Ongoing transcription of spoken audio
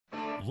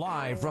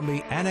Live from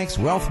the Annex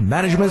Wealth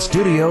Management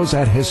Studios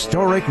at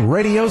historic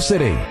Radio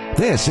City,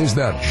 this is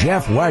the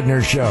Jeff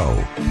Wagner Show.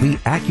 The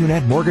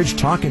AccuNet Mortgage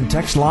Talk and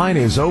Text line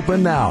is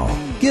open now.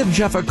 Give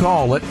Jeff a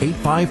call at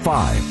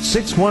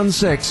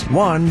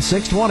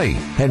 855-616-1620.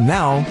 And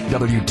now,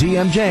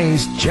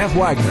 WTMJ's Jeff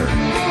Wagner.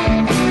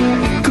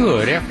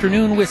 Good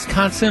afternoon,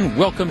 Wisconsin.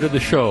 Welcome to the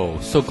show.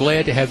 So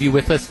glad to have you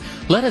with us.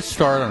 Let us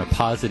start on a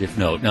positive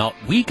note. Now,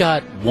 we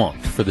got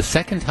whomped for the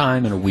second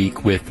time in a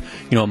week with,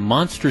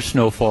 monster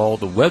snowfall.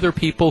 The weather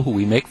people, who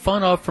we make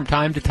fun of from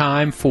time to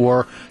time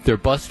for their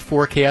bust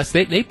forecast,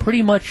 they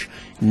pretty much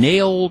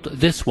nailed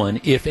this one.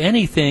 If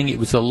anything, it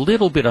was a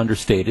little bit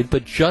understated,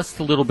 but just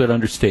a little bit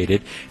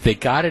understated. They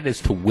got it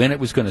as to when it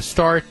was going to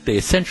start. They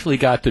essentially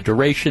got the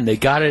duration. They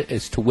got it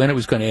as to when it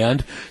was going to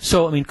end.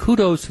 So,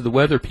 kudos to the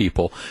weather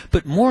people.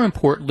 But more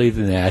importantly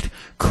than that,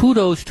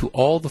 kudos to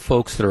all the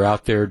folks that are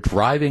out there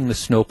driving the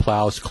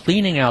snowplows,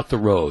 cleaning out the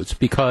roads.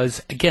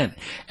 Because, again,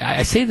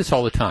 I say this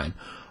all the time,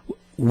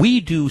 we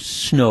do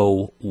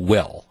snow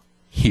well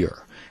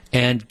here.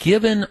 And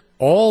given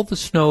all the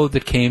snow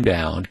that came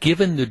down,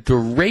 given the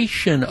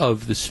duration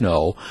of the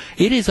snow,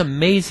 it is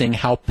amazing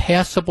how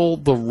passable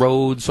the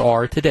roads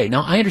are today.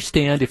 Now, I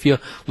understand if you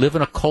live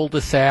in a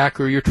cul-de-sac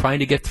or you're trying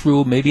to get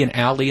through maybe an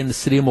alley in the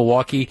city of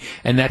Milwaukee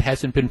and that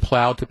hasn't been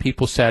plowed to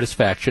people's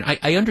satisfaction.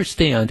 I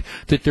understand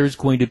that there's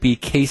going to be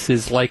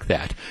cases like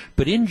that.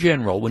 But in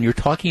general, when you're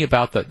talking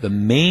about the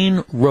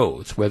main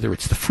roads, whether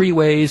it's the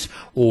freeways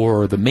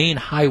or the main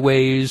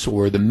highways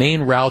or the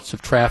main routes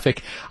of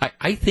traffic,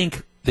 I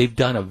think they've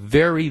done a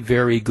very,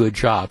 very good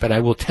job. And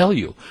I will tell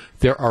you,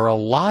 there are a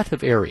lot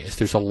of areas,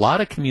 there's a lot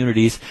of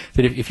communities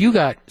that if you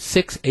got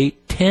 6,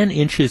 8, 10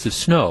 inches of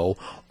snow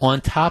on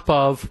top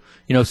of,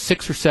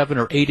 6 or 7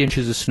 or 8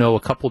 inches of snow a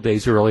couple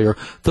days earlier,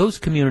 those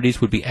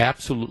communities would be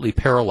absolutely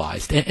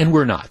paralyzed. And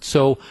we're not.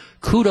 So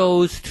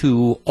kudos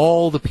to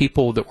all the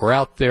people that were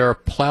out there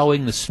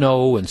plowing the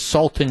snow and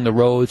salting the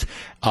roads.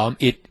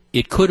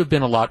 It could have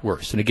been a lot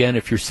worse. And again,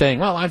 if you're saying,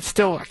 well, I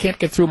can't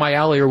get through my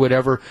alley or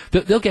whatever,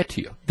 they'll get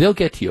to you. They'll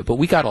get to you. But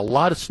we got a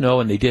lot of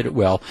snow, and they did it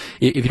well.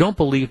 If you don't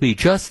believe me,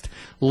 just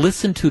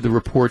listen to the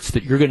reports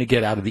that you're going to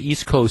get out of the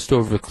East Coast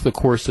over the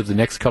course of the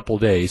next couple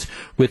of days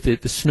with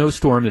the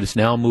snowstorm that has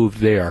now moved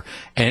there.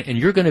 And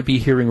you're going to be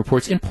hearing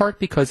reports, in part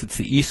because it's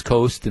the East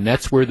Coast, and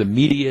that's where the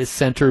media is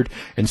centered.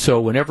 And so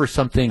whenever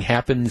something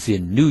happens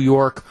in New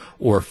York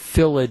or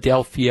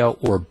Philadelphia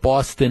or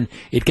Boston,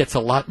 it gets a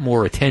lot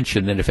more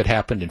attention than if it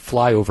happened in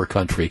flyover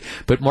country.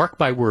 But mark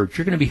my words,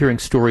 you're going to be hearing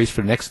stories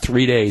for the next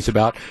 3 days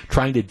about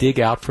trying to dig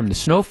out from the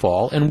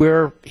snowfall, and we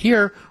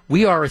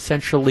are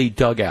essentially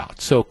dug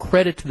out. So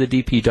credit to the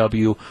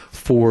DPW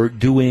for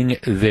doing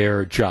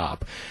their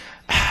job.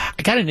 I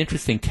got an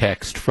interesting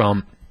text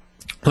from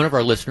one of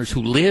our listeners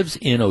who lives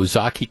in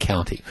Ozaukee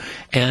County,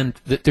 and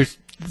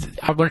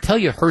I'm going to tell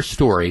you her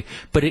story,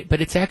 but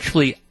it's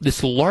actually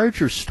this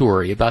larger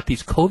story about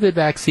these COVID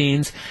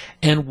vaccines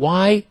and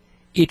why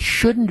it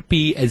shouldn't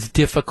be as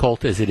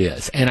difficult as it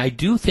is. And I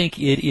do think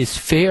it is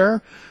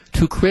fair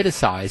to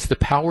criticize the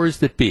powers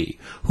that be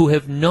who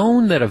have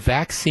known that a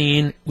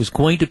vaccine was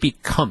going to be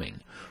coming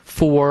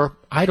for,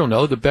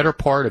 the better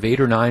part of 8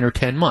 or 9 or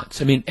 10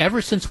 months.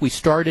 Ever since we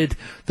started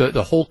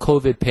the whole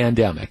COVID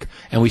pandemic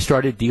and we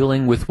started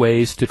dealing with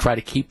ways to try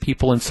to keep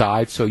people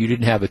inside so you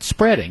didn't have it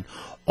spreading,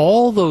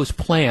 all those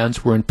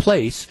plans were in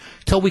place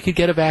till we could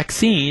get a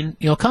vaccine,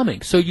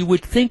 coming. So you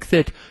would think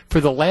that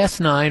for the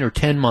last 9 or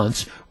 10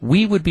 months,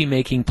 we would be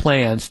making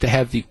plans to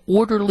have the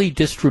orderly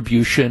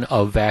distribution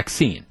of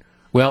vaccine.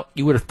 Well,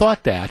 you would have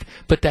thought that,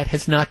 but that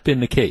has not been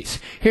the case.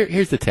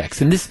 Here's the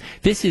text, and this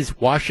is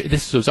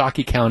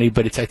Ozaukee County,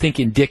 but it's, I think,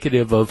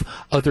 indicative of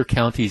other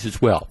counties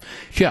as well.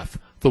 Jeff,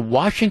 the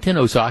Washington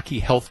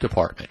Ozaukee Health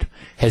Department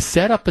has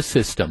set up a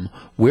system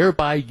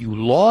whereby you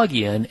log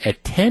in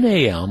at 10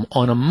 a.m.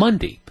 on a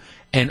Monday,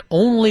 and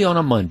only on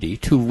a Monday,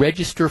 to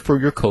register for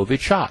your COVID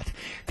shot.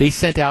 They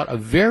sent out a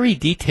very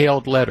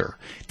detailed letter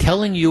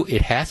telling you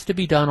it has to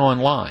be done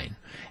online,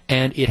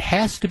 and it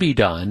has to be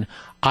done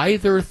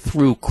either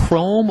through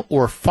Chrome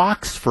or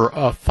Firefox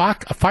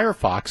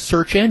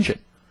search engine.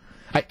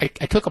 I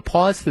took a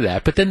pause to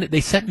that, but then they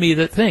sent me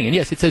the thing, and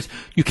yes, it says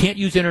you can't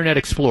use Internet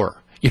Explorer.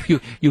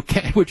 You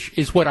can, which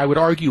is what I would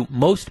argue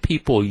most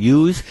people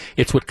use.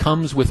 It's what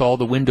comes with all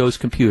the Windows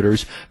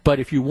computers. But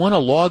if you want to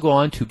log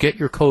on to get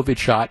your COVID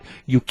shot,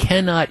 you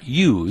cannot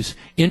use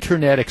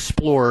Internet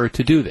Explorer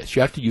to do this.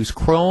 You have to use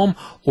Chrome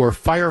or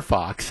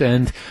Firefox.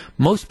 And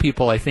most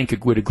people, I think,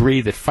 would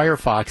agree that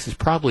Firefox is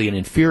probably an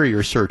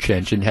inferior search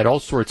engine, had all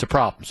sorts of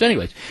problems.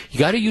 Anyways, you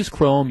got to use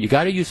Chrome, you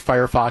got to use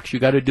Firefox, you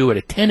got to do it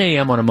at 10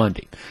 a.m. on a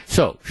Monday.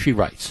 So, she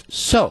writes,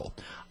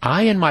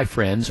 I and my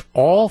friends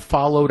all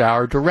followed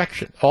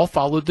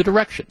the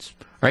directions.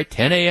 Right?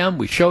 10 a.m.,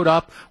 we showed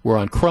up, we're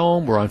on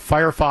Chrome, we're on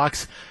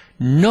Firefox.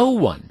 No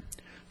one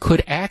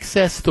could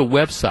access the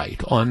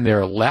website on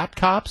their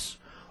laptops,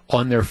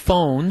 on their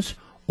phones,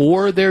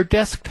 or their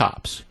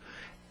desktops.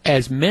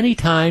 As many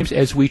times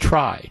as we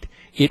tried,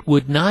 it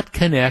would not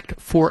connect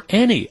for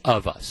any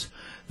of us.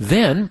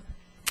 Then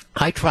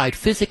I tried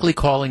physically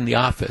calling the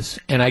office,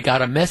 and I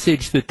got a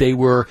message that they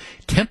were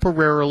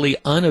temporarily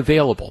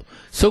unavailable.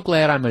 So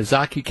glad I'm a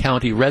Zaki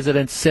County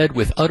resident, said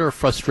with utter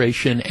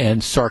frustration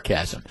and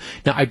sarcasm.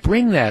 Now, I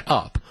bring that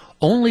up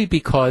only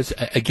because,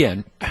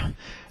 again,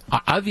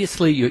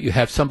 obviously you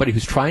have somebody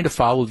who's trying to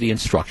follow the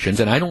instructions,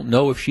 and I don't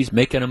know if she's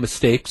making a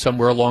mistake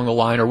somewhere along the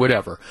line or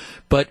whatever,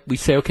 but we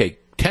say, okay,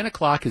 10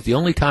 o'clock is the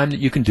only time that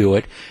you can do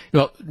it.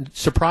 Well,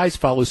 surprise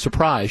follows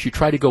surprise. You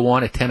try to go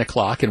on at 10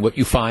 o'clock, and what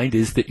you find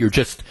is that you're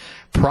just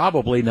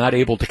probably not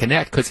able to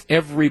connect because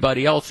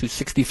everybody else who's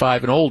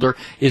 65 and older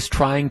is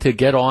trying to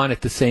get on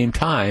at the same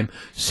time,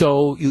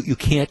 so you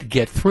can't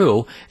get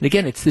through. And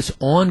again, it's this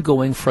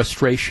ongoing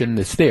frustration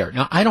that's there.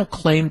 Now, I don't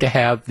claim to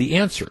have the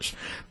answers,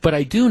 but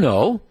I do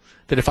know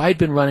that if I'd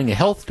been running a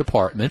health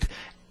department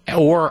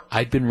or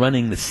I'd been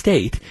running the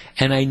state,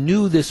 and I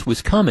knew this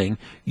was coming,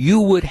 you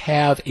would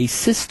have a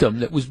system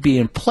that was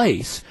being in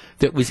place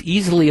that was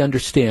easily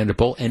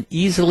understandable and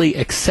easily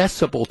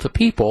accessible to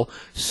people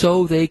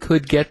so they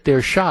could get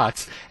their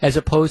shots, as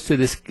opposed to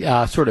this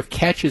sort of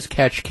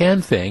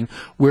catch-as-catch-can thing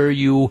where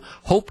you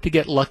hope to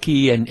get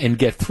lucky and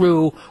get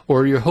through,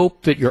 or you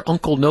hope that your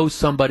uncle knows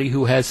somebody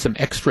who has some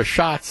extra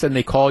shots and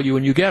they call you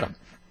and you get them.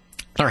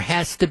 There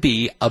has to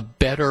be a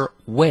better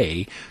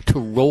way to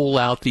roll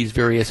out these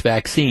various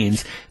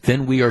vaccines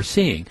than we are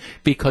seeing,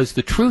 because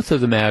the truth of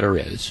the matter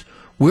is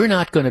we're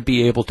not going to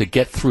be able to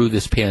get through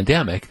this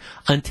pandemic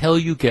until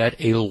you get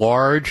a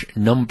large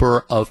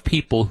number of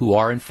people who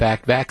are in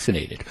fact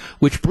vaccinated,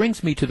 which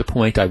brings me to the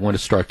point I want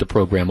to start the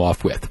program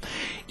off with.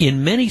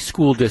 In many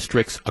school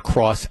districts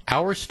across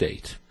our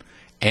state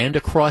and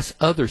across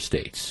other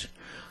states,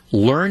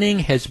 learning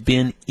has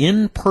been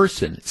in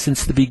person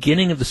since the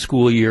beginning of the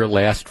school year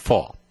last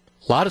fall.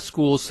 A lot of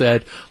schools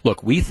said,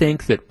 look, we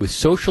think that with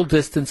social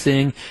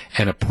distancing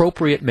and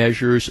appropriate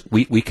measures,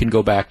 we can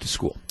go back to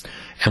school.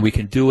 And we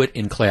can do it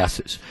in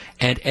classes.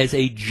 And as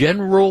a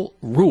general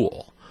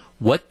rule,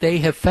 what they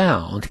have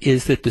found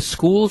is that the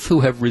schools who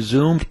have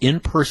resumed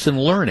in-person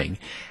learning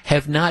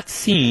have not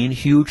seen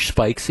huge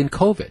spikes in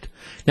COVID.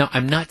 Now,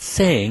 I'm not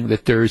saying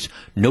that there's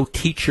no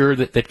teacher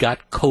that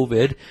got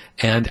COVID,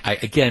 and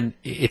again,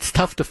 it's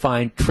tough to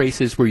find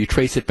traces where you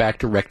trace it back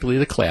directly to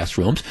the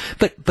classrooms,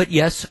 but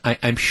yes,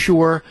 I'm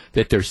sure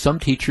that there's some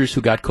teachers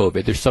who got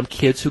COVID, there's some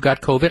kids who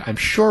got COVID, I'm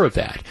sure of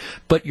that,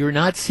 but you're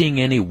not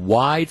seeing any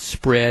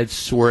widespread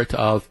sort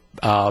of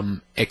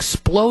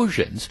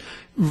explosions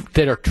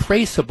that are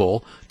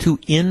traceable to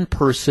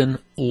in-person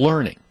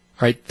learning,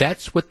 right?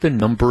 That's what the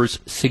numbers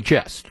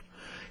suggest.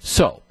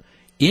 So,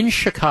 in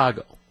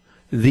Chicago,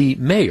 the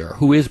mayor,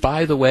 who is,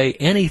 by the way,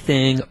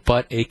 anything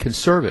but a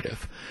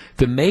conservative,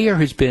 the mayor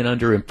has been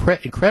under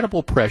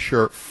incredible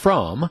pressure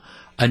from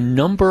a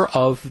number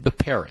of the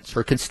parents,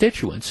 her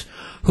constituents,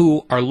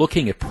 who are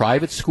looking at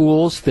private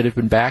schools that have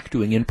been back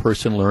doing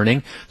in-person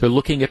learning. They're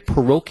looking at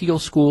parochial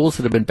schools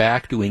that have been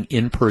back doing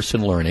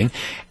in-person learning.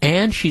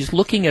 And she's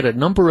looking at a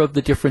number of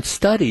the different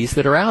studies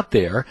that are out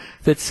there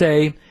that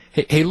say,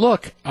 hey,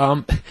 look,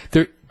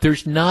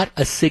 there's not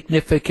a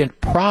significant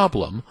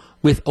problem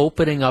with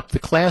opening up the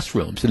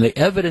classrooms. And the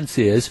evidence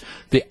is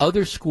the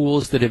other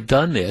schools that have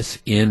done this,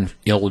 in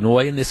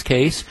Illinois in this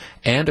case,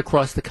 and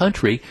across the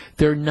country,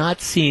 they're not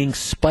seeing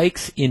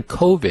spikes in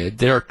COVID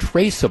that are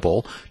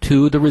traceable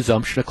to the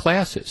resumption of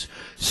classes.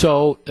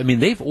 So, I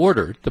mean, they've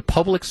ordered the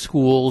public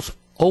schools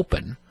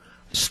open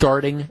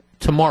starting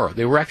tomorrow.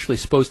 They were actually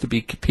supposed to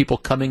be people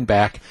coming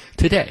back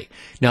today.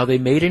 Now, they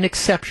made an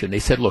exception. They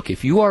said, look,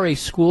 if you are a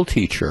school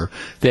teacher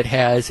that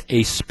has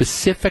a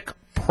specific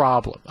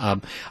problem,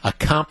 a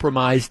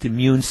compromised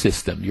immune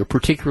system, you're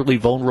particularly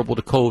vulnerable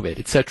to COVID,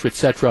 et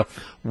cetera,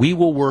 we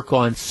will work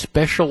on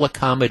special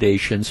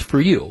accommodations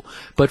for you.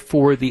 But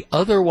for the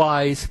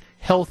otherwise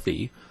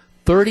healthy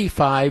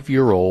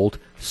 35-year-old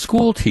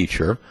school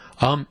teacher,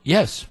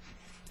 yes,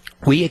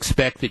 we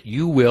expect that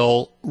you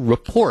will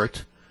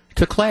report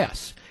to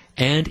class.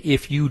 And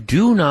if you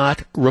do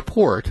not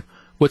report,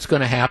 what's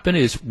going to happen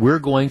is we're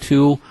going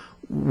to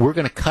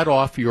cut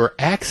off your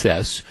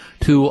access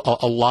to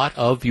a lot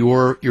of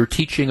your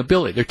teaching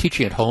ability. They're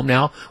teaching at home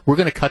now. We're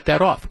going to cut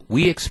that off.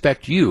 We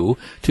expect you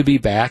to be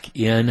back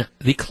in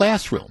the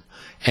classroom.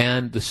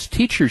 And the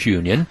teachers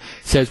union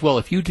says, well,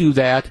 if you do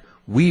that,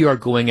 we are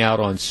going out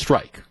on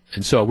strike.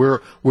 And so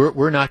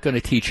we're not going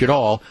to teach at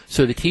all.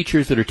 So the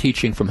teachers that are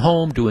teaching from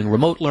home, doing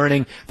remote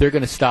learning, they're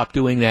going to stop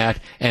doing that.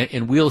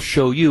 And we'll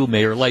show you,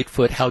 Mayor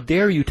Lightfoot, how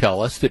dare you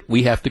tell us that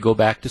we have to go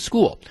back to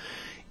school.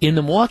 In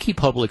the Milwaukee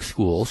Public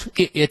Schools,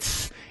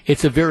 it's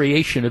a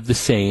variation of the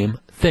same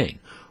thing.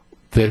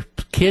 The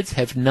kids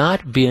have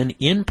not been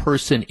in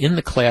person in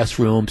the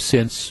classroom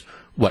since,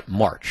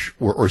 March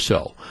or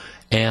so.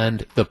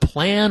 And the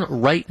plan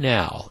right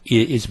now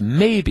is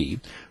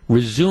maybe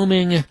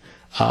resuming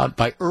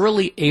by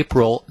early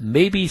April,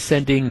 maybe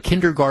sending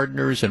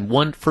kindergartners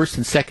and first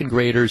and second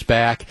graders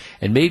back,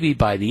 and maybe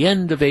by the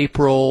end of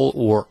April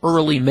or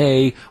early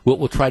May,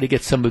 we'll try to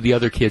get some of the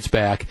other kids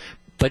back.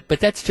 But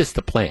that's just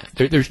the plan.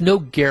 There's no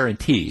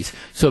guarantees.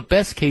 So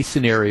best case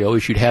scenario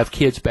is you'd have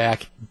kids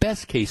back,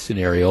 best case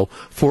scenario,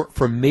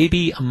 for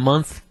maybe a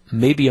month,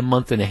 maybe a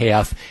month and a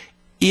half,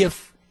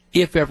 if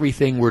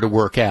everything were to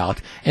work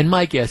out. And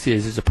my guess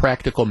is, as a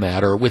practical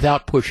matter,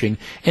 without pushing,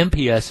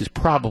 MPS is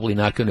probably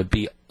not going to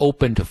be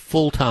open to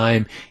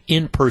full-time,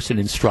 in-person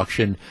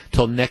instruction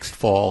till next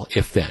fall,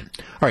 if then.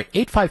 All right,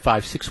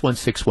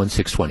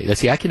 855-616-1620. That's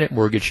the AccuNet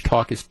Mortgage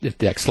Talk is the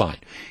next line.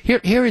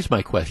 Here is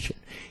my question.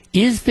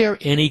 Is there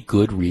any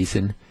good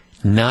reason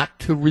not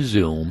to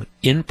resume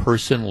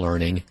in-person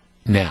learning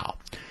now?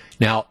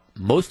 Now,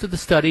 most of the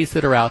studies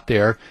that are out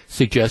there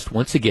suggest,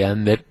 once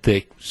again, that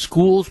the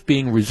schools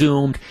being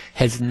resumed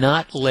has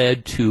not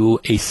led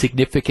to a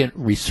significant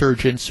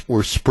resurgence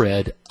or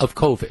spread of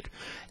COVID.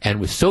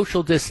 And with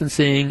social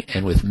distancing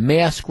and with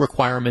mask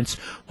requirements,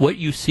 what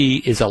you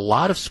see is a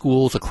lot of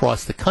schools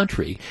across the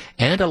country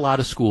and a lot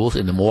of schools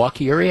in the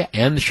Milwaukee area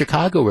and the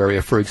Chicago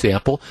area, for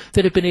example,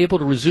 that have been able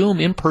to resume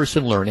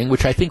in-person learning,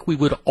 which I think we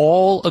would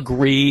all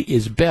agree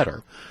is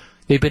better.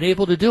 They've been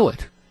able to do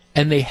it.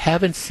 And they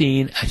haven't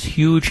seen a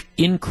huge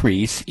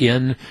increase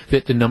in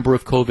the number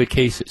of COVID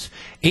cases.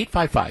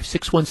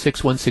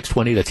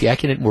 855-616-1620, that's the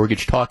AccuNet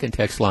Mortgage Talk and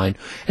Text line.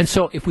 And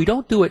so if we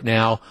don't do it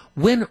now,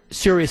 when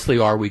seriously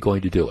are we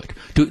going to do it?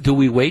 Do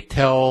we wait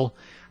till,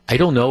 I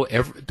don't know,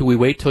 do we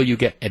wait till you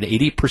get an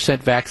 80%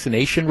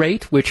 vaccination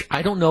rate? Which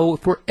I don't know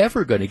if we're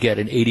ever going to get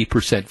an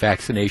 80%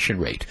 vaccination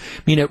rate.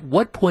 I mean, at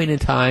what point in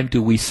time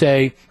do we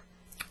say,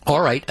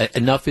 all right,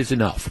 enough is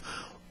enough?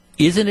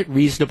 Isn't it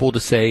reasonable to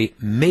say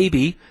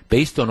maybe,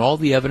 based on all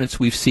the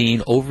evidence we've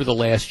seen over the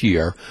last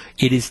year,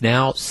 it is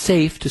now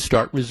safe to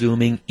start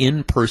resuming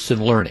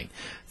in-person learning?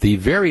 The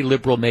very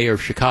liberal mayor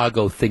of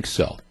Chicago thinks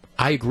so.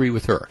 I agree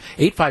with her.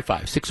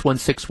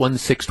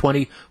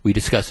 855-616-1620. We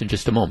discuss in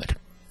just a moment.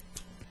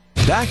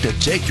 Back to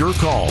take your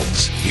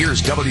calls.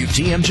 Here's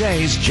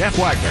WTMJ's Jeff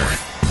Wagner.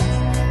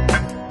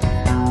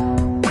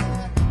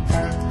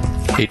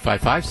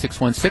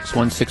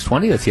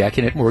 855-616-1620. That's the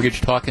AccuNet Mortgage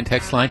Talk and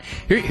Text line.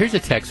 Here's a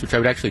text which I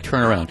would actually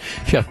turn around.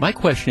 Jeff, my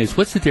question is,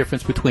 what's the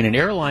difference between an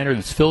airliner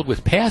that's filled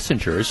with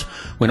passengers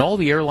when all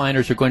the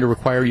airliners are going to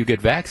require you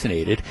get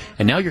vaccinated,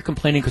 and now you're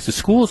complaining because the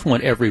schools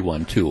want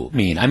everyone to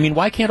I mean,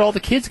 why can't all the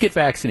kids get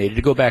vaccinated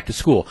to go back to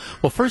school?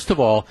 Well, first of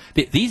all,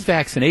 these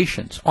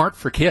vaccinations aren't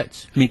for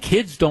kids. I mean,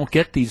 kids don't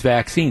get these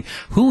vaccines.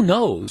 Who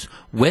knows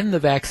when the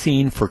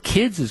vaccine for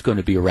kids is going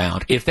to be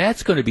around? If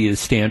that's going to be the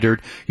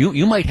standard,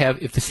 you might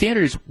have, if the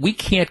standard is we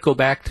can't go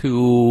back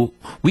to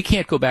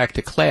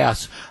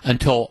class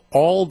until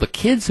all the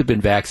kids have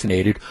been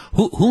vaccinated,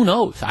 who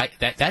knows?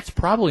 That's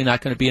probably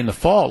not going to be in the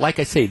fall. Like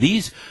I say,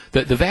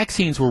 the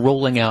vaccines we're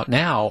rolling out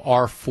now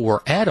are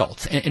for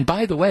adults. And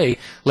by the way,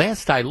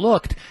 last I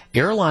looked,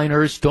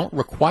 airliners don't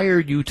require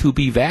you to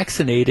be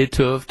vaccinated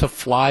to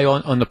fly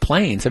on the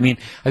planes. I mean,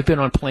 I've been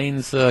on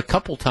planes a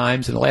couple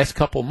times in the last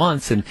couple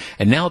months, and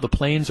now the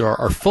planes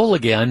are full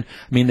again.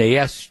 I mean,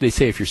 they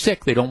say if you're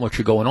sick, they don't want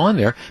you going on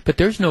there, but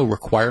there's no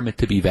requirement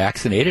to be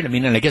vaccinated. I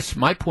mean, and I guess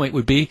my point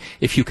would be,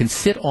 if you can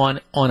sit on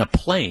a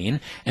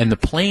plane and the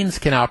planes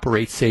can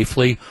operate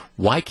safely,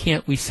 why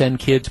can't we send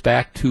kids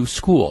back to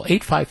school?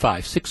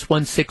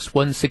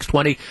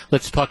 855-616-1620.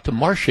 Let's talk to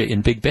Marcia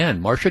in Big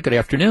Bend. Marcia, good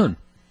afternoon.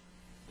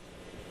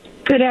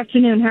 Good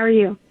afternoon. How are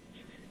you?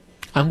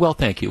 I'm well,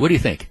 thank you. What do you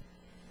think?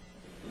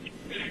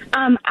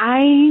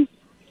 I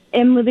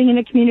am living in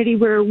a community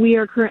where we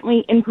are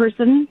currently in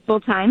person full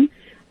time.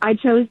 I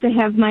chose to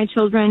have my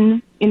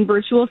children in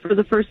virtual for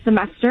the first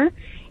semester,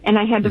 and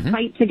I had to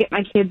fight to get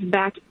my kids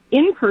back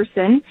in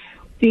person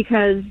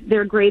because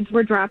their grades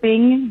were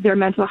dropping, their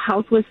mental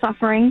health was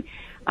suffering.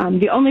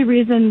 The only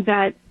reason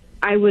that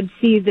I would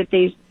see that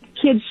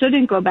kids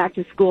shouldn't go back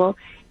to school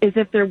is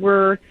if there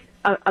were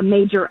a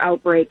major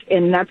outbreak,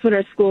 and that's what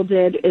our school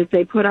did, is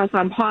they put us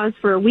on pause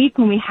for a week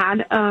when we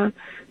had a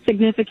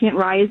significant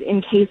rise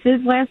in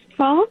cases last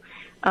fall.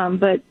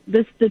 But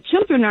the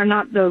children are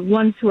not the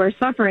ones who are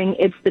suffering.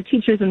 It's the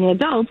teachers and the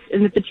adults.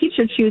 And if the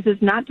teacher chooses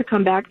not to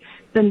come back,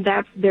 then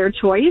that's their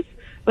choice.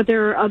 But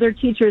there are other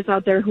teachers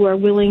out there who are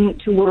willing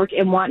to work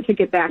and want to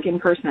get back in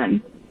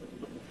person.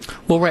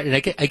 Well, right. And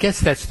I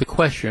guess that's the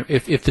question.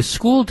 If the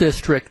school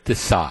district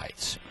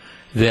decides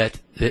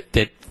that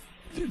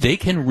they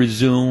can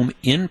resume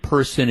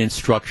in-person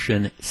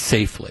instruction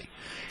safely,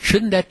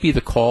 shouldn't that be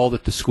the call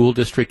that the school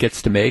district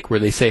gets to make, where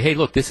they say, hey,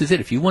 look, this is it.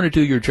 If you want to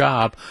do your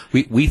job,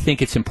 we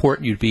think it's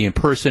important you to be in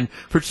person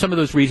for some of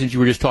those reasons you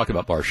were just talking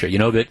about, Marcia,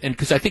 and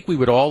because I think we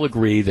would all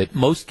agree that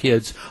most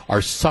kids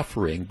are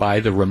suffering by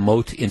the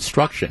remote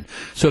instruction.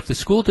 So if the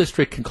school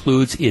district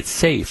concludes it's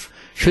safe,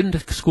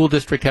 shouldn't the school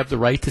district have the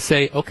right to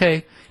say,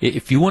 okay,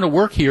 if you want to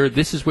work here,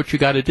 this is what you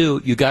got to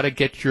do. You got to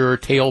get your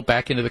tail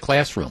back into the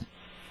classroom.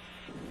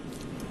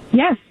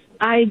 Yes,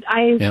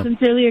 I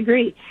sincerely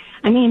agree.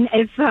 I mean,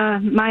 if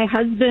my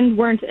husband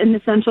weren't an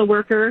essential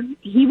worker,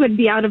 he would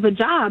be out of a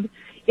job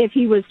if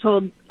he was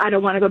told, I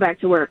don't want to go back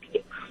to work.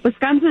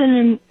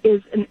 Wisconsin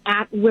is an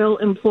at-will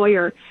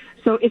employer.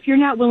 So if you're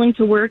not willing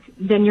to work,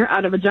 then you're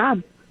out of a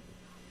job.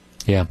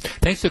 Yeah.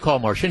 Thanks for the call,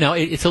 Marcia. Now,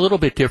 it's a little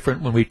bit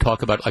different when we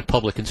talk about like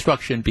public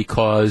instruction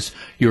because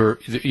you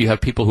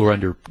have people who are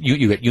under,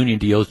 you got union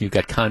deals and you've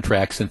got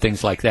contracts and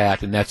things like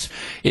that. And that's,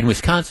 in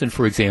Wisconsin,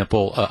 for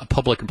example, a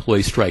public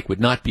employee strike would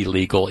not be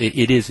legal.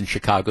 It is in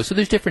Chicago. So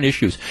there's different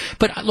issues.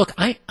 But look,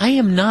 I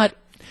am not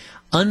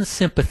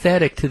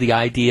unsympathetic to the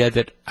idea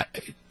that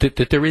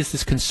there is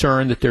this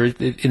concern that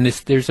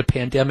there's a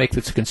pandemic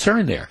that's a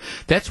concern there.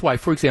 That's why,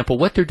 for example,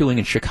 what they're doing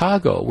in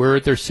Chicago,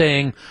 where they're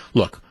saying,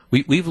 look,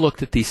 we've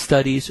looked at these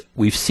studies.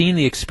 We've seen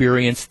the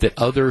experience that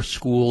other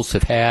schools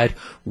have had.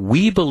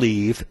 We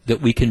believe that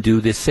we can do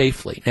this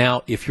safely.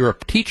 Now, if you're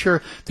a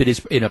teacher that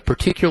is in a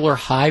particular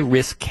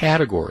high-risk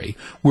category,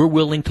 we're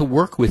willing to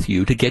work with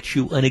you to get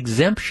you an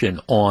exemption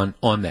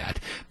on that.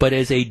 But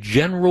as a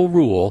general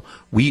rule,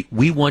 we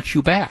want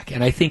you back.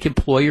 And I think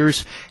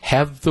employers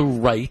have the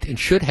right and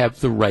should have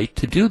the right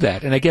to do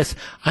that. And I guess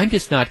I'm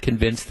just not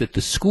convinced that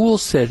the school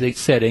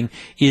setting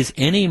is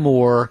any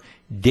more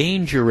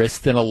dangerous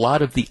than a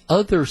lot of the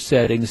other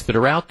settings that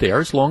are out there,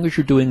 as long as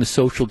you're doing the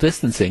social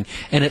distancing.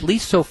 And at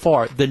least so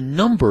far, the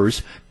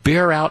numbers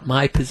bear out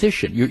my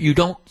position. You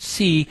don't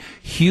see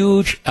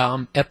huge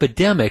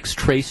epidemics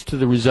traced to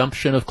the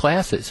resumption of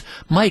classes.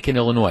 Mike in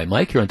Illinois.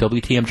 Mike, you're on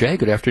WTMJ.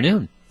 Good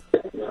afternoon.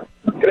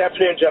 Good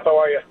afternoon, Jeff. How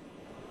are you?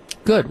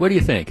 Good. What do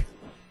you think?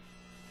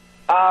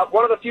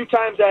 One of the few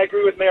times I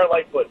agree with Mayor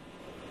Lightfoot.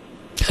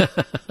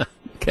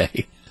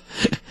 Okay.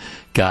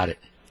 Got it.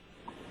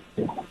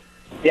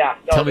 Yeah.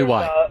 No, Tell me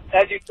why.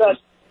 As you said,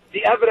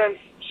 the evidence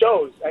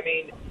shows. I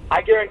mean,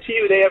 I guarantee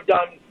you they have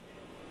done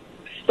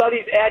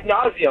studies ad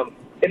nauseum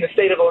in the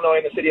state of Illinois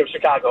and the city of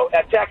Chicago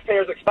at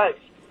taxpayers' expense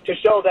to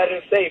show that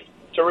it is safe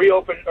to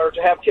reopen or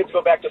to have kids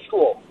go back to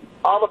school.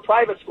 All the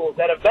private schools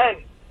that have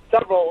been,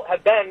 several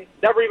have been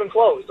never even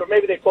closed, or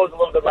maybe they closed a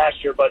little bit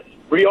last year, but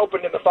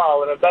reopened in the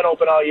fall and have been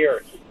open all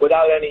year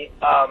without any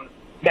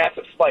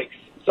massive spikes.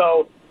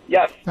 So,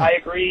 yes, I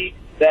agree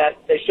that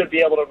they should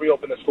be able to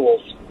reopen the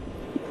schools.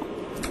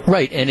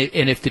 Right, and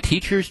if the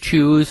teachers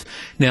choose,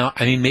 now,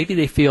 I mean, maybe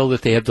they feel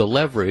that they have the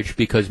leverage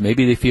because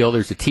maybe they feel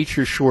there's a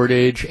teacher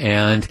shortage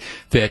and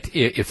that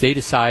if they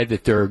decide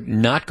that they're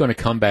not going to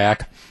come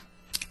back,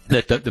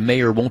 that the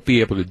mayor won't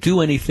be able to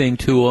do anything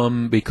to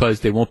them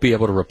because they won't be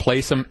able to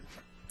replace them.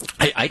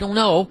 I don't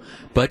know,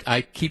 but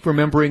I keep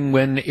remembering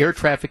when air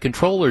traffic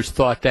controllers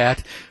thought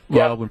that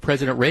when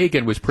President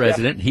Reagan was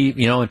president, he,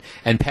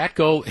 and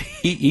Patco,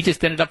 he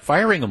just ended up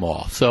firing them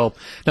all. So,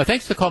 now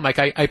thanks for the call, Mike.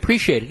 I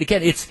appreciate it.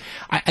 Again,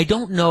 I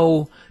don't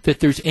know that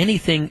there's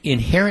anything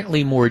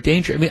inherently more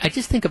dangerous. I mean, I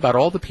just think about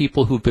all the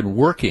people who've been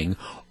working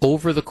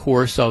over the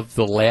course of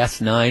the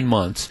last 9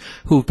 months,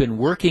 who've been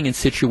working in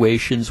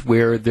situations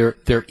where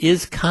there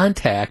is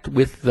contact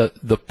with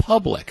the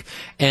public,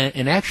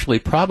 and actually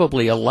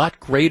probably a lot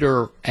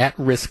greater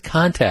at-risk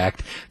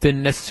contact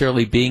than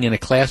necessarily being in a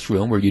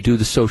classroom where you do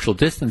the social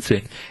distancing,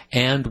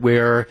 and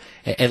where,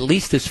 at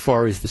least as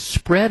far as the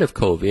spread of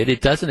COVID, it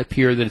doesn't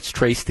appear that it's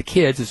traced to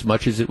kids as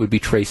much as it would be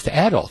traced to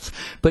adults.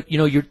 But,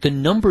 the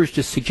numbers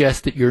just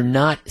suggest that you're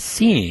not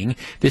seeing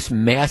this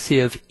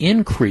massive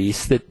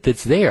increase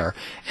that's there.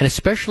 And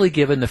especially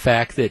given the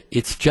fact that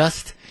it's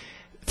just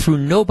through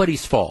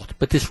nobody's fault,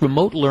 but this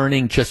remote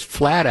learning just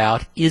flat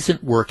out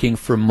isn't working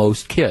for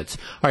most kids.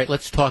 All right,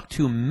 let's talk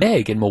to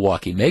Meg in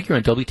Milwaukee. Meg, you're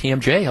on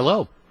WTMJ.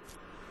 Hello.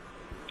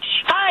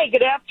 Hi,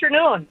 good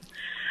afternoon.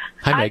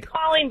 Hi, Meg. I'm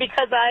calling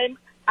because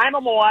I'm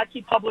a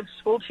Milwaukee public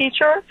school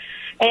teacher,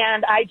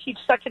 and I teach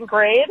second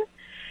grade.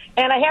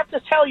 And I have to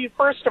tell you,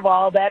 first of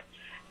all, that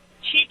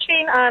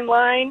teaching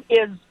online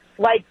is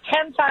like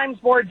 10 times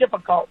more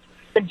difficult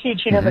than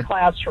teaching in the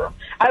classroom.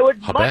 I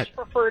would much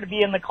prefer to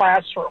be in the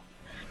classroom.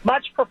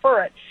 Much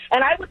prefer it.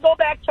 And I would go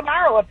back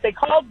tomorrow if they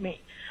called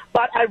me.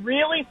 But I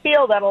really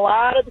feel that a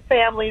lot of the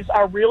families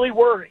are really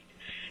worried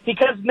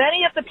because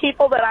many of the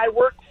people that I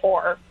work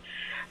for,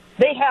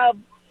 they have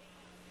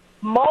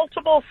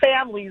multiple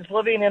families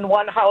living in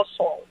one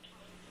household.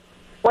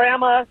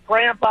 Grandma,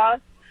 grandpa,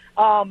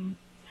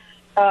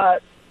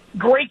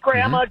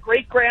 great-grandma,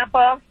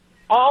 great-grandpa,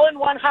 all in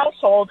one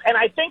household. And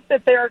I think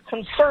that they're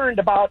concerned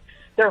about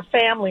their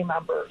family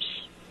members.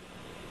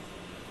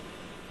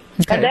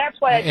 Okay. And that's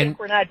why I think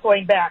we're not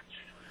going back.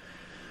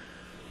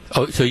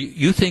 Oh, so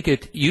you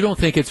don't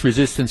think it's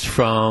resistance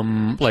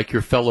from like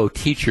your fellow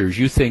teachers.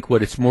 You think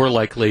what it's more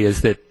likely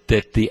is that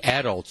the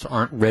adults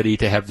aren't ready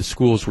to have the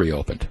schools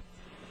reopened.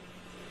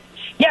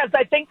 Yes,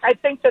 I think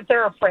that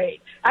they're afraid.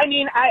 I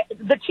mean,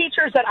 the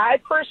teachers that I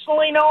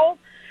personally know,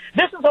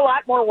 this is a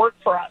lot more work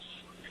for us.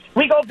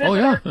 We go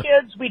visit our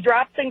kids. We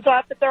drop things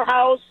off at their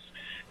house.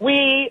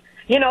 We,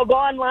 go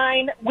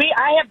online.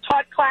 I have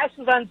taught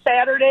classes on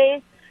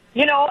Saturday.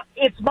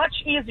 It's much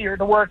easier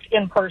to work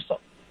in person.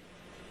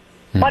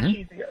 Much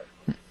easier.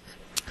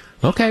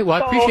 Okay,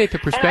 well, I appreciate the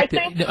perspective.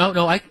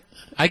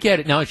 I get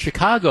it. Now, in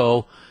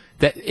Chicago,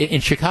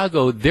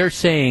 they're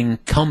saying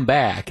come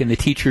back, and the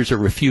teachers are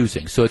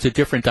refusing. So it's a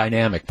different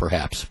dynamic,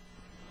 perhaps.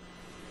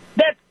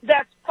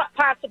 That's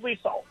possibly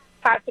so.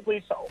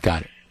 Possibly so.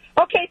 Got it.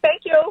 Okay,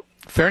 thank you.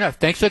 Fair enough.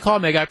 Thanks for the call,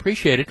 Meg. I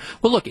appreciate it.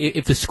 Well, look,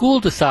 if the school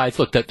decides,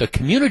 look, that the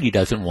community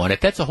doesn't want it,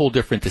 that's a whole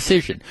different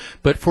decision.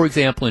 But, for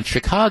example, in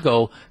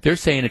Chicago, they're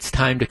saying it's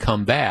time to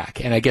come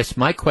back. And I guess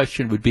my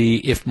question would be,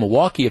 if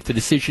Milwaukee, if the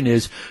decision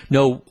is,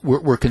 no,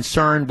 we're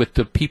concerned with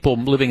the people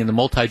living in the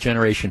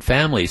multi-generation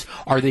families,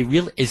 are they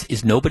really,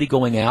 is nobody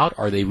going out?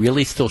 Are they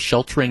really still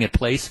sheltering in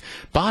place?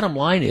 Bottom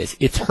line is,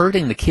 it's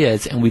hurting the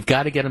kids, and we've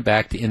got to get them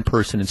back to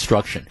in-person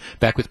instruction.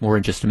 Back with more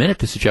in just a minute.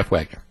 This is Jeff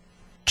Wagner.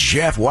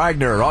 Jeff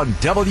Wagner on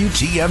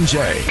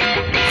WTMJ.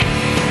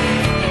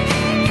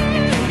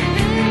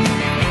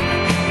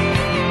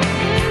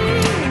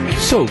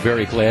 So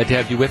very glad to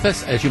have you with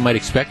us. As you might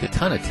expect, a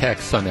ton of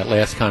texts on that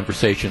last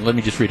conversation. Let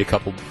me just read a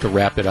couple to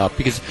wrap it up,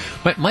 because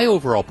my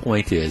overall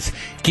point is,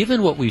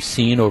 given what we've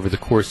seen over the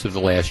course of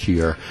the last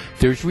year,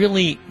 there's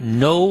really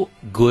no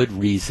good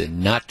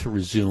reason not to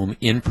resume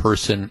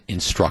in-person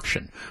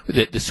instruction.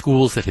 The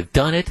schools that have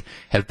done it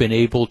have been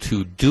able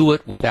to do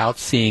it without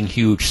seeing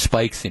huge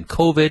spikes in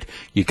COVID.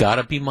 You got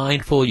to be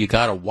mindful. You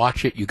got to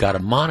watch it. You got to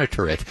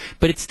monitor it.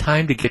 But it's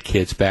time to get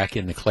kids back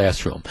in the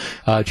classroom.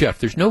 Jeff,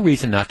 there's no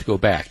reason not to go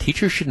back.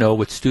 Teachers should know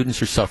what students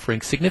are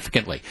suffering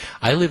significantly.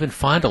 I live in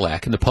Fond du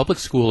Lac, and the public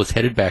school is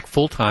headed back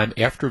full-time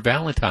after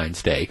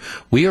Valentine's Day.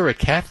 We are a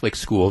Catholic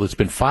school that's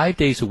been 5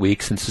 days a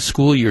week since the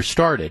school year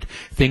started.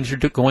 Things are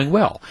going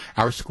well.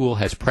 Our school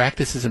has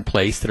practices in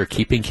place that are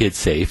keeping kids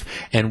safe,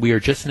 and we are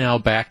just now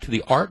back to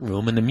the art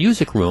room and the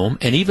music room,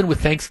 and even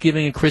with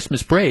Thanksgiving and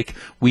Christmas break,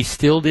 we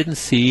still didn't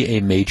see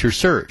a major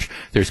surge.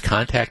 There's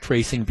contact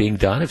tracing being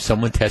done. If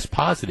someone tests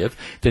positive,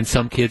 then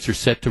some kids are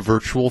set to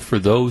virtual for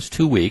those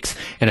 2 weeks,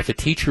 and if a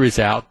teacher is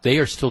out, they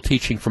are still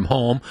teaching from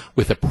home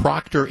with a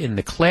proctor in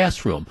the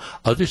classroom.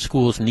 Other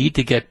schools need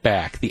to get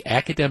back. The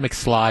academic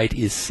slide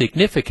is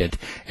significant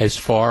as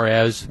far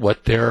as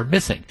what they're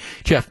missing.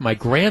 Jeff, my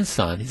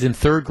grandson is in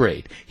 3rd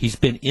grade. He's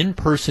been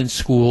in-person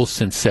school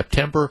since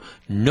September.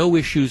 No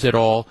issues at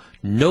all.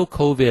 No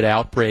COVID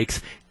outbreaks.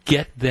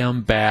 Get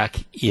them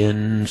back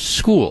in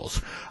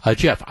schools.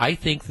 Jeff, I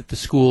think that the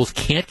schools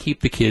can't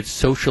keep the kids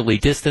socially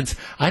distanced.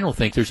 I don't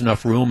think there's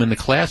enough room in the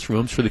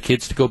classrooms for the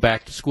kids to go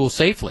back to school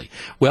safely.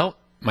 Well,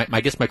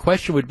 I guess my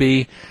question would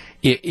be,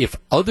 if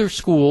other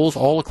schools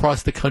all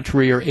across the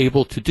country are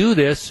able to do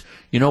this,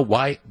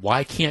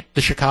 why can't the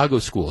Chicago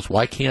schools?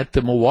 Why can't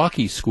the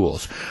Milwaukee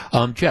schools?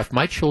 Jeff,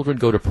 my children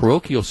go to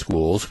parochial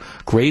schools,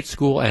 grade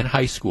school and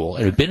high school,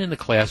 and have been in the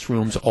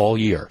classrooms all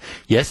year.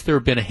 Yes, there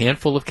have been a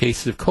handful of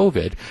cases of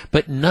COVID,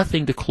 but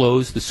nothing to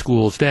close the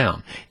schools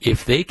down.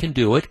 If they can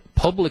do it,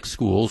 public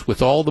schools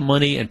with all the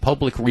money and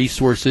public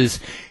resources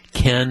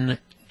can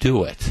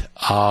do it.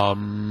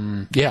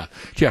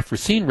 Jeff,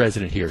 Racine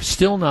resident here,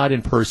 still not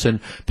in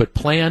person, but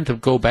plan to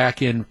go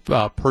back in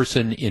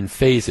person in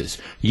phases.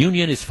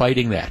 Union is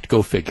fighting that.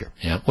 Go figure.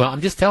 Yeah. Well,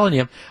 I'm just telling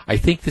you, I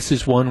think this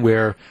is one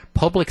where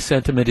public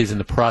sentiment is in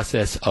the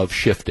process of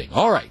shifting.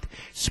 All right.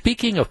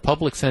 Speaking of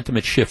public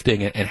sentiment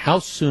shifting and how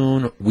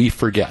soon we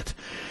forget.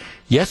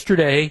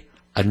 Yesterday,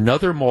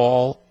 another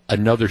mall,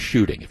 another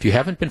shooting. If you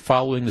haven't been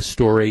following the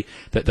story,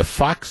 that the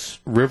Fox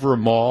River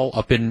Mall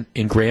up in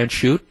Grand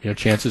Chute,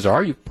 chances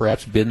are you've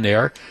perhaps been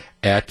there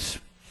at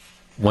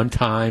one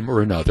time or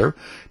another.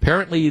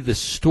 Apparently, the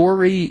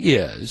story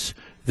is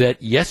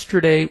that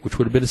yesterday, which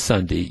would have been a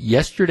Sunday,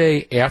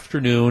 yesterday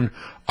afternoon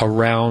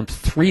around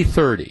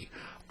 3:30,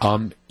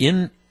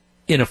 in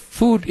the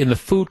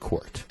food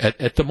court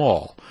at the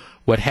mall.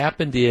 What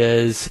happened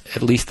is,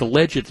 at least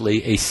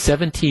allegedly, a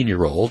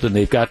 17-year-old, and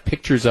they've got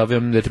pictures of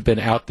him that have been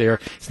out there.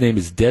 His name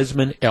is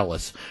Desmond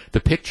Ellis. The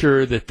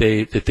picture that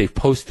they've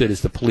posted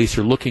as the police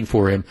are looking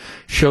for him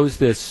shows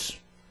this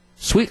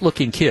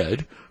sweet-looking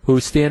kid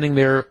who's standing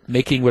there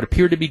making what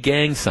appear to be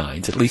gang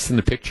signs, at least in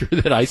the picture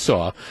that I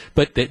saw.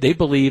 But they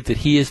believe that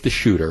he is the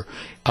shooter.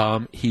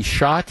 He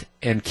shot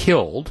and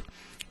killed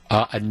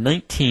a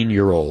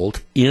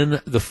 19-year-old in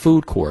the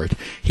food court.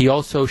 He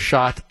also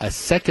shot a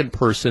second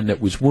person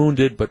that was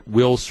wounded but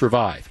will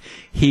survive.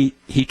 He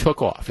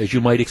took off. As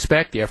you might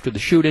expect, after the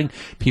shooting,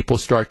 people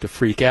start to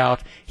freak out.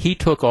 He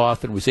took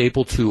off and was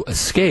able to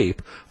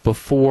escape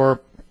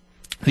before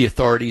the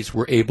authorities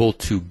were able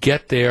to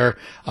get there.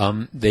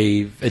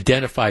 They've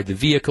identified the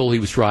vehicle he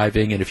was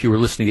driving, and if you were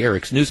listening to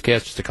Eric's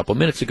newscast just a couple of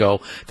minutes ago,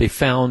 they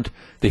found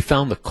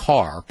the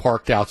car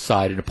parked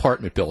outside an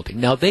apartment building.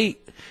 Now, they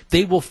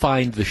will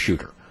find the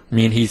shooter. I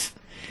mean,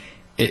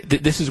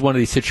 this is one of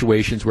these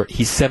situations where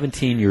he's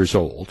 17 years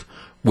old.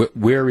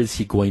 Where is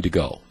he going to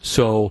go?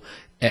 So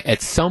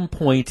at some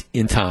point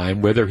in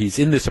time, whether he's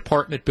in this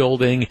apartment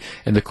building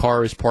and the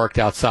car is parked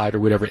outside or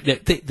whatever,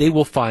 they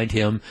will find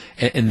him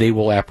and they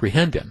will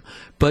apprehend him.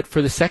 But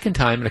for the second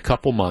time in a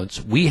couple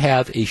months, we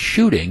have a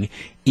shooting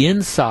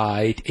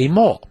inside a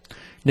mall.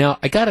 Now,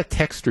 I got a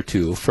text or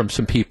two from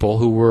some people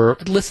who were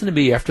listening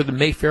to me after the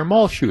Mayfair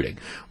Mall shooting,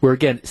 where,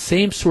 again,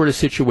 same sort of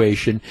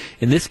situation.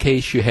 In this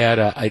case, you had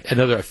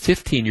another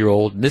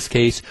 15-year-old, in this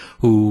case,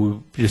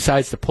 who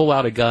decides to pull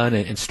out a gun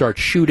and start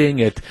shooting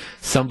at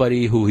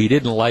somebody who he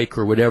didn't like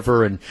or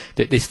whatever, and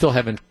they still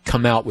haven't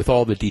come out with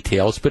all the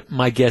details, but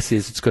my guess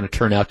is it's going to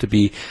turn out to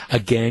be a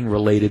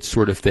gang-related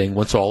sort of thing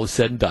once all is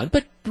said and done.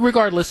 But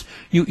regardless,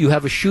 you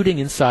have a shooting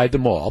inside the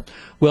mall.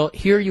 Well,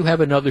 here you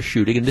have another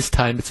shooting, and this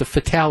time it's a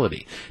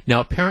fatality.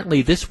 Now,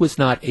 apparently this was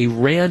not a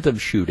random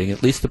shooting.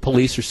 At least the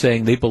police are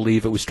saying they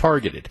believe it was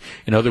targeted.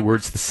 In other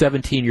words, the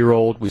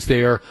 17-year-old was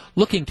there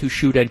looking to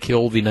shoot and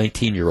kill the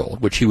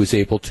 19-year-old, which he was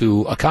able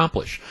to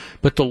accomplish.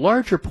 But the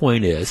larger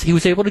point is he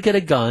was able to get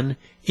a gun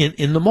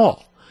in the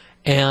mall.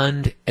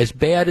 And as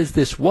bad as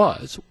this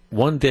was,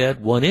 one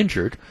dead, one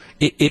injured,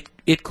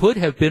 it could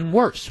have been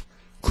worse.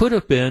 Could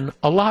have been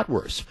a lot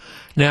worse.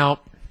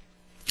 Now,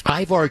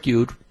 I've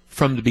argued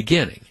from the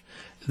beginning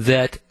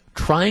that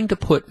trying to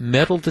put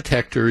metal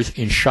detectors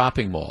in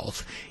shopping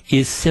malls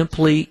is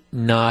simply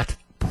not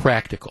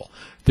practical.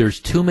 There's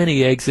too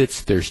many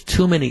exits. There's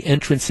too many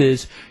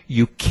entrances.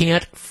 You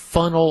can't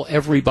funnel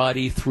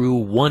everybody through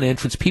one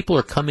entrance. People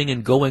are coming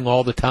and going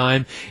all the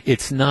time.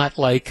 It's not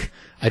like,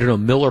 I don't know,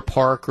 Miller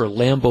Park or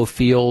Lambeau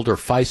Field or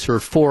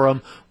Fiserv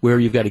Forum, where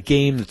you've got a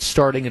game that's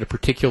starting at a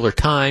particular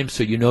time,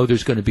 so you know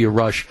there's going to be a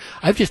rush.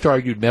 I've just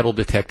argued metal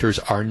detectors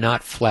are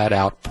not flat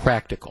out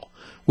practical,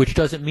 which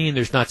doesn't mean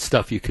there's not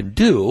stuff you can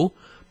do,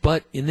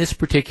 but in this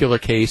particular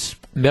case,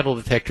 metal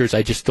detectors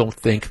I don't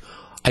think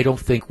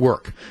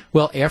work.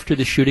 Well, after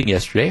the shooting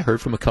yesterday, I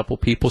heard from a couple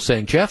people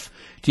saying, Jeff,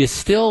 do you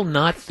still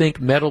not think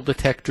metal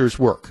detectors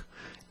work?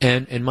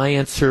 And my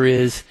answer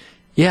is,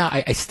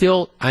 yeah,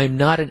 I'm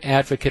not an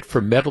advocate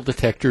for metal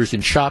detectors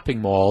in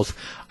shopping malls.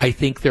 I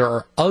think there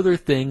are other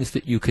things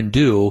that you can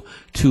do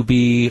to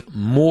be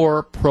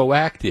more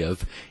proactive,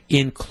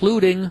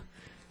 including,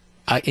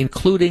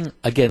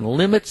 again,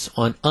 limits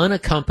on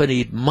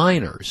unaccompanied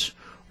minors,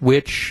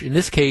 which, in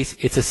this case,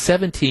 it's a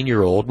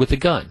 17-year-old with a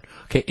gun.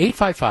 Okay,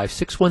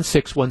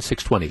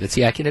 855-616-1620. That's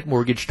the AccuNet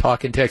Mortgage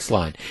talk and text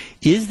line.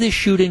 Is this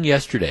shooting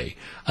yesterday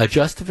a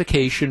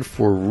justification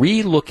for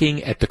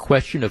re-looking at the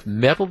question of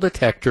metal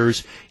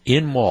detectors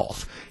in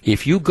malls?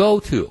 If you go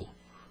to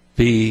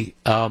the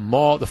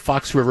mall, the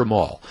Fox River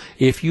Mall,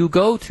 if you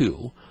go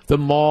to the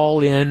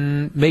mall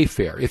in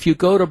Mayfair, if you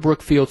go to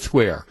Brookfield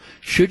Square,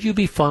 should you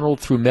be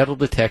funneled through metal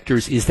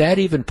detectors? Is that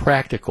even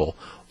practical?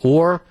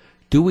 Or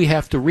do we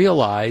have to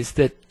realize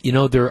that,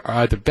 there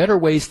are either better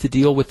ways to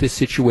deal with this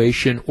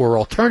situation, or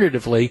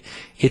alternatively,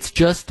 it's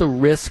just a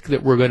risk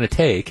that we're going to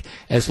take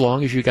as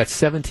long as you've got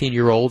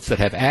 17-year-olds that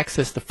have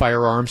access to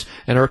firearms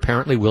and are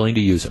apparently willing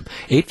to use them.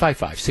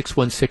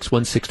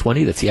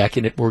 855-616-1620. That's the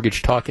AccuNet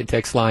Mortgage talk and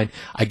text line.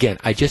 Again,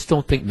 I just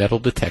don't think metal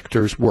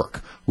detectors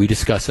work. We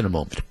discuss in a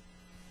moment.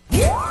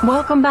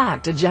 Welcome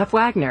back to Jeff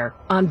Wagner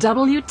on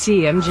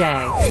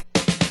WTMJ.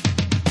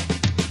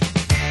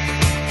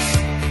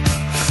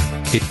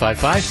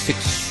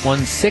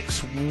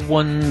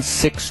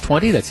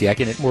 855-616-1620. That's the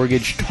AccuNet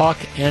Mortgage talk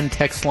and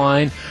text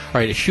line.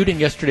 All right, a shooting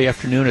yesterday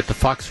afternoon at the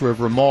Fox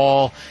River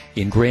Mall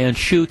in Grand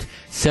Chute.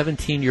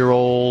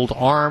 17-year-old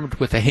armed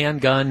with a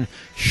handgun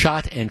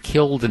shot and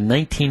killed a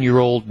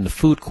 19-year-old in the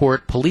food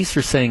court. Police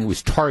are saying it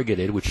was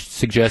targeted, which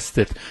suggests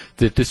that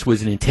this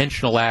was an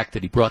intentional act,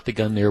 that he brought the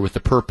gun there with the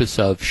purpose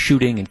of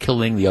shooting and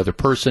killing the other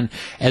person,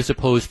 as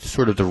opposed to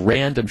sort of the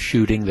random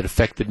shooting that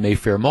affected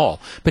Mayfair Mall.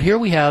 But here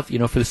we have,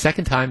 for the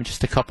second time in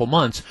just a couple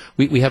months,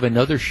 we have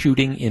another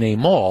shooting in a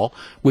mall,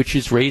 which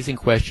is raising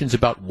questions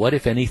about what,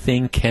 if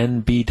anything,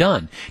 can be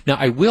done. Now,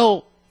 I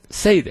will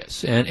say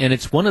this, and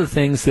it's one of the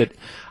things that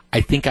I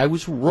think I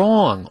was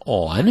wrong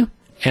on,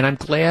 and I'm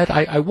glad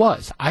I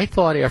was. I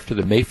thought after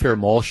the Mayfair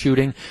Mall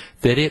shooting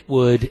that it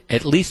would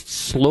at least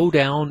slow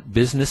down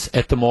business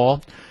at the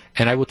mall.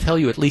 And I will tell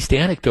you, at least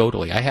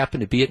anecdotally, I happened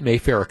to be at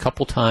Mayfair a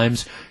couple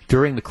times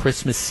during the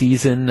Christmas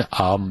season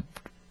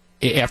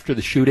after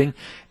the shooting,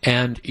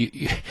 and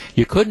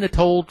you couldn't have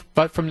told,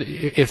 but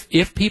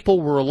if people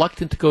were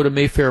reluctant to go to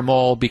Mayfair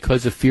Mall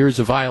because of fears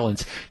of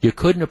violence, you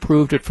couldn't have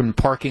proved it from the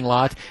parking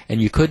lot,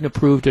 and you couldn't have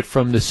proved it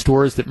from the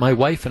stores that my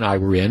wife and I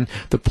were in.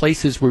 The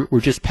places were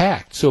just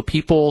packed. So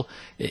people,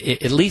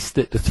 at least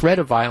the threat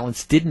of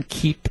violence didn't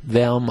keep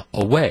them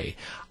away.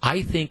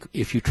 I think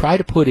if you try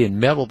to put in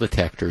metal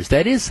detectors,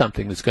 that is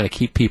something that's going to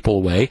keep people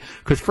away.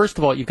 Because first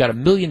of all, you've got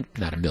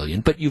not a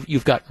million, but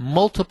you've got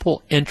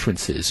multiple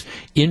entrances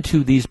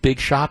into these big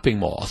shopping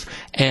malls,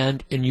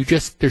 and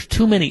there's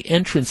too many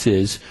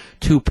entrances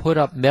to put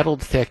up metal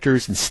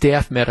detectors and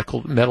staff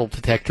metal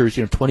detectors,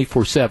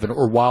 24/7,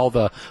 or while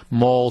the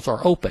malls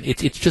are open.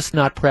 It's just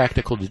not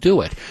practical to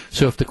do it.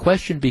 So if the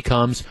question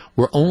becomes,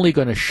 we're only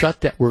going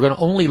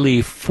to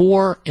leave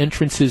 4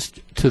 entrances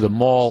to the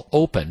mall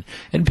open,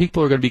 and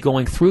people are going to be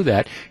going through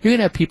that. You're going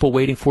to have people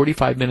waiting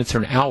 45 minutes or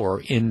an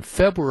hour in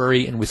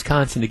February in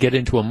Wisconsin to get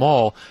into a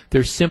mall.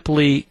 They're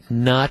simply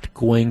not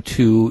going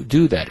to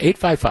do that.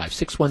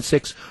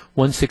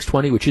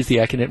 855-616-1620, which is the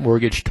AccuNet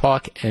Mortgage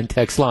talk and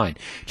text line.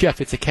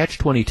 Jeff, it's a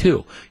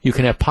catch-22. You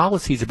can have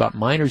policies about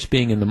minors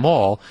being in the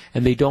mall,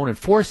 and they don't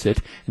enforce it,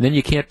 and then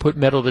you can't put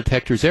metal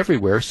detectors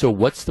everywhere, so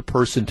what's the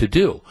person to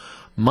do?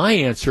 My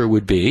answer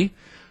would be,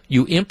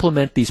 you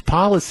implement these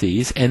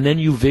policies and then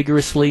you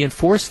vigorously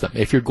enforce them.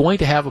 If you're going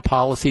to have a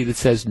policy that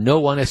says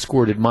no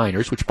unescorted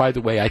minors, which, by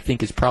the way, I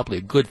think is probably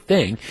a good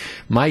thing,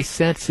 my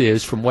sense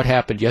is from what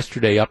happened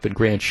yesterday up in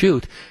Grand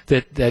Chute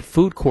that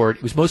food court,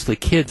 it was mostly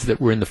kids that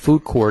were in the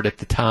food court at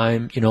the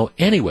time,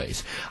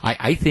 anyways.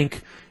 I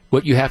think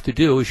what you have to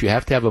do is you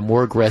have to have a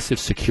more aggressive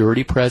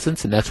security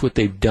presence, and that's what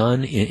they've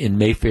done in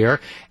Mayfair,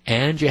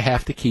 and you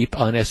have to keep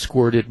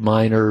unescorted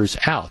minors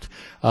out.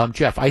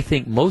 Jeff, I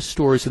think most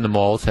stores in the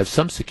malls have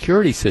some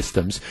security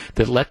systems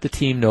that let the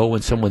team know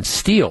when someone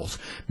steals.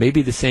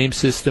 Maybe the same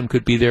system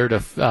could be there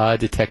to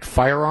detect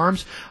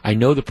firearms. I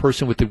know the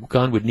person with the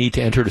gun would need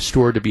to enter the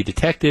store to be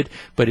detected,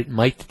 but it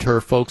might deter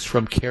folks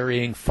from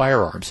carrying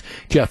firearms.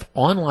 Jeff,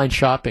 online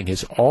shopping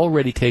has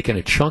already taken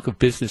a chunk of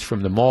business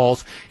from the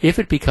malls. If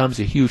it becomes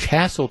a huge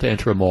hassle to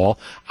enter a mall,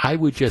 I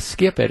would just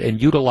skip it and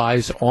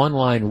utilize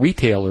online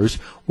retailers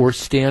or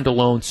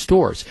standalone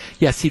stores.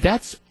 Yeah, see,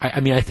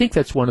 I think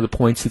that's one of the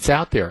points that's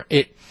out there.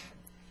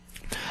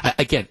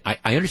 I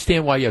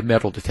understand why you have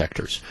metal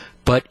detectors,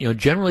 but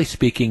generally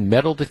speaking,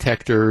 metal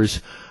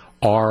detectors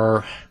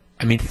are.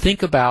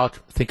 Think about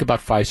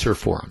Fiserv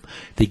Forum.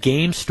 The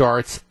game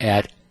starts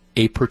at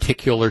a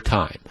particular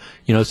time.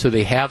 So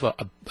they have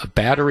a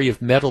battery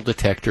of metal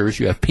detectors.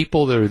 You have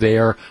people that are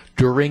there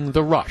during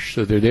the rush,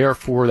 so they're there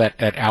for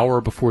that hour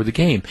before the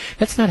game.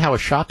 That's not how a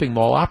shopping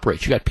mall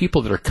operates. You got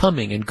people that are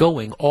coming and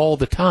going all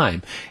the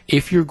time.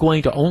 If you're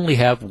going to only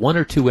have one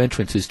or two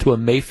entrances to a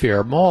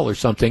Mayfair mall or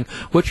something,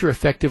 what you're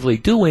effectively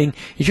doing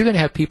is you're going to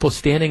have people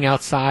standing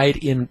outside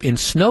in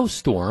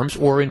snowstorms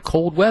or in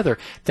cold weather.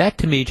 That,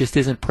 to me, just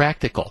isn't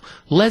practical.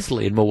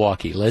 Leslie in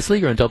Milwaukee.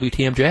 Leslie, you're on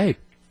WTMJ.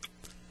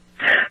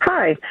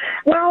 Hi.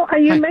 Well,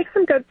 you make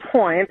some good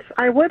points.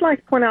 I would like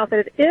to point out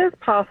that it is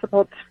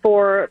possible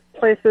for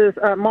places,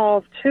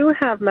 malls, to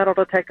have metal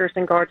detectors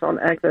and guards on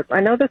exits.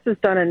 I know this is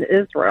done in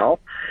Israel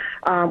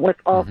with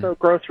also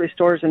grocery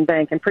stores and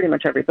bank and pretty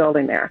much every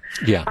building there.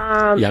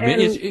 Yeah.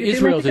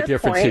 Israel's a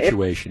different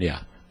situation. Yeah.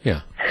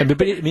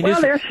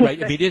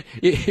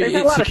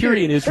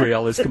 Security in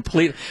Israel is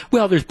complete.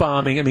 Well, there's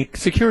bombing.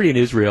 Security in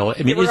Israel.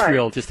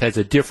 Israel just has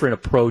a different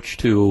approach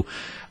to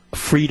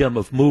freedom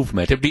of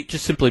movement,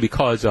 just simply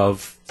because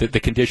of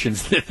the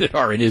conditions that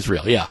are in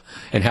Israel,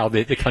 and how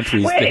the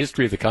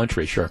history of the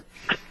country, sure.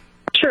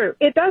 True.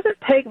 It doesn't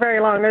take very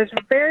long. There's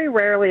very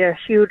rarely a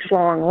huge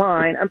long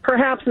line, and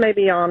perhaps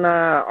maybe on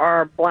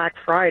our Black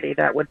Friday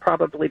that would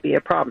probably be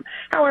a problem.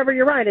 However,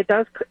 you're right.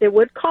 It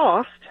would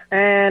cost,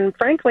 and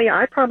frankly,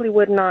 I probably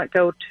would not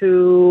go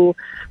to.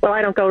 Well,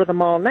 I don't go to the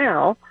mall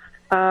now.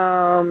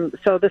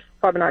 So this is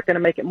probably not going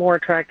to make it more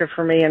attractive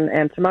for me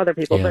and some other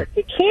people, but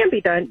it can be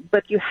done,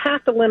 but you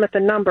have to limit the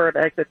number of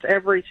exits.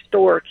 Every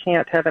store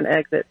can't have an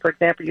exit. For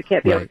example, you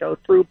can't be able to go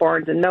through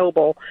Barnes &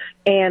 Noble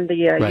and the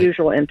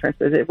usual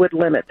entrances. It would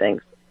limit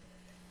things.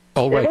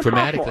 Oh, right,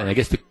 dramatically. And I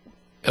guess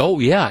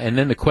and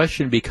then the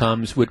question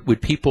becomes, would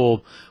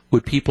people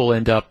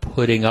end up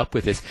putting up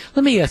with this?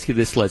 Let me ask you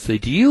this, Leslie.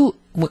 Do you,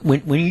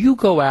 when you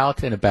go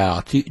out and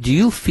about, do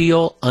you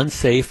feel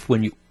unsafe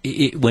when you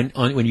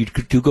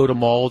do go to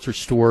malls or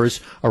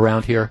stores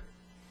around here?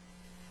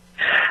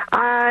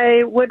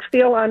 I would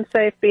feel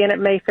unsafe being at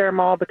Mayfair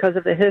Mall because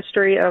of the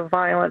history of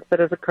violence that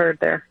has occurred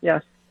there.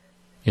 Yes.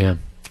 Yeah.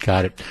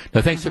 Got it.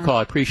 No, thanks for the call.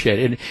 I appreciate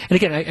it. And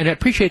again, I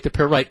appreciate the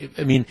pair. Right.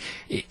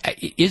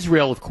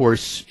 Israel, of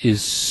course,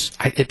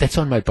 that's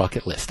on my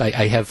bucket list. I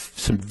have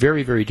some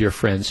very, very dear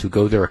friends who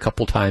go there a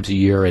couple times a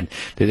year, and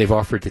they've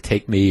offered to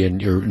take me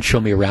and show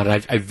me around.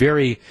 And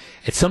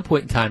at some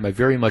point in time, I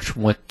very much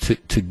want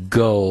to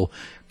go.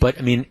 But,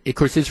 of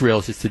course, Israel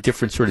is just a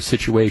different sort of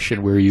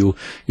situation where you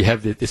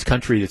have this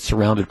country that's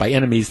surrounded by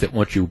enemies that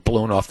want you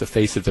blown off the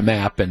face of the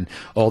map and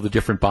all the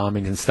different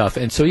bombings and stuff.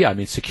 And so,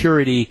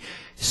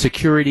 security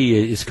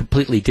is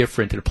completely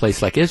different in a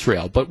place like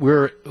Israel. But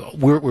we're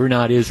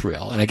not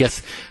Israel. And I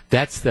guess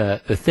that's the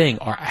thing.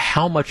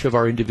 How much of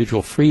our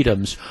individual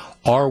freedoms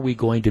are we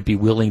going to be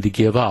willing to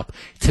give up?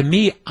 To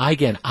me,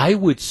 I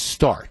would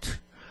start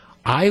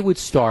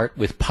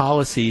with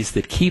policies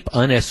that keep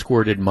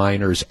unescorted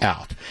minors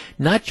out,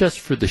 not just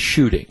for the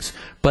shootings,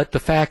 but the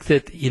fact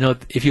that,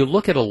 if you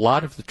look at a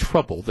lot of the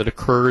trouble that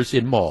occurs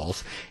in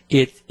malls,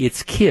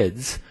 it's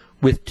kids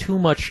with too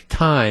much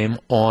time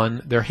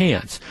on their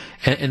hands.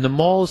 And the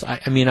malls, I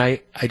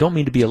don't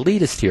mean to be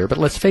elitist here, but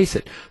let's face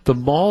it, the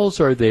malls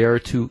are there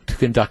to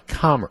conduct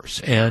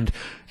commerce. And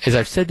as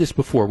I've said this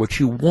before, what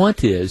you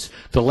want is,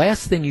 the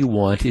last thing you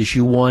want is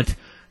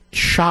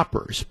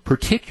shoppers,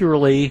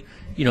 particularly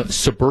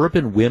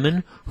suburban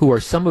women who are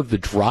some of the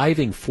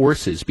driving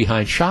forces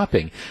behind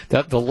shopping.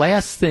 The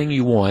last thing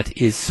you want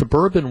is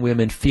suburban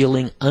women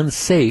feeling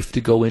unsafe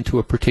to go into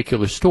a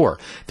particular store.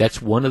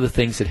 That's one of the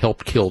things that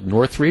helped kill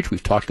Northridge.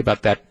 We've talked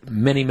about that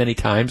many, many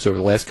times over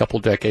the last couple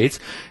of decades.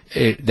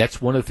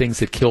 That's one of the things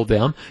that killed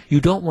them.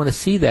 You don't want to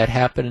see that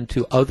happen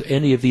to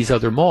any of these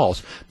other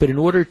malls. But in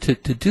order to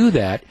do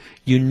that,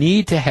 you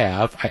need to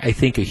have, I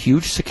think, a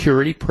huge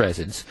security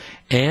presence,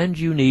 and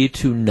you need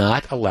to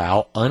not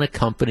allow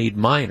unaccompanied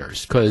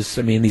minors. Because,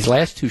 these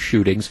last two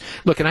shootings,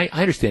 look, and I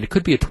understand, it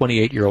could be a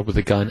 28-year-old with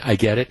a gun, I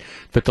get it,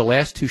 but the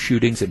last two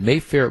shootings at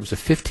Mayfair, it was a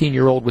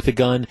 15-year-old with a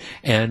gun,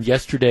 and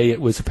yesterday it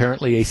was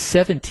apparently a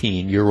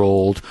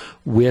 17-year-old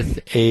with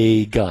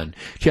a gun.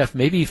 Jeff,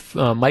 maybe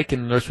Mike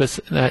in Northwest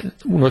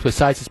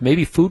Side says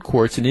maybe food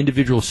courts and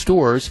individual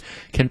stores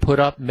can put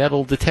up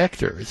metal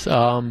detectors.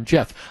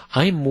 Jeff,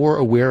 I'm more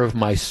aware of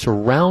my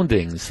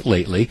surroundings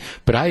lately,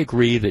 but I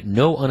agree that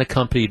no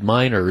unaccompanied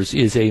minors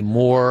is a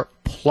more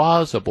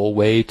plausible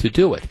way to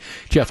do it.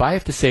 Jeff, I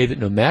have to say that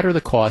no matter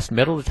the cost,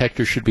 metal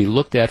detectors should be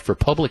looked at for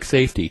public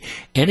safety.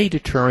 Any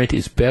deterrent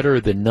is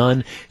better than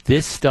none.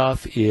 This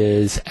stuff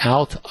is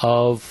out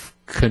of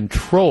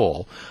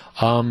control.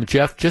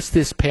 Jeff, just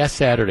this past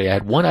Saturday, I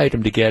had one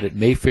item to get at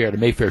the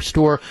Mayfair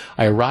store.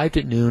 I arrived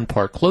at noon,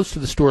 parked close to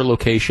the store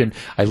location.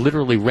 I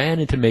literally ran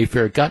into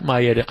Mayfair, got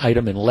my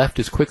item, and left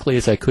as quickly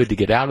as I could to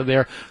get out of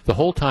there. The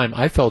whole time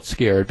I felt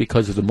scared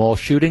because of the mall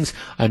shootings.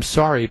 I'm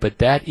sorry, but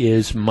that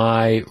is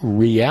my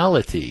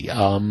reality.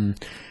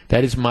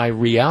 That is my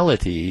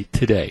reality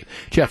today.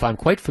 Jeff, I'm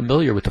quite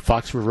familiar with the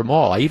Fox River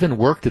Mall. I even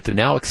worked at the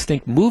now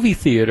extinct movie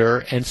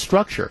theater and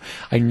structure.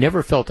 I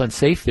never felt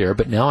unsafe there,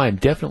 but now I'm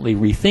definitely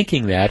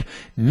rethinking that.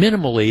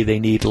 Minimally, they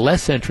need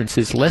less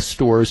entrances, less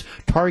stores,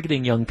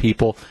 targeting young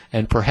people,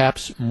 and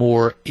perhaps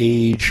more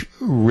age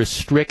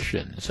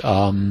restrictions.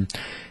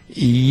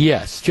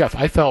 Yes, Jeff,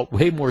 I felt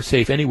way more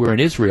safe anywhere in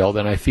Israel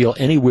than I feel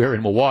anywhere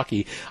in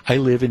Milwaukee. I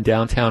live in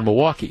downtown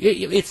Milwaukee.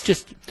 It's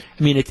just,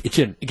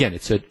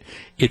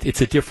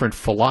 it's a different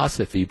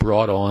philosophy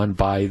brought on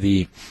by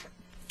the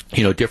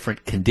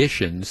different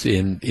conditions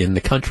in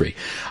the country.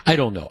 I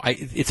don't know.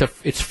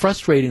 It's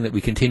frustrating that we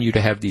continue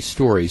to have these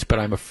stories, but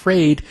I'm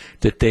afraid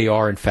that they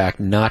are, in fact,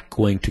 not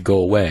going to go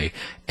away.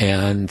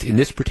 And in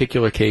this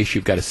particular case,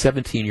 you've got a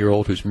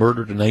 17-year-old who's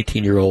murdered a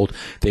 19-year-old.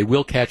 They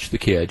will catch the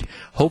kid.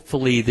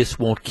 Hopefully, this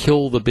won't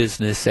kill the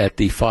business at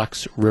the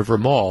Fox River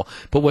Mall.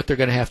 But what they're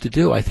going to have to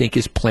do, I think,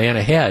 is plan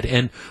ahead.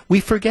 And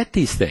we forget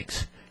these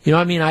things. I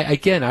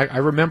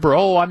remember,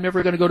 I'm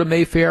never going to go to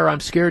Mayfair. I'm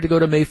scared to go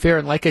to Mayfair.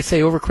 And like I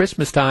say, over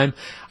Christmas time,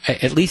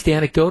 at least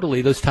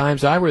anecdotally, those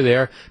times I were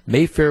there,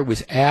 Mayfair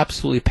was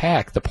absolutely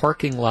packed. The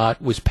parking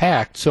lot was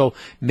packed. So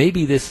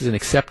maybe this is an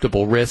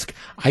acceptable risk.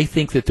 I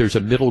think that there's a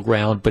middle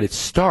ground, but it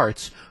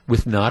starts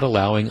with not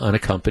allowing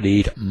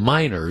unaccompanied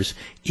minors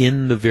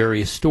in the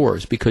various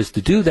stores, because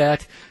to do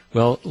that,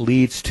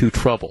 leads to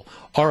trouble.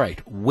 All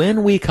right,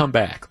 when we come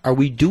back, are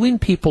we doing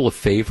people a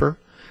favor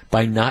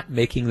by not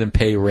making them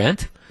pay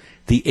rent?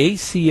 The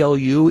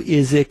ACLU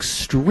is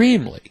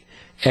extremely,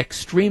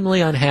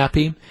 extremely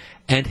unhappy.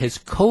 And has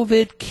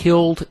COVID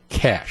killed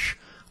cash?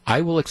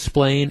 I will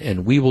explain,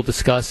 and we will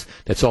discuss.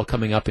 That's all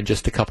coming up in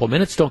just a couple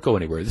minutes. Don't go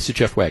anywhere. This is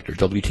Jeff Wagner,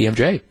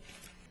 WTMJ.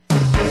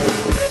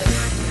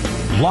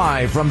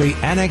 Live from the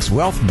Annex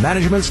Wealth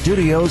Management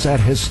Studios at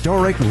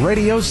historic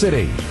Radio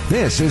City,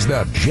 this is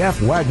the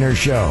Jeff Wagner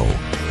Show.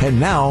 And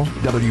now,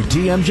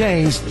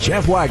 WTMJ's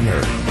Jeff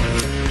Wagner.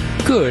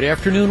 Good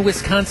afternoon,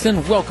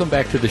 Wisconsin. Welcome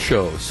back to the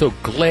show. So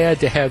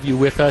glad to have you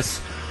with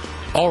us.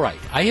 All right,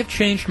 I have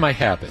changed my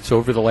habits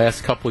over the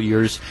last couple of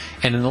years,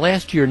 and in the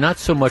last year, not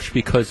so much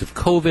because of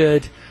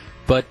COVID,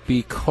 but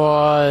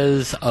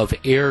because of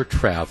air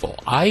travel.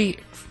 I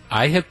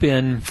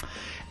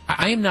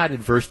am not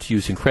adverse to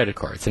using credit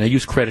cards, and I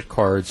use credit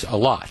cards a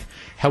lot.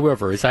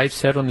 However, as I've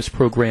said on this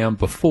program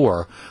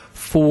before,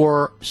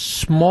 for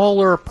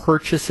smaller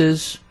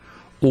purchases,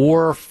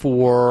 or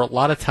for a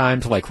lot of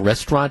times like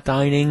restaurant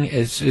dining,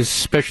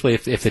 especially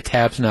if the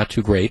tab's not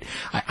too great,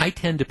 I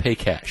tend to pay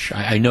cash.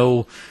 I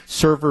know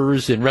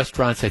servers in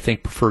restaurants, I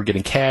think, prefer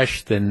getting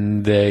cash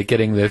than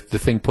getting the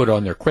thing put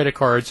on their credit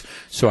cards,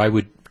 so I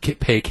would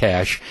pay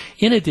cash.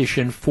 In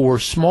addition, for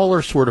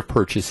smaller sort of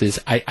purchases,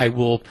 I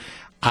will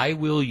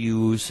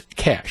use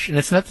cash. And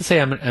it's not to say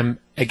I'm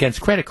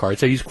against credit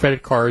cards. I use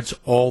credit cards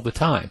all the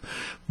time.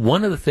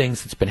 One of the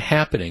things that's been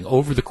happening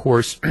over the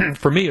course,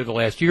 for me, of the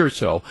last year or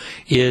so,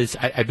 is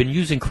I've been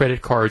using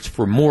credit cards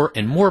for more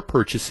and more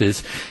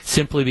purchases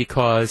simply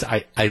because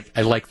I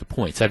like the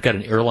points. I've got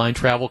an airline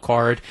travel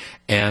card,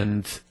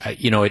 and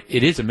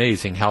it is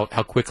amazing how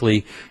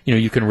quickly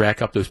you can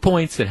rack up those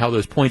points and how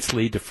those points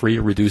lead to free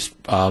or reduced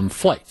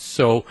flights.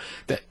 So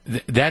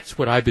that's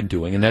what I've been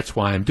doing, and that's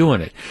why I'm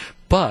doing it.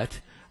 But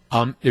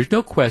there's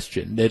no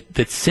question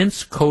that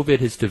since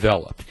COVID has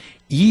developed,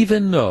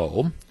 even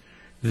though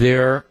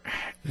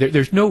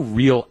there's no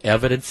real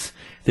evidence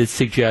that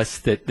suggests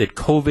that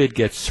COVID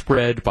gets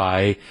spread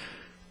by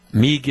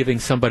me giving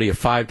somebody a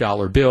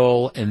 $5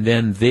 bill and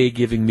then they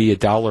giving me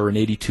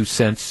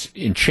 $1.82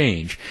 in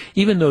change,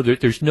 even though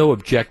there's no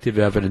objective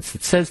evidence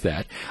that says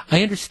that.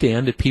 I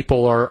understand that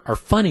people are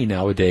funny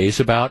nowadays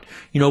about,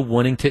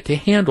 wanting to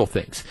handle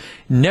things.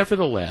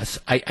 Nevertheless,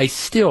 I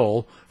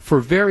still,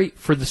 for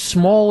the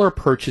smaller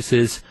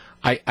purchases,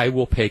 I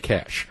will pay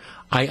cash.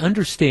 I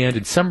understand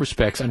in some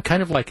respects I'm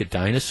kind of like a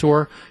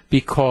dinosaur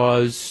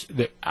because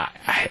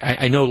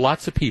I know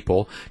lots of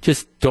people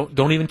just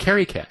don't even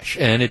carry cash,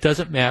 and it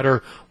doesn't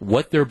matter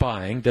what they're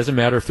buying. Doesn't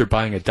matter if they're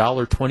buying a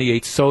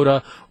 $1.28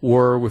 soda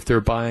or if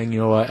they're buying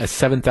a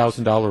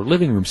 $7,000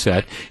 living room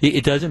set.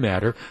 It doesn't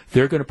matter.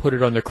 They're going to put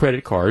it on their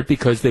credit card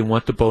because they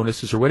want the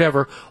bonuses or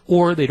whatever,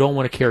 or they don't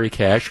want to carry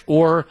cash,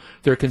 or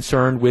they're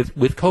concerned with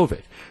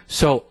COVID.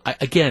 So,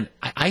 again,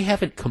 I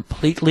haven't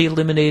completely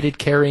eliminated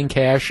carrying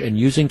cash and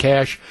using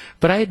cash,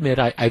 but I admit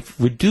I've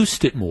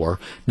reduced it more,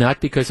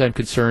 not because I'm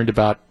concerned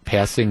about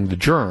passing the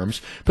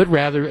germs, but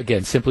rather,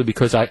 again, simply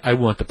because I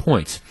want the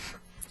points.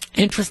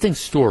 Interesting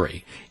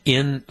story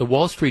in the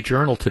Wall Street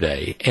Journal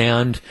today,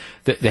 and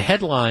the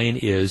headline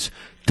is,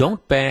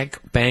 "Don't bank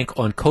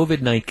on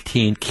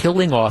COVID-19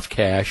 killing off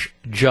cash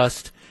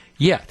just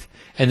yet."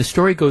 And the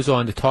story goes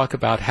on to talk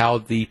about how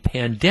the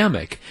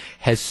pandemic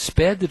has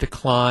sped the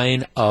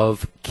decline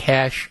of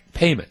cash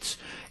payments,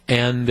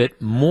 and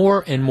that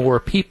more and more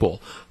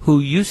people who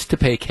used to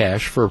pay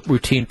cash for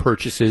routine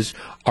purchases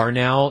are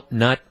now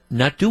not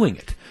doing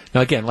it. Now,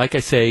 again, like I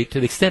say, to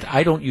the extent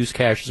I don't use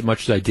cash as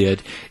much as I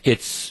did,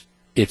 it's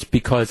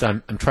because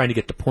I'm trying to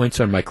get the points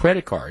on my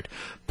credit card.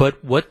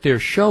 But what they're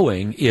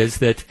showing is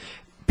that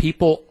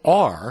people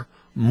are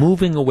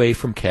moving away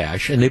from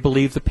cash, and they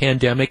believe the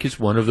pandemic is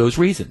one of those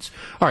reasons.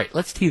 All right,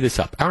 let's tee this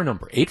up. Our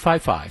number,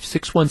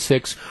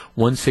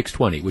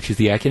 855-616-1620, which is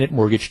the Acunet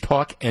Mortgage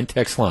talk and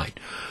text line.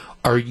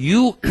 Are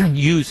you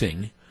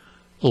using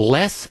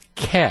less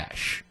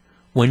cash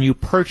when you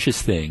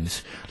purchase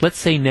things, let's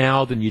say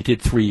now, than you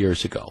did 3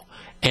 years ago?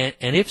 And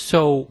if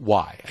so,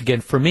 why? Again,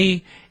 for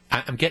me,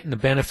 I'm getting the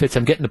benefits.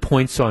 I'm getting the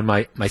points on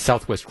my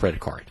Southwest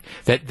credit card.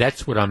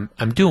 That's what I'm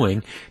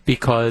doing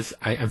because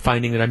I'm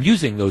finding that I'm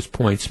using those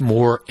points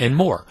more and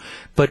more.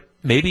 But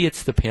maybe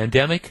it's the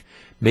pandemic.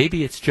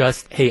 Maybe it's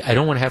just, hey, I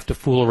don't want to have to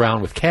fool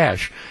around with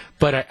cash.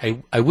 But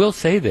I will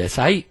say this.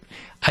 I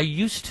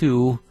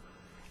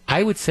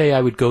would say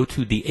I would go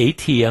to the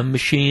ATM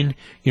machine,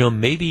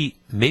 maybe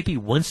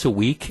once a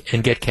week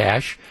and get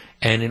cash.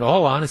 And in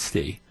all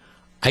honesty,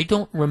 I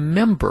don't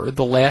remember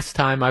the last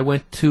time I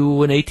went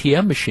to an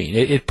ATM machine.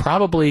 It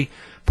probably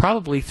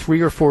 3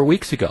 or 4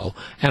 weeks ago,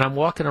 and I'm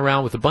walking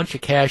around with a bunch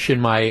of cash in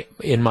my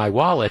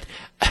wallet.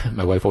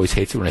 My wife always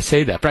hates it when I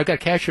say that, but I've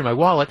got cash in my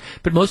wallet,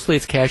 but mostly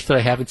it's cash that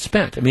I haven't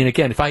spent. I mean,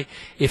 again, if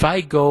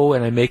I go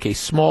and I make a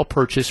small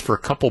purchase for a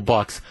couple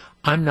bucks,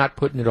 I'm not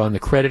putting it on the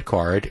credit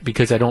card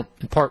because I don't,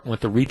 in part,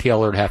 want the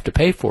retailer to have to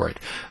pay for it,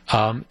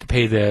 to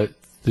pay the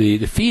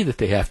fee that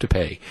they have to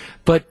pay.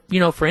 But,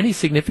 for any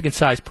significant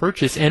size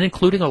purchase, and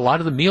including a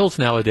lot of the meals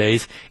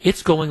nowadays,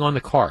 it's going on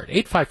the card.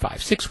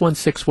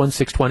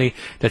 855-616-1620.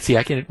 That's the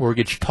Acunet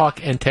Mortgage talk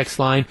and text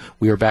line.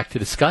 We are back to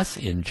discuss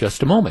in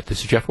just a moment.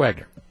 This is Jeff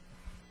Wagner.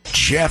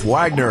 Jeff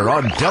Wagner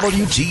on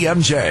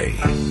WTMJ.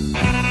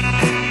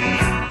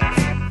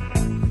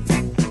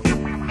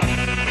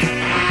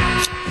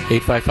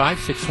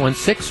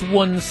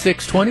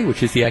 855-616-1620,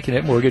 which is the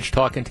Acunet Mortgage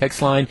talk and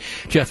text line.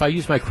 Jeff, I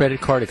use my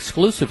credit card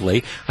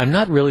exclusively. I'm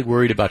not really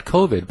worried about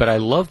COVID, but I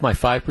love my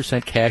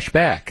 5% cash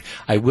back.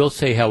 I will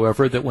say,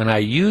 however, that when I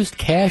used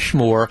cash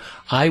more,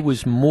 I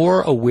was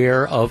more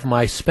aware of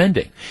my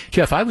spending.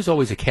 Jeff, I was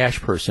always a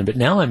cash person, but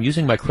now I'm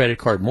using my credit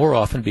card more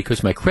often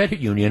because my credit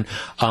union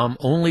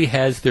only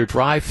has their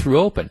drive-through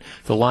open.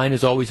 The line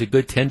is always a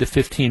good 10 to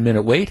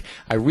 15-minute wait.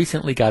 I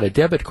recently got a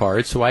debit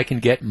card so I can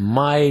get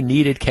my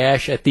needed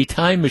cash at the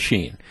time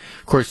machine.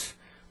 Of course,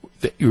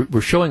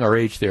 we're showing our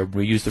age there when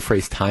we use the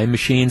phrase time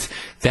machines.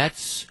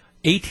 That's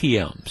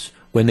ATMs.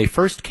 When they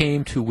first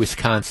came to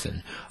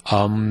Wisconsin,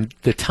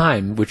 the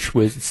time,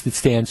 it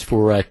stands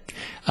for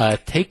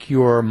take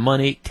your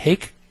money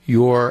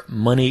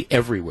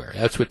everywhere.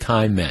 That's what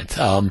time meant.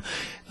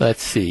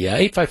 Let's see,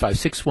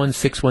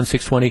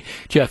 855-616-1620.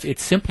 Jeff,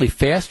 it's simply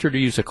faster to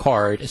use a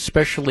card,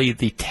 especially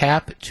the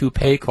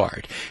tap-to-pay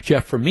card.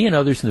 Jeff, for me and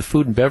others in the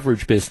food and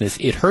beverage business,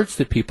 it hurts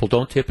that people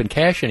don't tip in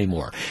cash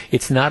anymore.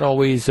 It's not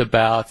always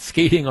about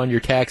skating on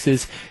your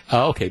taxes.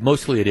 Okay,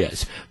 mostly it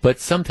is.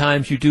 But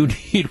sometimes you do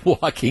need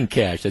walking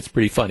cash. That's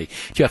pretty funny.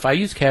 Jeff, I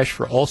use cash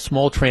for all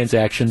small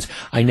transactions.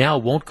 I now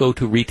won't go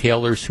to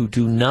retailers who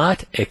do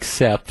not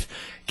accept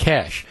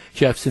cash.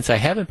 Jeff, since I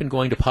haven't been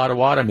going to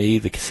Potawatomi,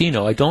 the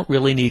casino, I don't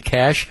really need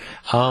cash,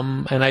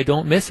 and I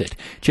don't miss it.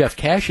 Jeff,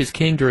 cash is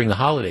king during the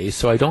holidays,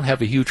 so I don't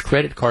have a huge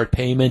credit card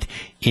payment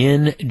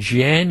in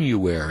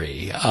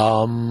January.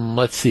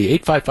 Let's see,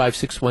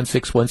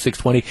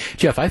 855-616-1620.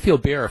 Jeff, I feel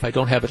bare if I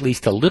don't have at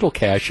least a little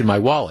cash in my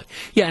wallet.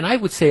 Yeah, and I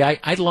would say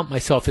I'd lump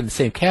myself in the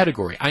same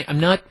category. I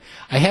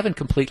haven't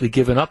completely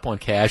given up on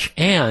cash,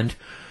 and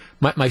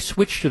my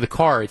switch to the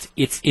cards,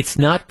 it's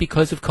not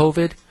because of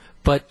COVID,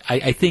 but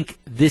I think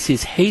this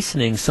is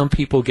hastening some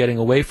people getting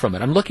away from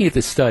it. I'm looking at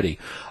this study.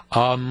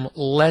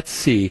 Let's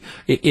see.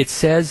 It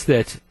says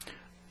that,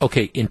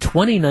 okay, in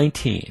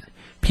 2019,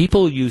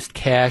 people used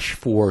cash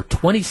for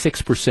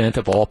 26%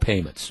 of all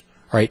payments.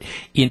 Right?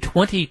 In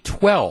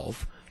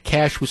 2012,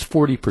 cash was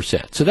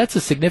 40%. So that's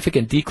a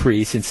significant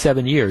decrease in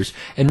 7 years.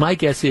 And my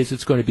guess is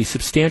it's going to be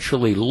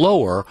substantially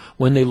lower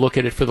when they look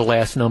at it for the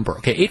last number.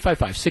 Okay,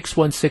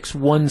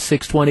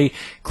 855-616-1620.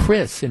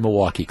 Chris in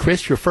Milwaukee.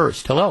 Chris, you're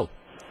first. Hello.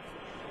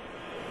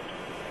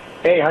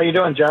 Hey, how you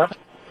doing, Jeff?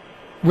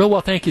 Real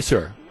well, thank you,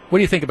 sir. What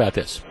do you think about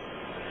this?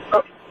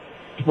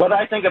 What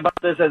I think about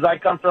this is I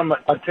come from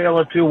a tale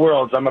of two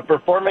worlds. I'm a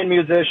performing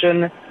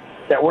musician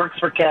that works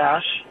for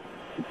cash,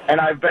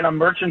 and I've been a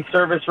merchant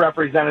service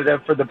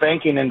representative for the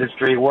banking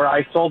industry where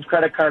I sold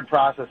credit card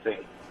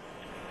processing.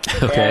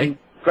 Okay. And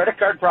credit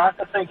card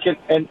processing can,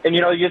 and you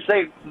know, you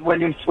say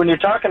when you're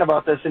talking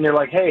about this and you're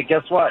like, hey,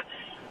 guess what?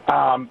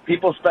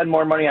 People spend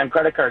more money on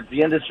credit cards.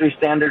 The industry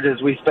standard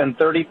is we spend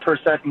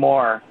 30%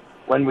 more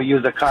when we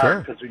use a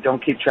card because we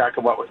don't keep track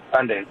of what we're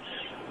spending.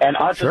 And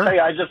I'll just tell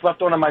you, I just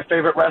left one of my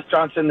favorite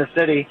restaurants in the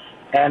city,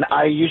 and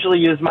I usually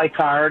use my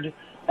card,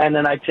 and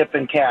then I tip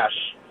in cash.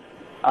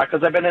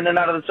 Because I've been in and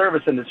out of the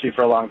service industry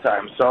for a long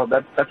time. So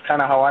that's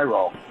kind of how I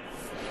roll.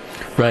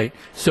 Right.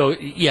 So,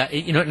 yeah,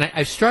 you know, and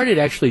I've started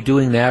actually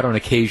doing that on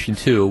occasion,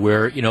 too,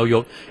 where, you know,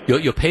 you'll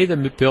pay the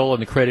bill on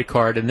the credit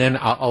card, and then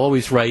I'll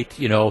always write,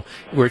 you know,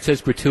 where it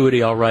says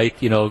gratuity, I'll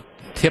write, you know,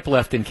 tip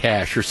left in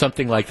cash or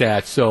something like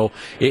that. So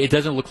it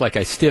doesn't look like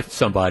I stiffed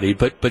somebody,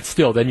 but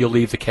still, then you'll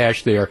leave the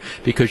cash there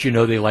because you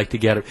know they like to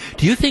get it.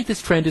 Do you think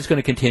this trend is going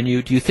to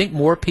continue? Do you think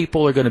more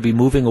people are going to be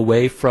moving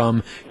away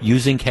from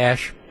using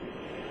cash?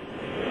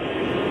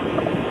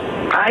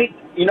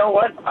 You know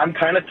what? I'm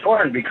kind of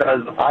torn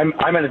because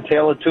I'm in a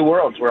tale of two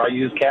worlds where I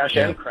use cash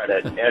and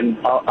credit, and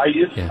I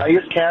use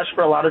cash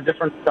for a lot of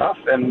different stuff,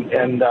 and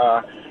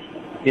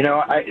you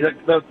know,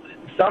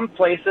 some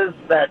places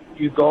that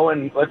you go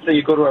and let's say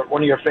you go to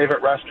one of your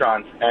favorite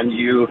restaurants and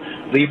you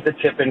leave the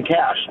tip in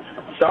cash.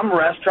 Some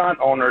restaurant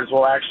owners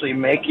will actually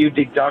make you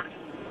deduct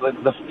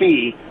the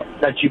fee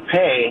that you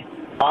pay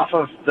off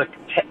of the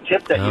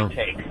tip that you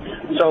take.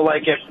 So,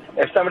 like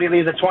if somebody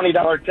leaves a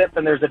 $20 tip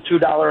and there's a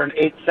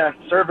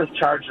 $2.08 service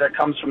charge that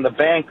comes from the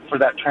bank for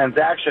that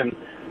transaction,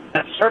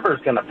 that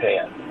server's going to pay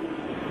it.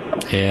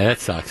 Yeah, that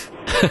sucks.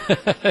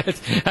 Thanks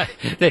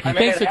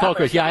for the call,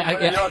 Chris. Yeah,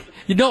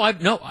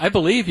 I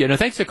believe you. No,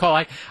 thanks for the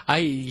call.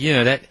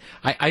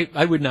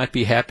 I would not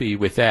be happy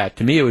with that.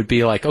 To me, it would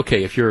be like,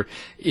 okay,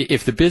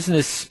 if the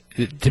business,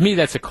 to me,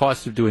 that's a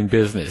cost of doing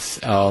business.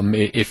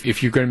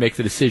 If you're going to make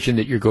the decision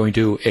that you're going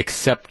to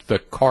accept the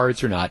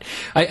cards or not,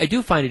 I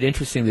do find it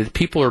interesting that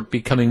people are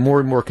becoming more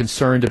and more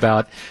concerned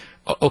about,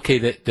 okay,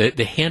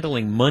 the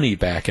handling money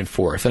back and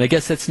forth, and I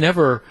guess that's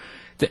never.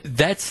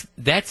 That's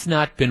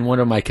not been one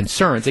of my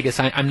concerns. I guess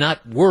I'm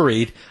not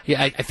worried.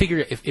 Yeah, I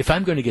figure if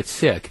I'm going to get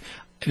sick,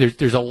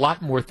 there's a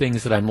lot more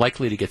things that I'm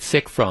likely to get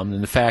sick from than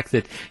the fact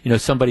that, you know,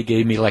 somebody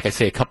gave me, like I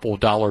say, a couple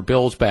of dollar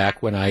bills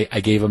back when I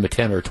gave them a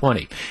 10 or a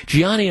 20.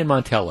 Gianni in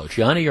Montello.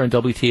 Gianni, you're on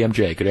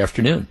WTMJ. Good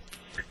afternoon.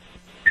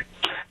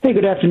 Hey,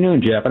 good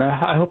afternoon, Jeff. And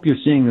I hope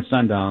you're seeing the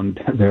sun down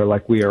there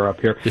like we are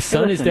up here. The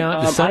sun is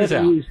down. The sun is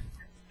out.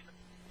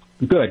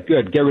 Good.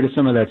 Get rid of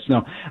some of that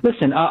snow.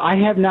 Listen, I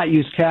have not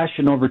used cash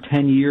in over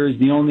 10 years.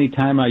 The only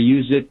time I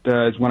use it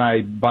is when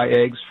I buy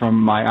eggs from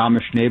my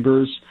Amish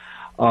neighbors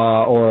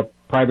or a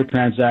private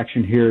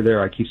transaction here or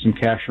there. I keep some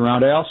cash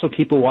around. I also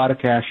keep a wad of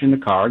cash in the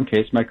car in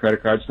case my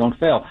credit cards don't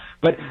fail.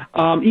 But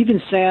even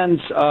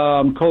sans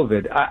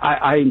COVID,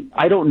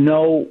 I don't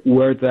know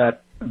where the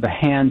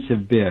hands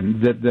have been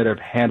that are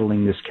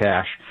handling this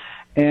cash.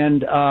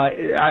 And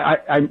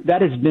that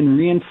has been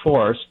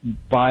reinforced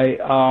by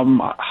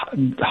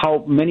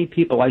how many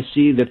people I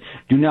see that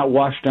do not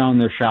wash down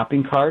their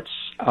shopping carts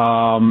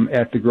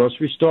at the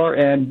grocery store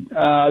and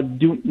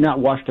do not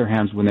wash their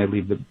hands when they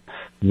leave the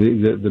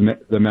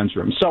men's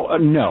room. So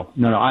no,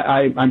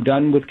 I'm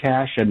done with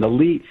cash, and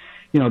the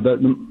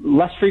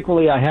less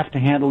frequently I have to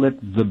handle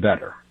it, the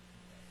better.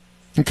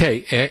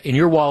 Okay, in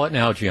your wallet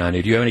now,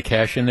 Gianni, do you have any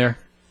cash in there?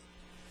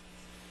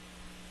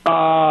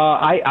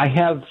 I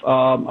have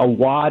a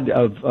wad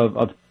of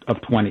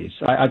 20s.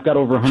 I've got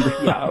over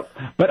 100. Yeah,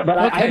 but okay,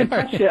 I haven't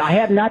touched it. I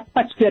have not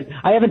touched it.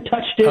 I haven't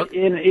touched it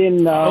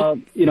in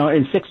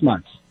 6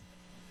 months.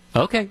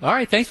 Okay, all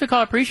right. Thanks for the call.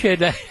 I appreciate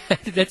that.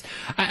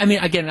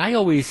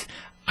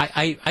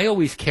 I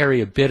always carry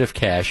a bit of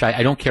cash.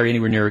 I don't carry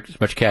anywhere near as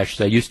much cash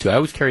as I used to. I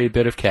always carry a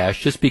bit of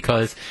cash just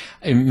because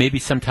maybe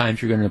sometimes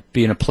you're going to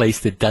be in a place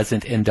that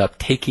doesn't end up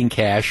taking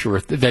cash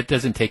or that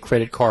doesn't take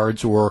credit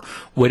cards or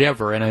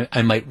whatever, and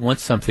I might want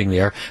something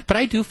there. But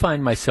I do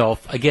find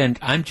myself, again,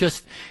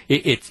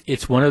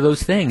 it's one of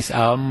those things.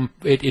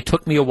 It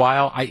took me a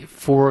while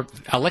for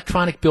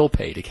electronic bill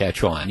pay to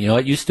catch on. You know,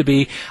 it used to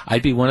be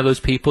I'd be one of those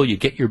people, you'd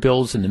get your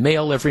bills in the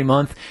mail every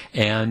month,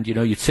 and, you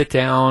know, you'd sit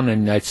down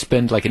and I'd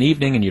spend like an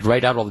evening thing, and you'd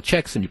write out all the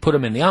checks, and you put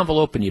them in the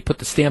envelope, and you put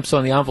the stamps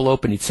on the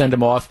envelope, and you'd send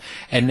them off.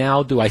 And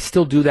now, do I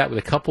still do that with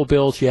a couple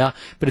bills? Yeah,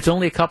 but it's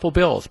only a couple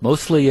bills.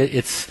 Mostly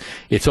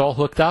it's all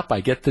hooked up.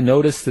 I get the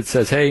notice that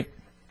says, hey,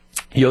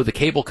 you owe the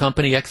cable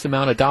company X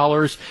amount of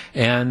dollars,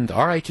 and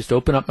all right, just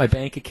open up my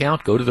bank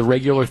account, go to the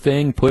regular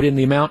thing, put in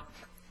the amount,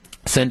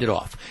 send it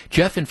off.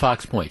 Jeff in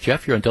Fox Point.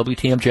 Jeff, you're on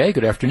WTMJ.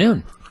 Good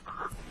afternoon.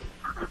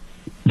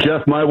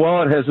 Jeff, my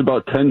wallet has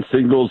about 10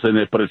 singles in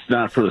it, but it's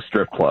not for the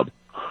strip club.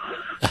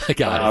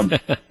 Got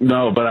it.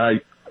 No,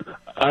 but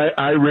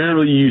I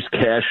rarely use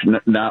cash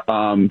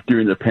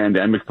during the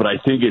pandemic, but I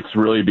think it's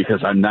really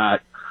because I'm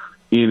not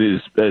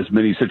in as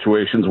many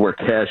situations where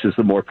cash is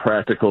the more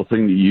practical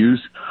thing to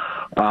use.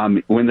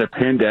 When the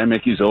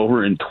pandemic is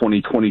over in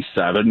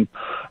 2027,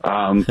 and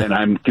I'm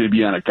going to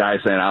be on a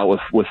guy's night out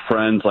with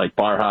friends, like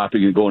bar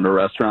hopping and going to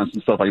restaurants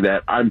and stuff like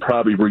that, I'm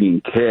probably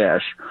bringing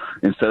cash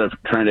instead of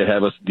trying to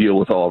have us deal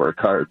with all of our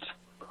cards.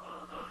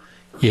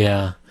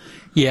 Yeah.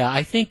 Yeah,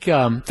 I think,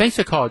 thanks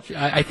for calling.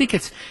 I think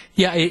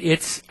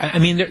I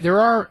mean,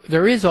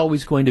 there is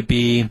always going to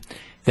be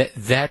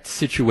that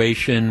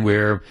situation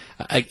where,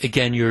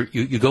 again,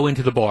 you go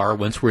into the bar,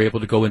 once we're able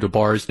to go into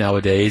bars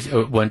nowadays,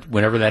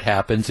 whenever that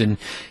happens, and,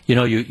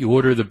 you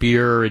order the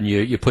beer and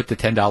you put the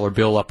 $10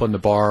 bill up on the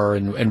bar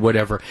and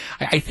whatever.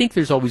 I think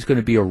there's always going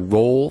to be a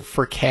role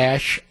for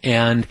cash,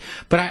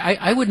 but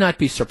I would not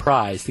be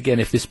surprised, again,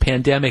 if this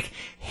pandemic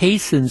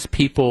hastens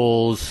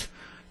people's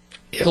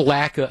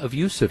lack of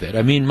use of it.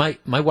 I mean, my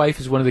wife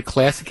is one of the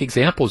classic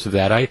examples of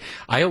that. I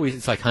always,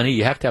 it's like, honey,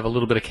 you have to have a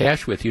little bit of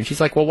cash with you. And she's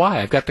like, well, why?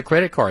 I've got the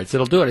credit cards.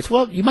 It'll do it. It's,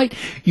 well, you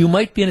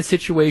might be in a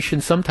situation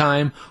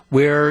sometime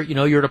where,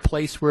 you're at a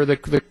place where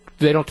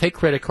they don't take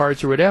credit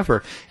cards or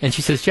whatever. And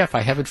she says, Jeff,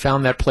 I haven't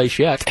found that place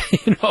yet.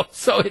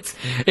 So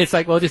it's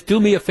like, well, just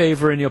do me a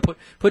favor and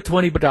put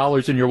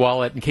 $20 in your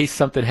wallet in case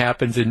something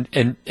happens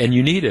and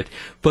you need it.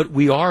 But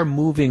we are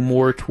moving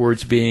more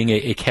towards being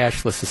a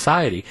cashless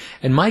society.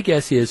 And my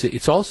guess is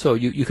it's also,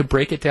 you could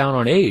break it down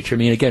on age. I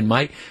mean, again,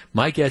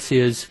 my guess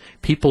is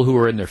people who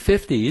are in their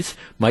 50s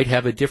might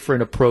have a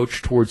different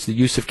approach towards the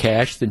use of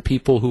cash than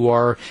people who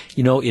are,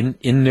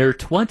 in their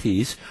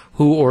 20s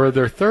or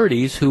their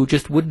 30s who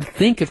just wouldn't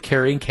think of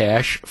carrying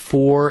cash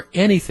for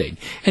anything.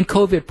 And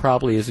COVID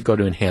probably isn't going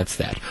to enhance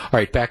that. All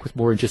right, back with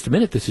more in just a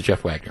minute. This is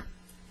Jeff Wagner.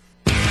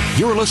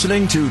 You're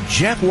listening to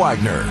Jeff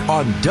Wagner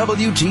on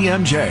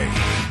WTMJ.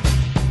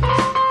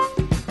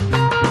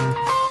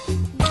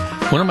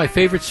 One of my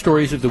favorite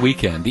stories of the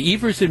weekend. The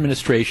Evers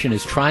administration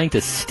is trying to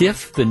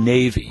stiff the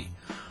Navy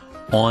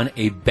on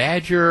a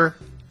Badger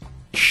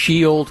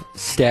shield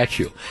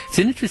statue. It's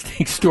an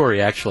interesting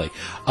story, actually.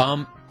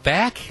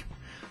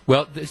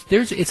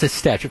 It's a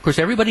statue. Of course,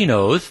 everybody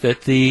knows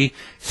that the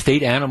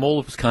state animal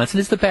of Wisconsin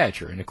is the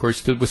badger, and of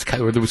course the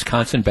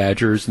Wisconsin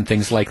Badgers and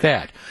things like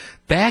that.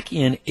 Back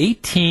in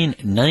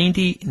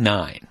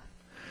 1899,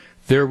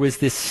 there was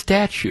this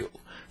statue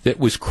that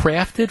was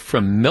crafted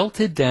from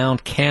melted down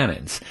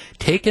cannons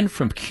taken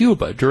from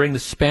Cuba during the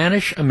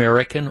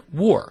Spanish-American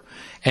War.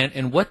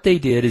 And what they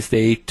did is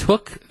they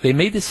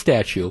made this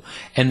statue,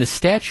 and the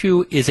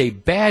statue is a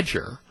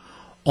badger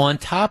on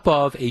top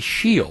of a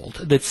shield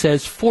that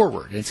says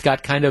forward. And it's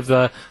got kind of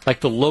the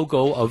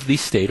logo of the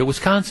state of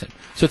Wisconsin.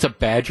 So it's a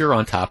badger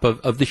on top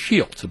of the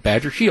shield. It's a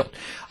badger shield.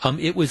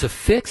 It was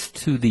affixed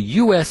to the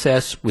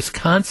USS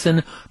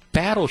Wisconsin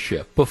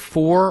battleship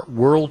before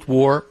World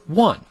War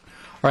I.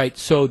 All right,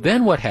 so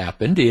then what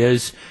happened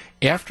is,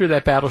 after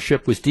that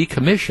battleship was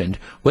decommissioned,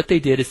 what they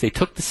did is they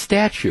took the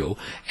statue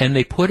and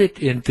they put it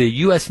in the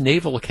U.S.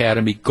 Naval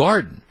Academy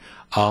garden.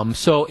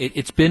 So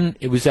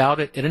it was out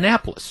at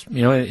Annapolis,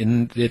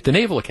 at the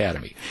Naval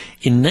Academy.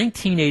 In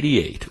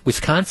 1988,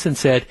 Wisconsin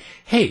said,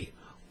 hey,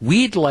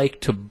 we'd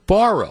like to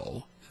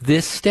borrow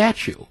this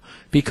statue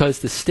because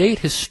the State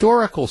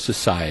Historical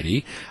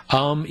Society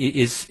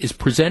is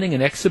presenting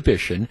an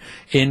exhibition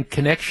in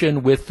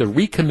connection with the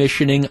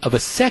recommissioning of a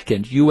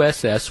second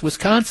USS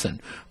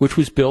Wisconsin, which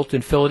was built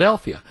in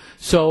Philadelphia.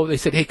 So they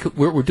said, hey,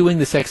 we're doing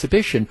this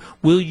exhibition.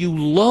 Will you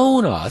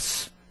loan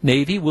us,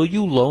 Navy, will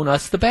you loan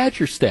us the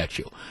Badger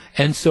statue?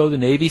 And so the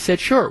Navy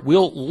said, sure,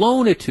 we'll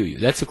loan it to you.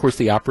 That's, of course,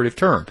 the operative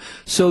term.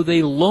 So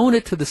they loan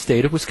it to the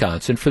state of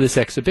Wisconsin for this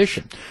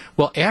exhibition.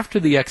 Well, after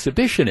the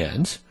exhibition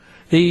ends,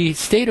 the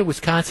state of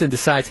Wisconsin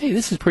decides, hey,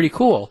 this is pretty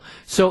cool.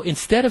 So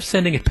instead of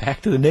sending it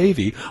back to the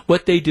Navy,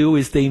 what they do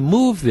is they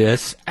move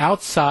this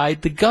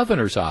outside the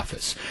governor's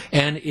office.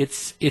 And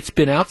it's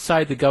been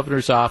outside the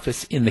governor's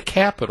office in the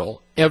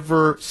Capitol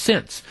ever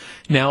since.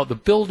 Now, the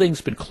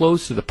building's been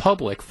closed to the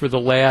public for the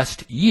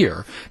last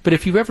year, but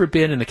if you've ever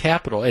been in the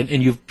Capitol and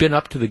you've been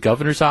up to the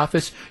governor's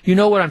office, you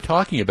know what I'm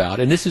talking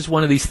about. And this is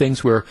one of these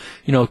things where,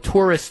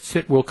 tourists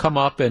will come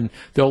up and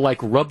they'll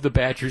rub the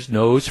badger's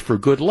nose for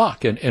good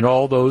luck and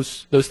all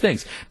those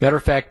things. Matter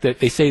of fact, that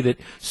they say that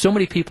so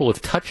many people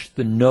have touched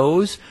the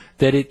nose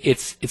that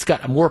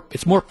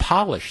it's more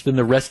polished than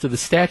the rest of the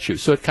statue,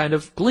 so it kind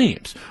of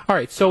gleams. All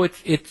right, so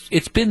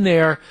it's been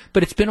there,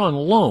 but it's been on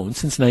loan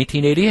since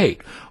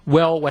 1988.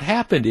 Well, what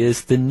happened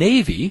is the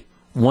Navy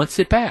wants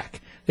it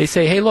back. They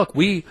say, hey, look,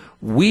 we're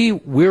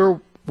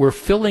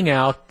filling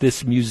out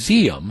this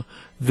museum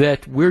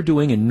that we're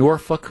doing in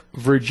Norfolk,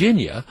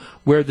 Virginia,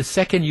 where the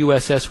second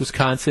USS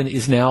Wisconsin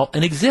is now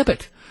an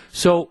exhibit.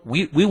 So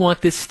we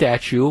want this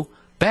statue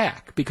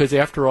back because,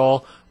 after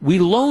all, we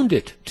loaned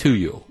it to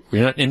you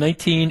in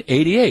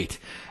 1988.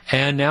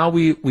 And now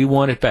we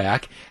want it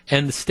back.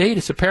 And the state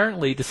has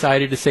apparently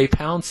decided to say,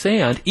 pound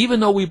sand,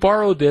 even though we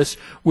borrowed this,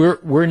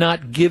 we're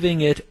not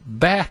giving it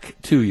back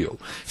to you.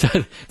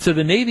 So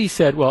the Navy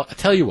said, well, I'll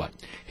tell you what.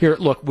 Here,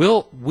 look,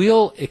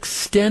 we'll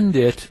extend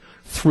it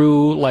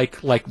through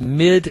like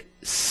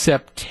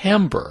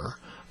mid-September.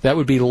 That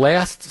would be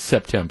last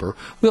September.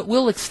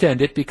 We'll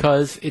extend it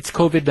because it's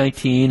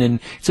COVID-19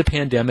 and it's a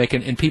pandemic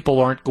and people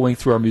aren't going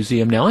through our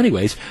museum now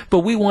anyways,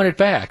 but we want it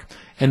back.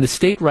 And the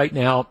state right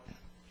now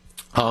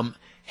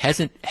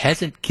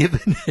hasn't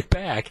given it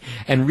back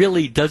and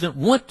really doesn't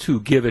want to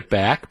give it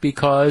back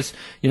because,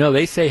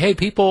 they say, hey,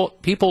 people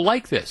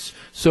like this.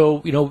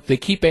 So, they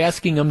keep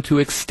asking them to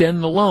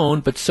extend the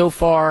loan, but so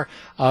far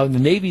the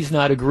Navy's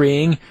not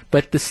agreeing,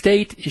 but the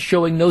state is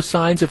showing no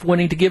signs of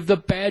wanting to give the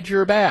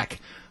Badger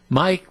back.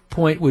 My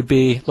point would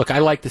be, look, I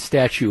like the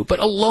statue, but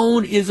a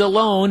loan is a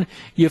loan.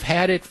 You've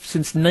had it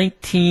since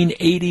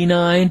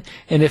 1989,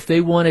 and if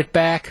they want it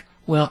back,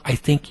 well, I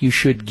think you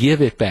should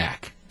give it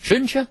back.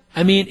 Shouldn't you?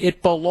 I mean,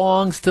 it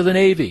belongs to the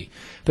Navy.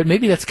 But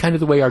maybe that's kind of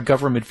the way our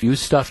government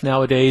views stuff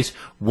nowadays.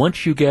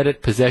 Once you get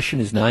it, possession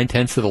is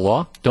 9/10 of the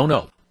law. Don't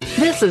know.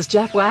 This is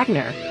Jeff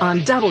Wagner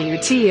on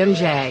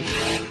WTMJ.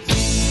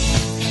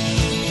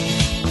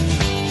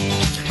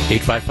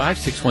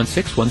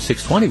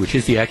 855-616-1620, which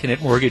is the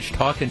Acunet Mortgage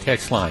talk and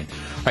text line.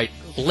 All right,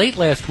 late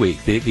last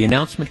week, the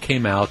announcement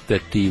came out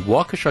that the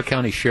Waukesha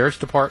County Sheriff's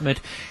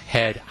Department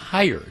had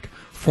hired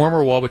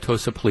former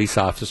Wauwatosa police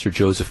officer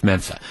Joseph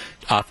Mensah.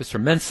 Officer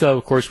Mensah,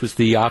 of course, was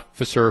the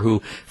officer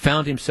who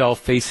found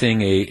himself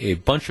facing a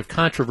bunch of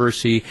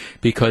controversy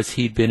because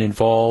he'd been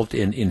involved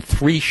in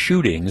 3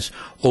 shootings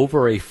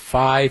over a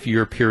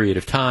 5-year period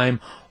of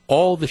time.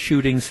 All the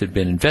shootings had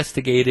been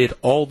investigated.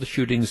 All the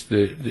shootings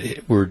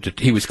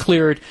he was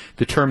cleared,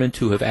 determined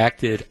to have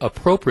acted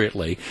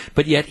appropriately.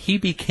 But yet he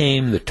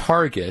became the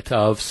target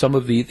of some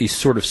of these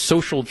sort of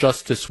social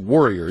justice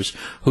warriors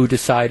who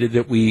decided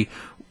that we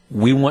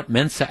want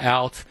Mensah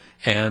out,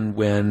 and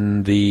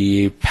when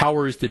the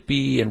powers that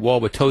be in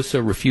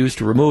Wauwatosa refused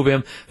to remove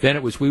him, then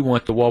it was we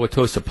want the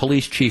Wauwatosa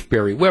Police Chief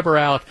Barry Weber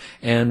out,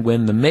 and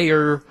when the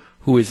mayor,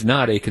 who is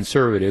not a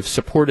conservative,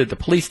 supported the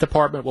police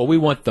department, well, we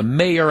want the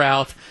mayor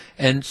out.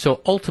 And so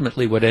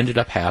ultimately what ended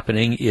up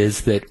happening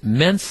is that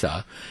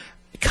Mensah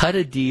cut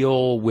a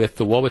deal with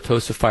the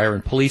Wauwatosa Fire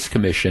and Police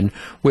Commission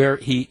where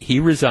he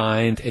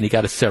resigned and he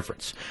got a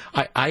severance.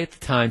 I at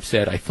the time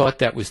said I thought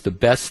that was the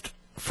best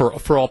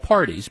for all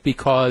parties,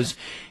 because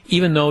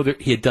even though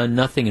he had done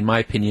nothing, in my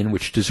opinion,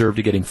 which deserved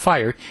to getting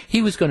fired,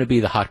 he was going to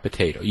be the hot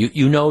potato.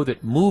 You know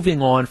that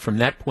moving on from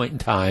that point in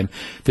time,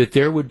 that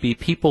there would be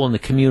people in the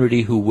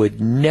community who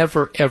would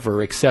never,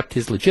 ever accept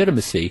his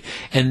legitimacy,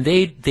 and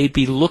they'd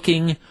be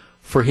looking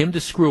for him to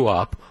screw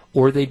up,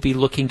 or they'd be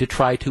looking to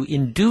try to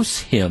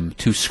induce him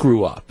to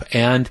screw up.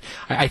 And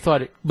I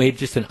thought it made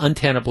just an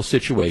untenable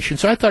situation,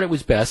 so I thought it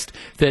was best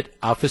that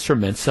Officer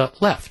Mensah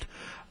left.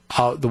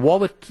 The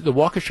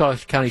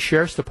Waukesha County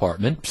Sheriff's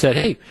Department said,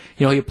 hey,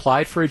 he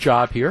applied for a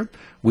job here.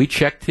 We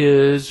checked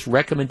his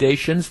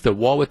recommendations. The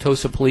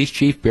Wauwatosa Police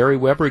Chief, Barry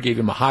Weber, gave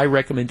him a high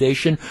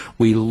recommendation.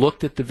 We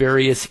looked at the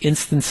various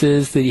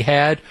instances that he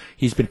had.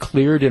 He's been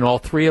cleared in all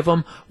 3 of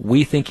them.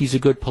 We think he's a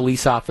good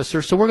police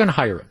officer, so we're going to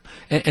hire him.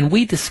 And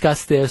we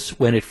discussed this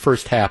when it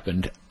first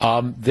happened.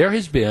 There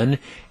has been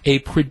a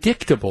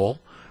predictable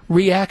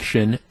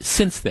reaction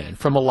since then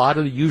from a lot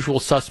of the usual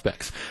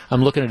suspects.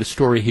 I'm looking at a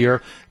story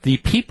here. The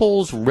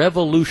People's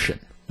Revolution,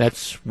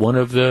 that's one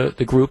of the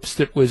groups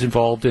that was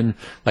involved in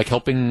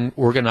helping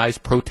organize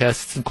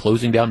protests and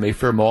closing down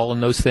Mayfair Mall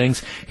and those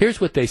things. Here's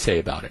what they say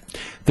about it.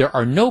 There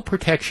are no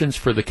protections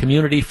for the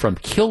community from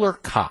killer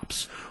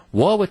cops.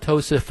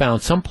 Wauwatosa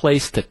found some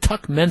place to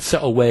tuck Mensah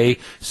away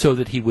so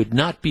that he would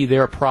not be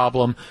their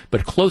problem,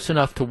 but close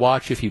enough to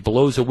watch if he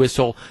blows a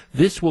whistle.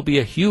 This will be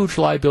a huge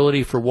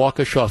liability for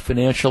Waukesha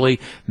financially.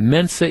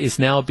 Mensah is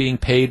now being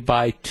paid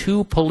by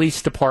 2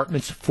 police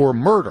departments for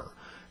murder.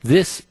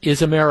 This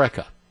is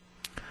America.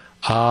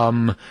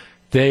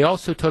 They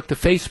also took to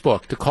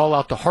Facebook to call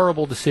out the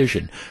horrible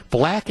decision.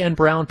 Black and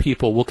brown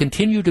people will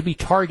continue to be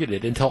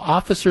targeted until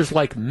officers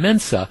like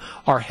Mensah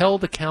are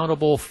held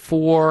accountable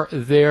for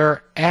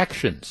their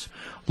actions.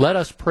 Let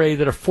us pray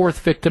that a 4th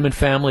victim and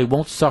family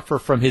won't suffer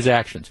from his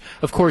actions.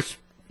 Of course,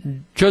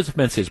 Joseph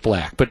Mensah is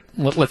black, but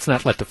let's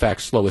not let the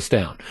facts slow us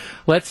down.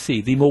 Let's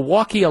see. The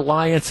Milwaukee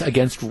Alliance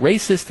Against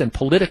Racist and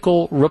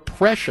Political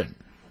Repression,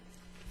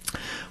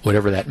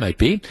 whatever that might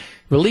be,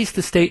 released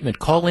a statement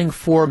calling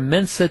for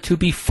Mensah to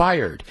be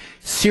fired.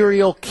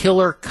 Serial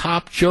killer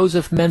cop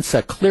Joseph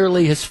Mensah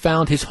clearly has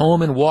found his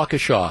home in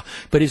Waukesha,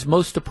 but his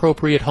most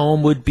appropriate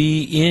home would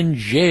be in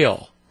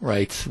jail,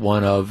 writes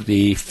one of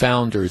the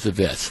founders of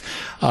this.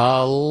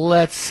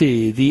 Let's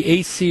see. The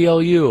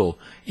ACLU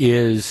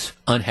is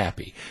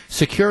unhappy.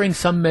 Securing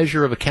some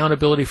measure of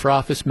accountability for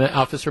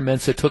Officer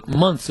Mensah took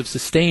months of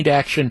sustained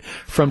action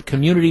from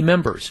community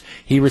members.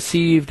 He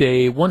received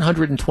a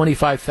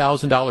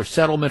 $125,000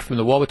 settlement from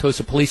the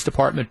Wauwatosa Police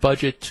Department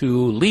budget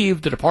to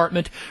leave the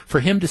department. For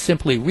him to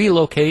simply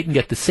relocate and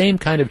get the same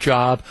kind of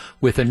job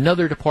with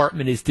another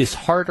department is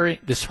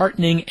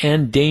disheartening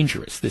and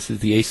dangerous. This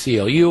is the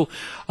ACLU.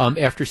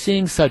 After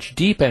seeing such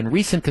deep and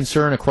recent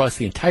concern across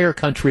the entire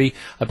country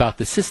about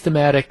the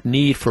systematic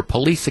need for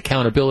police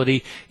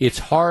accountability,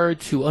 it's hard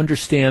to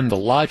understand the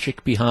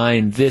logic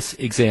behind this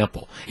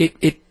example.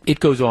 It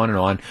goes on and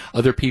on.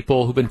 Other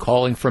people who've been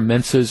calling for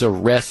Mensah's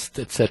arrest,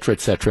 etc.,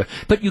 etc.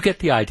 But you get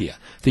the idea.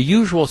 The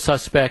usual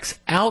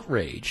suspects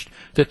outraged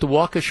that the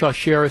Waukesha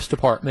Sheriff's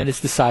Department has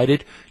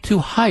decided to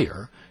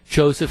hire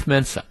Joseph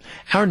Mensah.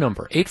 Our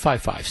number,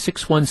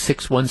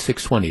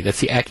 855-616-1620. That's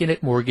the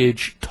Accunet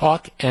Mortgage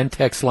talk and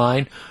text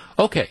line.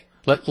 Okay,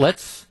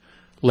 let's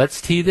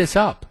tee this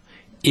up.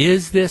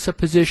 Is this a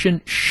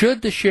position?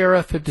 Should the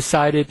sheriff have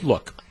decided,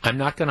 look, I'm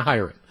not going to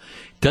hire him?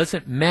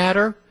 Doesn't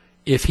matter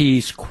if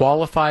he's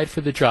qualified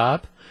for the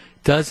job.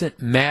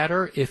 Doesn't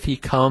matter if he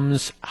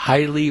comes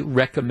highly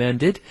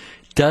recommended.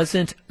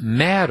 Doesn't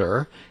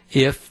matter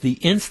if the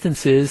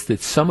instances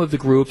that some of the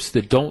groups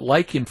that don't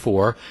like him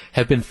for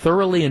have been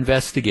thoroughly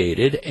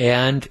investigated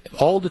and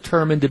all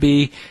determined to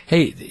be,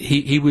 hey,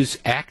 he was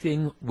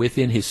acting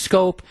within his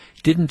scope,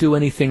 didn't do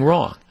anything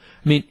wrong.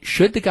 I mean,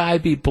 should the guy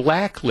be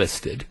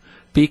blacklisted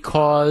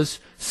because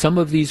some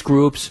of these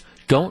groups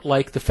don't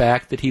like the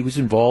fact that he was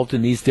involved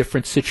in these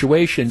different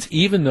situations,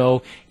 even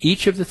though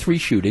each of the three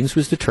shootings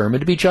was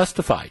determined to be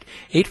justified?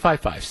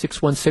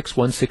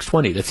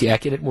 855-616-1620. That's the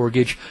Accunet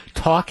Mortgage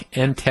talk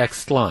and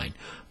text line.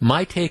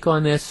 My take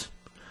on this,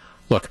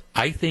 look,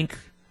 I think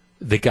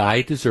the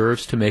guy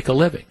deserves to make a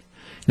living.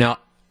 Now,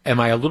 am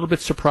I a little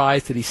bit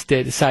surprised that he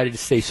decided to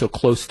stay so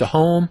close to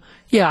home?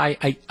 Yeah,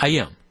 I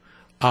am.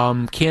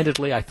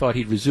 Candidly, I thought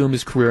he'd resume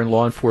his career in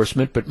law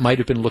enforcement, but might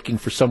have been looking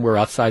for somewhere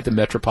outside the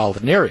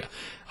metropolitan area.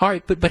 All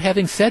right, but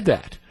having said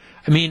that,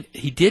 I mean,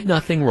 he did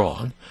nothing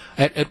wrong.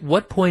 At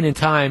what point in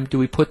time do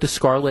we put the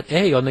scarlet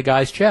A on the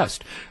guy's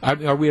chest?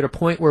 Are we at a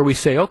point where we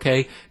say,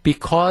 okay,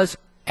 because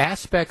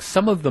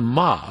some of the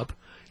mob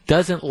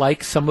doesn't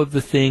like some of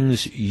the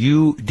things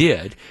you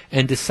did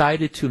and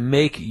decided to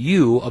make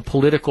you a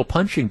political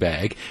punching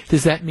bag,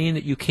 does that mean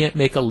that you can't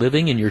make a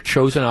living in your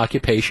chosen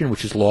occupation,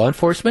 which is law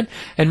enforcement?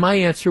 And my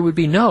answer would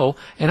be no.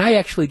 And I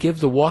actually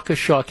give the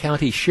Waukesha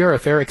County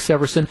Sheriff, Eric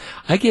Severson,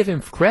 I give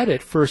him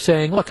credit for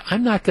saying, look,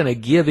 I'm not going to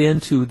give in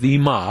to the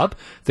mob.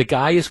 The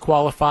guy is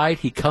qualified.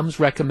 He comes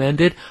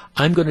recommended.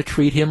 I'm going to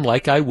treat him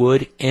like I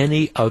would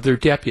any other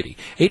deputy.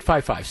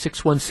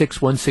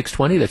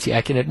 855-616-1620. That's the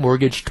Accunet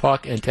Mortgage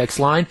talk and text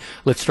line.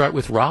 Let's start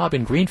with Rob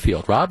in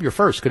Greenfield. Rob, you're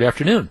first. Good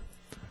afternoon.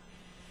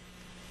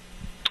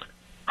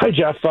 Hi,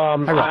 Jeff. Hi,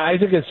 Rob. I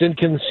think it's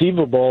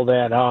inconceivable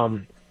that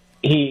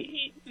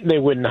they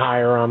wouldn't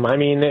hire him. I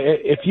mean,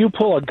 if you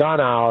pull a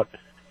gun out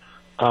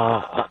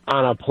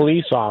on a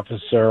police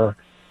officer,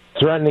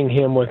 threatening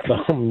him with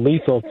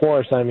lethal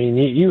force, I mean,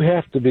 you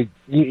have to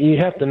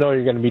know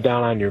you're going to be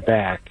down on your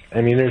back.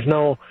 I mean, there's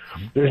no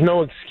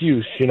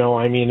excuse, you know.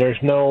 I mean,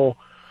 there's no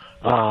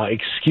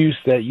excuse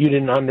that you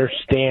didn't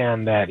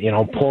understand that, you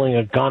know, pulling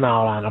a gun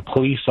out on a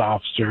police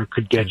officer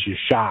could get you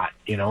shot,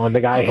 you know. And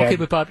the guy had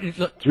but Bob,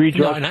 three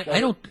drugs. No, and I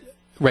don't.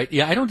 Right,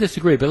 yeah, I don't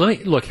disagree, but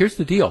look, here's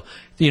the deal.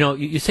 You know,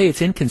 you say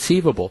it's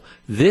inconceivable.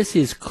 This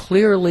is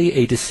clearly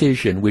a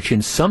decision which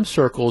in some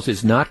circles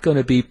is not going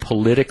to be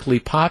politically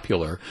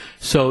popular.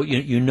 So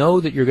you know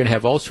that you're going to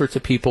have all sorts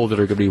of people that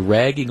are going to be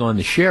ragging on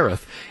the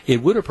sheriff.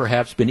 It would have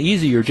perhaps been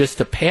easier just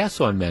to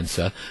pass on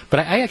Mensah, but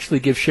I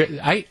actually give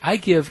I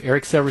give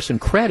Eric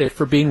Severson credit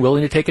for being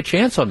willing to take a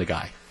chance on the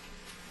guy.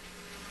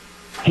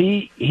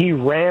 He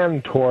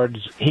ran towards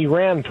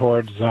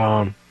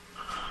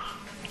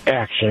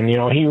action. You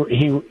know,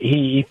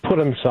 he put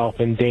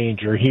himself in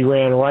danger. He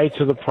ran right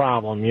to the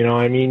problem. You know,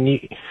 I mean,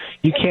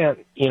 you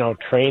can't, you know,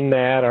 train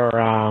that or,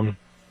 I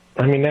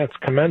mean, that's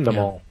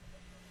commendable,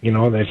 you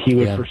know, that he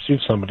would pursue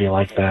somebody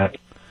like that.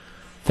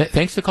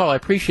 Thanks for the call. I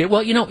appreciate it.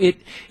 Well, you know, it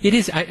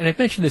is, and I've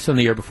mentioned this on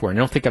the air before, and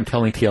I don't think I'm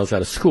telling tales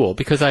out of school,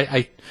 because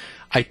I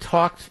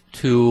talked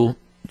to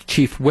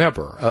Chief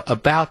Weber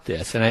about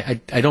this, and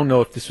I don't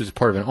know if this was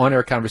part of an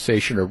on-air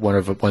conversation or one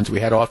of the ones we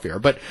had off-air,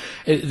 but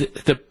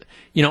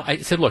you know, I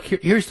said, look,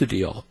 here's the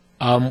deal.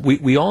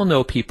 We all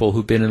know people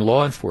who've been in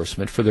law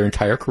enforcement for their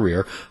entire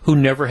career who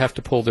never have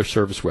to pull their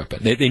service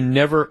weapon. They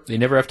never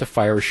have to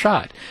fire a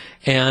shot.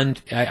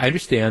 And I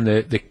understand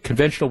the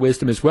conventional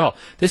wisdom as well.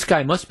 This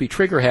guy must be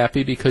trigger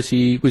happy because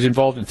he was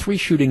involved in 3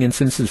 shooting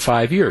incidents in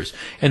 5 years.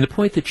 And the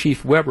point that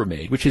Chief Weber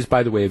made, which is,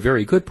 by the way, a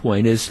very good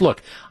point, is,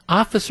 look,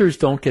 officers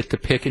don't get to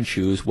pick and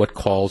choose what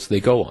calls they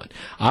go on.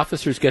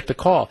 Officers get the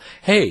call.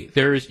 Hey,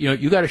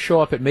 you got to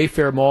show up at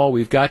Mayfair Mall.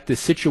 We've got this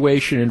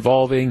situation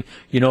involving,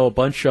 a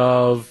bunch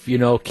of,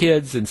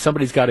 kids, and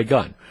somebody's got a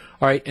gun.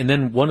 All right, and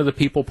then one of the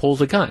people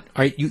pulls a gun.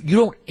 All right, you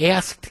don't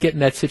ask to get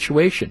in that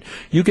situation.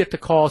 You get the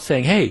call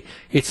saying, hey,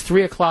 it's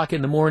 3 o'clock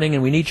in the morning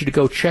and we need you to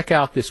go check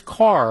out this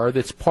car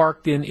that's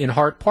parked in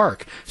Hart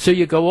Park. So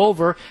you go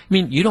over. I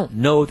mean, you don't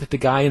know that the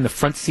guy in the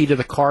front seat of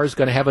the car is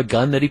going to have a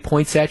gun that he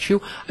points at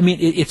you. I mean,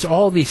 it's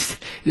all these,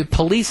 the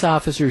police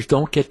officers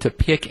don't get to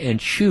pick and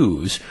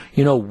choose,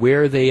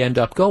 where they end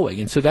up going.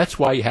 And so that's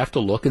why you have to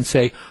look and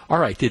say, all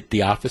right, did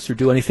the officer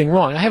do anything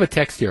wrong? I have a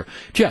text here.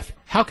 Jeff,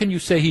 how can you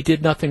say he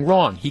did nothing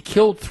wrong? He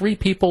killed 3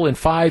 people in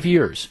 5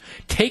 years.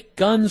 Take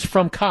guns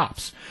from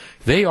cops.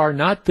 They are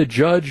not the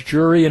judge,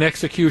 jury, and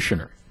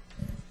executioner.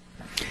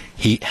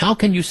 How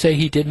can you say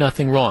he did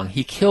nothing wrong?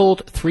 He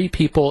killed 3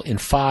 people in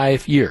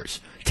 5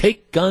 years.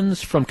 Take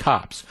guns from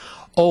cops.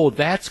 Oh,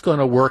 that's going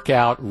to work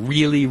out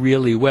really,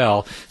 really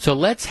well. So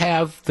let's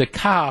have the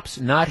cops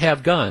not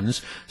have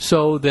guns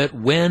so that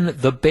when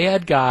the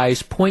bad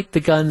guys point the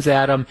guns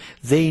at them,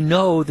 they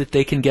know that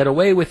they can get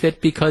away with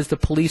it because the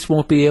police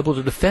won't be able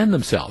to defend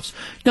themselves.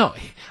 No,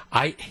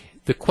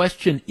 the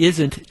question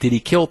isn't, did he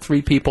kill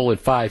 3 people in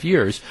 5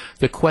 years?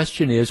 The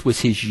question is,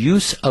 was his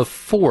use of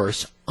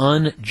force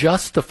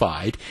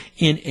unjustified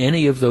in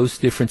any of those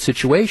different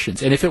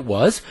situations? And if it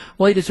was,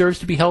 well, he deserves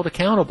to be held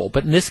accountable.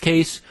 But in this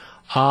case,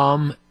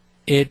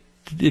 it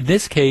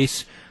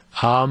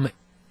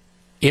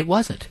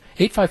wasn't.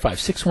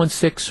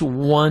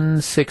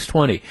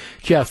 855-616-1620.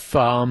 Jeff,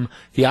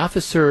 the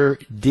officer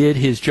did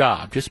his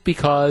job. Just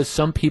because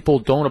some people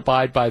don't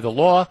abide by the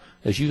law,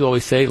 as you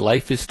always say,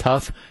 life is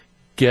tough,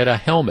 get a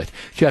helmet.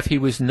 Jeff, he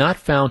was not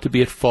found to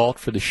be at fault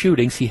for the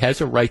shootings. He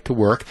has a right to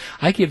work.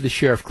 I give the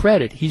sheriff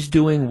credit. He's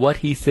doing what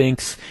he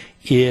thinks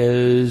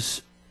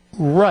is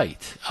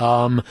right.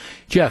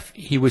 Jeff,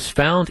 he was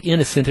found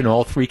innocent in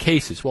all 3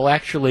 cases. Well,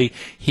 actually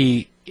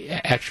he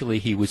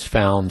was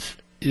found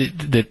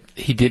that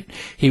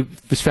he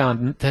was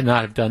found to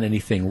not have done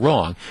anything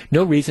wrong.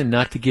 No reason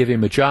not to give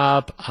him a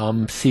job.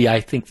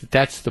 I think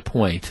that's the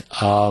point.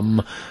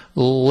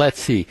 Let's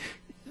see.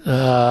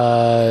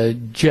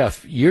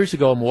 Jeff, years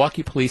ago, a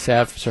Milwaukee police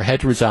officer had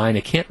to resign.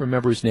 I can't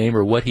remember his name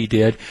or what he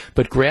did,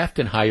 but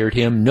Grafton hired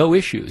him. No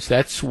issues.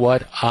 That's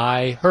what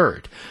I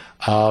heard.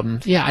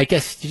 I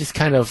guess you just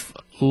kind of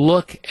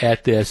look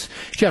at this.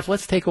 Jeff,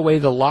 let's take away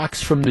the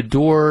locks from the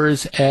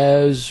doors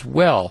as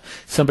well.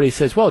 Somebody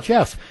says, well,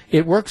 Jeff,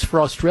 it works for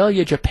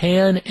Australia,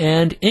 Japan,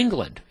 and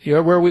England,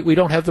 where we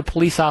don't have the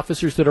police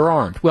officers that are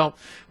armed. Well,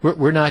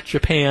 we're not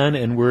Japan,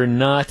 and we're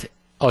not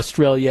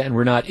Australia, and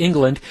we're not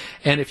England.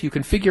 And if you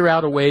can figure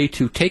out a way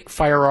to take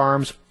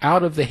firearms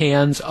out of the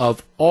hands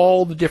of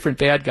all the different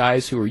bad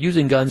guys who are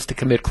using guns to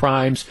commit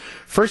crimes,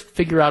 first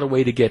figure out a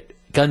way to get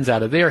guns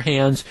out of their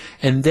hands,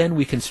 and then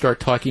we can start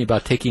talking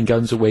about taking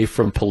guns away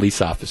from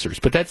police officers.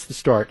 But that's the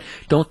start.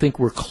 Don't think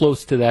we're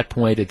close to that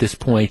point at this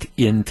point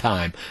in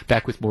time.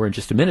 Back with more in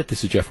just a minute.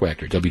 This is Jeff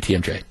Wagner,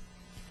 WTMJ.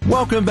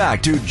 Welcome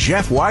back to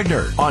Jeff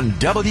Wagner on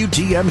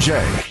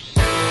WTMJ.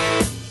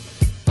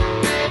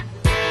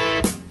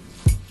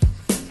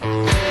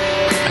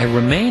 I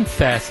remain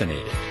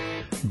fascinated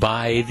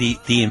by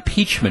the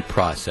impeachment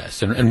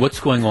process and what's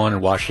going on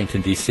in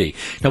Washington, D.C.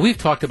 Now, we've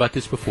talked about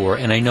this before,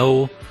 and I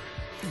know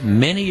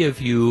many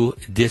of you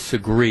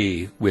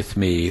disagree with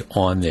me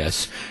on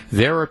this.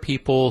 There are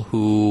people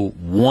who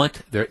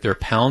want their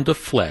pound of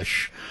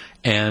flesh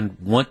and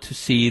want to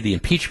see the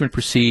impeachment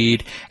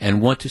proceed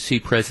and want to see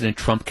President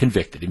Trump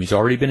convicted. I mean, he's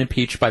already been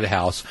impeached by the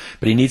House,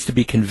 but he needs to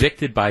be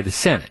convicted by the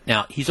Senate.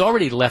 Now, he's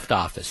already left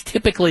office.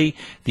 Typically,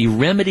 the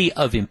remedy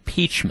of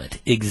impeachment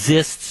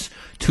exists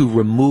to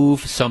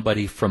remove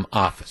somebody from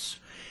office.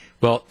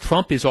 Well,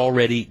 Trump is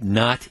already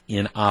not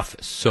in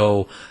office,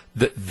 so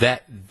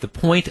the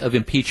point of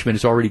impeachment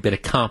has already been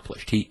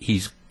accomplished.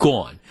 He's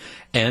gone.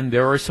 And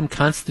there are some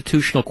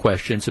constitutional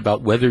questions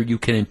about whether you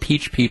can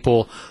impeach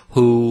people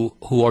who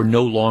are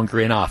no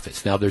longer in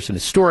office. Now, there's an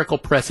historical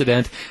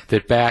precedent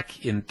that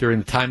during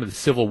the time of the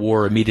Civil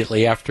War,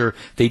 immediately after,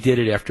 they did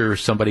it after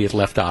somebody had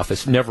left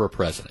office, never a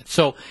president.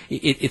 So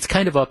it's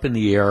kind of up in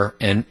the air,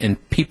 and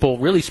people,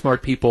 really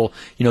smart people,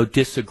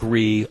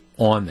 disagree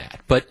on that.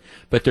 But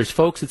there's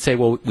folks that say,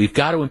 well, we've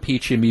got to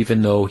impeach him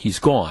even though he's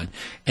gone.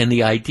 And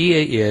the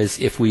idea is,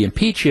 if we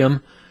impeach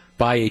him,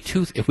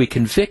 if we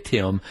convict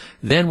him,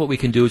 then what we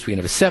can do is we can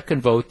have a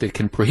second vote that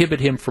can prohibit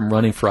him from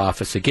running for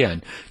office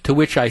again. To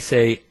which I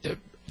say,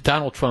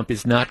 Donald Trump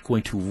is not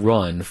going to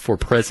run for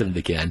president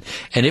again.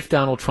 And if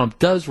Donald Trump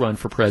does run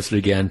for president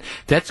again,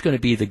 that's going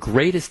to be the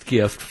greatest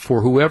gift for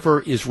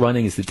whoever is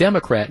running as the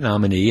Democrat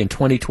nominee in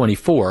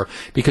 2024.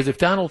 Because if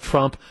Donald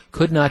Trump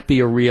could not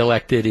be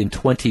reelected in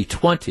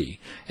 2020,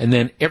 and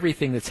then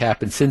everything that's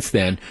happened since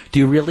then, do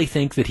you really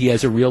think that he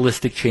has a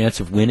realistic chance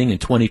of winning in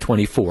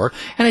 2024?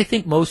 And I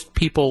think most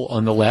people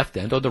on the left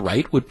and on the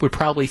right would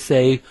probably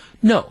say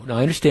no. Now,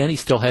 I understand he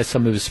still has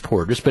some of his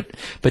supporters,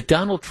 but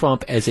Donald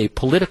Trump as a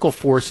political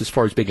force, as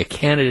far as being a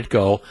candidate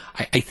go,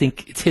 I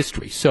think it's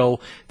history. So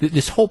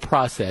this whole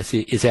process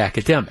is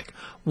academic.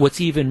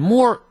 What's even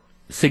more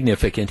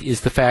significant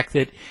is the fact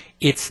that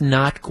it's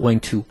not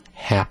going to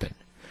happen.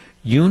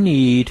 You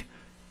need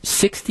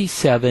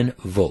 67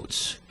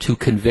 votes to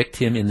convict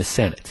him in the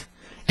Senate.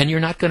 And you're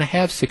not going to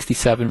have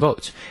 67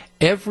 votes.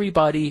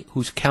 Everybody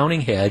who's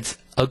counting heads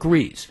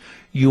agrees.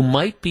 You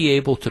might be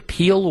able to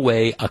peel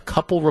away a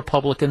couple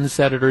Republican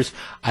senators.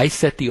 I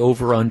set the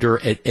over-under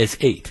as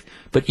 8,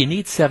 but you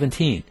need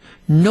 17.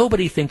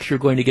 Nobody thinks you're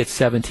going to get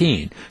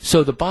 17.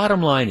 So the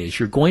bottom line is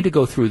you're going to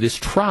go through this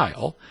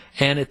trial,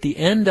 and at the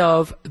end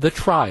of the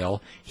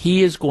trial,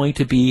 he is going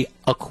to be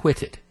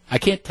acquitted. I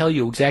can't tell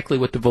you exactly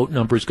what the vote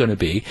number is going to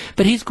be,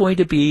 but he's going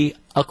to be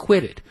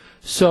acquitted.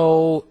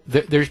 So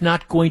there's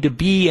not going to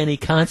be any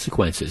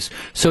consequences.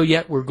 So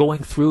yet we're going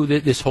through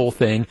this whole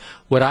thing.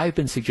 What I've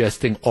been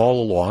suggesting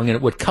all along,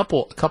 and what a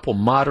couple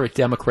moderate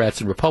Democrats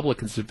and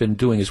Republicans have been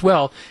doing as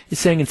well, is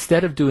saying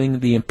instead of doing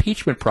the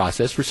impeachment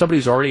process for somebody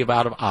who's already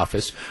out of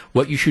office,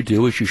 what you should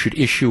do is you should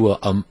issue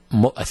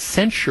a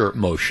censure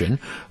motion,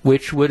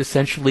 which would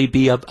essentially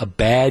be a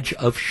badge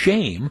of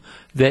shame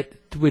that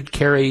would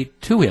carry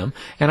to him.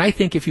 And I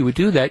think if you would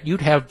do that, you'd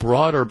have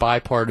broader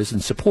bipartisan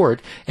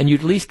support, and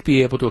you'd at least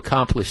be able to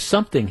accomplish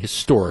something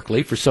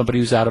historically for somebody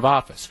who's out of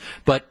office.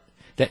 But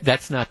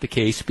that's not the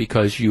case,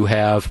 because you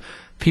have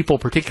people,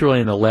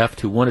 particularly on the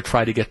left, who want to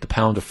try to get the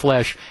pound of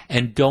flesh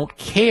and don't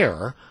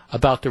care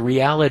about the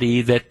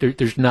reality that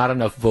there's not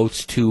enough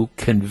votes to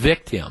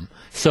convict him.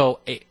 So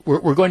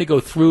we're going to go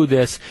through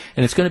this,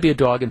 and it's going to be a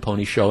dog and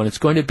pony show, and it's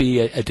going to be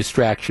a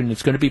distraction.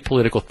 It's going to be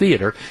political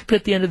theater. But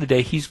at the end of the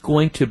day, he's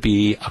going to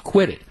be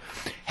acquitted.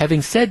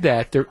 Having said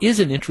that, there is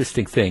an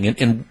interesting thing,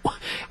 and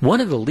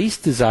one of the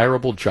least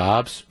desirable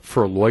jobs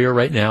for a lawyer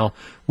right now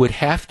would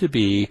have to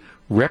be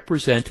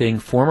representing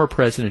former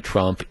President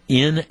Trump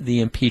in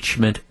the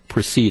impeachment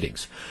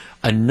proceedings.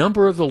 A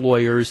number of the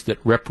lawyers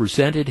that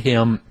represented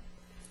him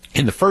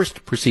in the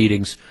first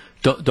proceedings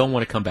don't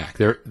want to come back.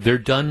 They're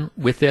done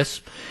with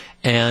this.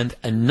 And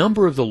a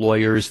number of the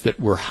lawyers that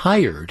were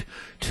hired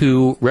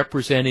to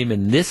represent him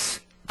in this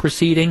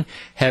proceeding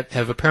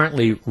have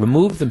apparently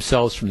removed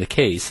themselves from the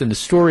case. And the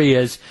story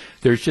is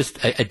there's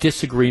just a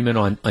disagreement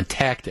on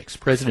tactics.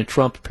 President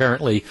Trump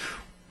apparently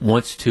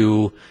wants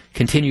to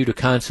continue to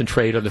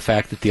concentrate on the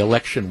fact that the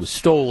election was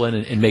stolen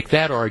and make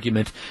that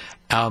argument,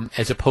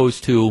 as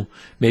opposed to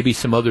maybe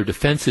some other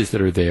defenses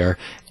that are there.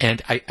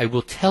 And I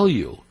will tell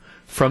you,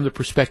 from the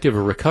perspective of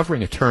a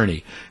recovering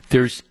attorney,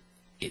 there's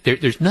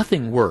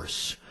nothing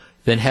worse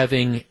than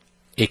having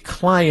a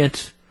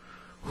client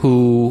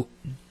who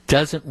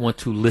doesn't want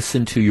to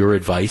listen to your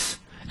advice.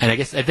 And I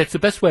guess that's the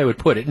best way I would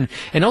put it.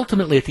 And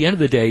ultimately, at the end of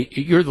the day,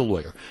 you're the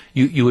lawyer.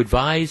 You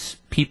advise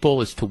people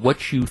as to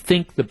what you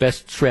think the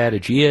best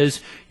strategy is.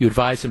 You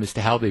advise them as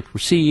to how they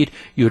proceed.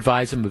 You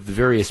advise them of the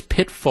various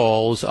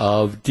pitfalls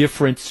of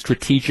different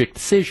strategic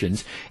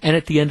decisions. And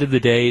at the end of the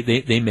day,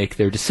 they make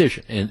their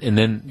decision. And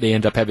then they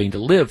end up having to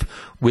live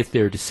with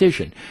their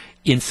decision.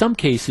 In some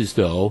cases,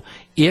 though,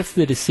 if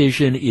the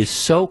decision is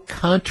so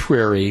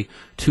contrary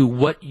to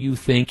what you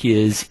think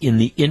is in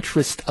the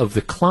interest of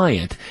the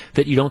client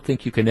that you don't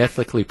think you can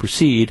ethically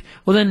proceed,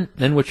 well,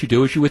 then what you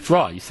do is you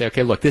withdraw. You say,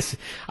 okay, look,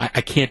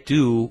 I can't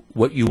do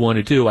what you want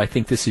to do. I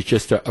think this is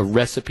just a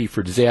recipe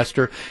for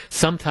disaster.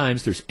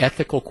 Sometimes there's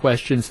ethical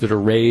questions that are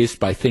raised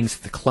by things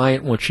that the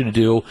client wants you to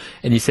do,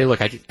 and you say,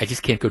 look, I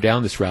just can't go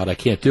down this route. I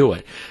can't do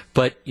it.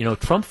 But,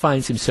 Trump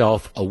finds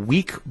himself a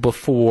week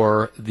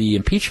before the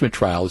impeachment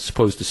trial is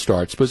supposed to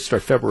start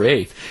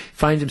February 8th,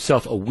 finds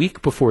himself a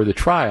week before the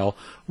trial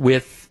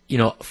with,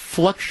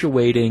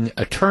 fluctuating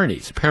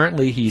attorneys.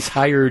 Apparently he's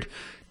hired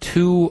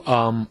two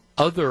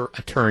other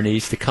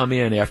attorneys to come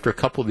in after a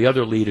couple of the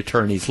other lead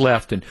attorneys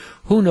left, and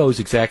who knows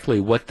exactly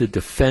what the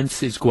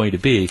defense is going to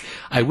be.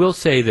 I will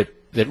say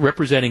that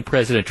representing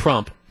President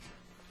Trump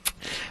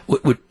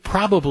would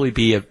probably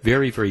be a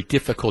very, very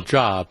difficult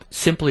job,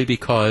 simply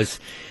because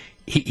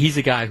he's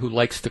a guy who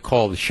likes to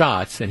call the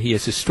shots, and he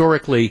has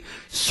historically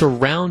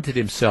surrounded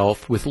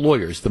himself with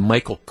lawyers, the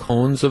Michael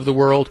Cohns of the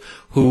world,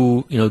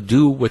 who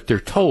do what they're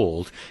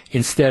told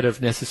instead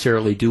of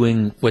necessarily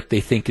doing what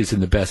they think is in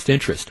the best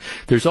interest.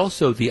 There's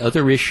also the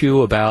other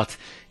issue about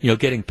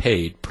getting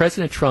paid.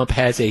 President Trump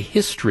has a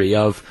history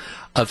of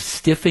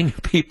stiffing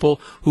people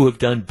who have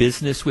done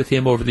business with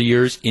him over the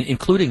years,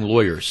 including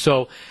lawyers.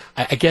 So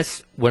I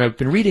guess when I've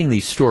been reading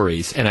these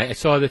stories, and I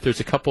saw that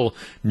there's a couple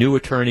new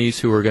attorneys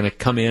who are going to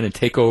come in and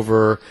take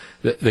over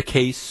the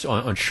case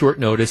on short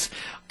notice,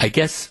 I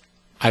guess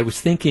I was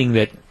thinking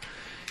that,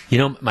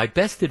 my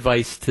best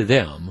advice to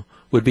them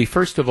would be,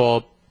 first of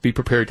all, be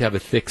prepared to have a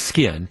thick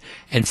skin,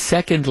 and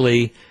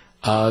secondly,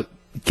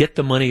 get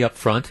the money up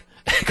front.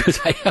 Because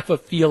I have a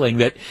feeling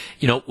that,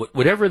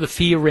 whatever the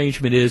fee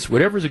arrangement is,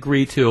 whatever's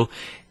agreed to,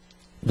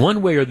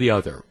 one way or the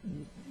other,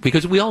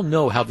 because we all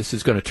know how this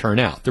is going to turn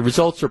out. The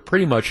results are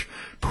pretty much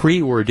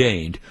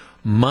preordained.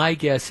 My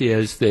guess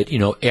is that,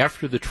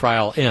 after the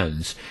trial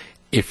ends,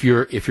 if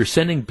you're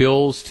sending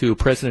bills to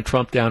President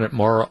Trump down at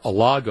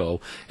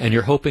Mar-a-Lago and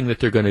you're hoping that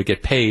they're going to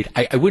get paid,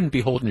 I wouldn't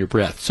be holding your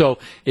breath. So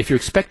if you're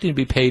expecting to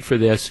be paid for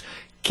this,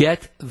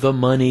 get the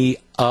money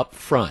up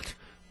front.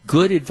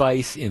 good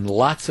advice in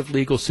lots of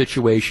legal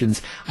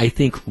situations. I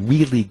think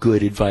really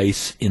good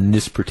advice in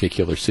this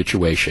particular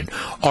situation.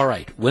 All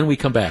right, when we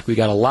come back, we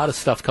got a lot of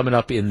stuff coming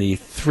up in the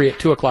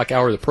 2 o'clock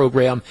hour of the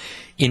program,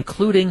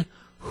 including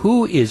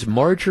who is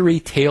Marjorie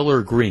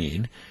Taylor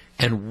Greene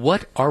and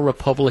what are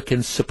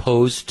Republicans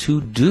supposed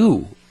to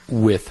do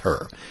with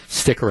her.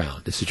 Stick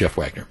around. This is Jeff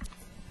Wagner.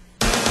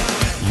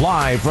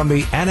 Live from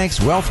the Annex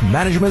Wealth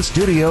Management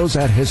Studios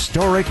at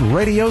historic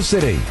Radio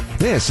City,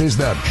 this is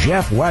the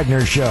Jeff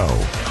Wagner Show.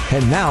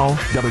 And now,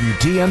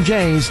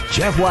 WTMJ's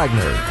Jeff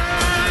Wagner.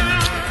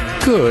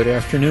 Good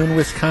afternoon,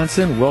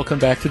 Wisconsin. Welcome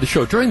back to the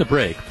show. During the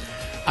break,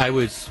 I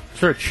was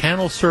sort of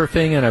channel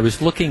surfing, and I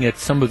was looking at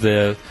some of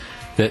the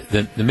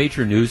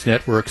major news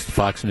networks, the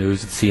Fox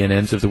News, the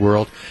CNNs of the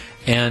world,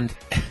 and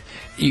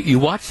you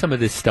watch some of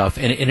this stuff,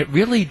 and it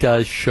really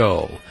does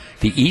show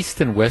the East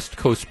and West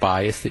Coast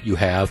bias that you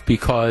have,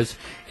 because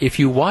if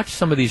you watch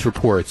some of these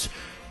reports,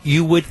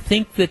 you would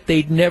think that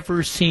they'd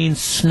never seen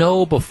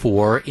snow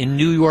before in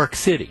New York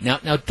City.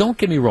 Now, don't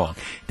get me wrong.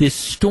 This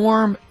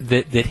storm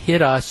that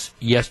hit us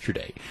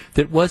yesterday,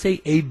 that was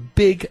a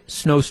big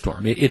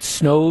snowstorm. It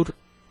snowed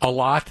a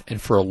lot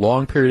and for a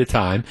long period of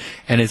time.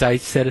 And as I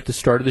said at the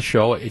start of the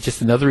show, it's just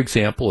another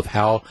example of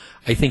how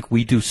I think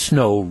we do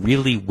snow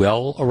really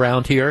well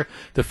around here.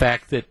 The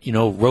fact that,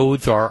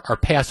 roads are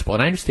passable.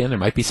 And I understand there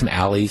might be some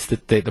alleys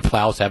that the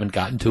plows haven't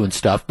gotten to and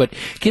stuff. But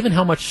given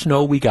how much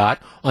snow we got,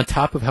 on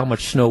top of how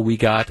much snow we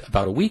got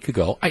about a week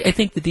ago, I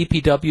think the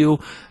DPW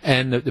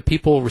and the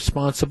people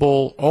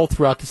responsible all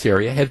throughout this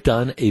area have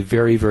done a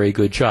very, very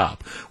good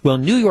job. Well,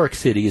 New York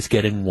City is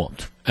getting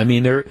whumped. I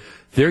mean,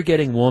 they're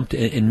getting whumped,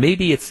 and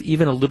maybe it's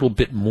even a little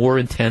bit more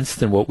intense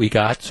than what we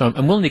got. So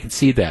I'm willing to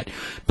concede that.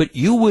 But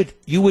you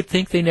would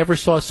think they never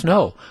saw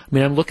snow. I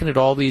mean, I'm looking at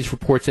all these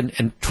reports,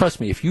 and trust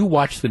me, if you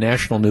watch the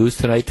national news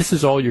tonight, this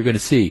is all you're going to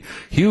see.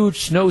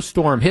 Huge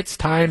snowstorm hits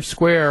Times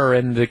Square,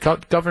 and the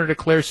governor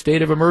declares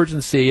state of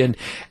emergency, and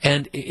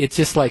it's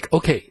just like,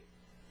 okay,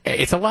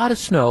 it's a lot of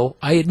snow,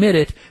 I admit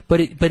it, but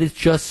it's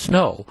just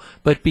snow.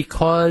 But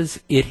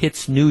because it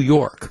hits New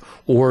York,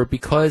 or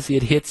because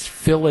it hits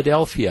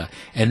Philadelphia,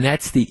 and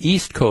that's the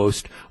East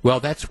Coast, well,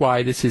 that's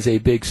why this is a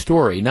big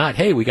story. Not,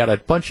 hey, we got a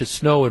bunch of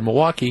snow in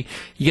Milwaukee.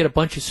 You get a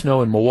bunch of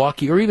snow in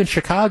Milwaukee, or even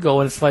Chicago,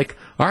 and it's like,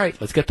 all right,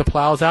 let's get the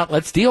plows out,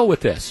 let's deal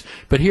with this.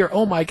 But here,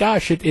 oh my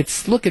gosh, it's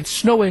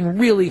snowing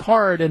really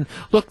hard, and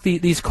look,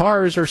 these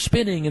cars are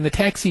spinning, and the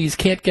taxis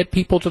can't get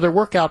people to their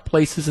workout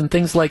places and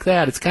things like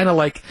that. It's kind of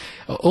like,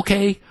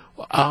 okay,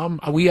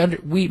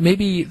 we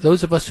maybe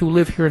those of us who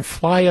live here in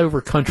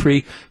flyover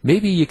country,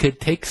 maybe you could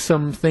take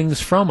some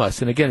things from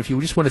us. And again, if you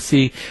just want to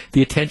see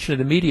the attention of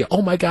the media,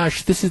 oh my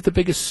gosh, this is the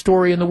biggest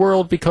story in the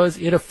world because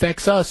it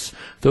affects us,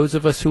 those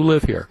of us who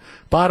live here.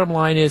 Bottom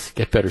line is,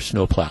 get better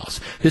snow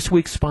plows. This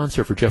week's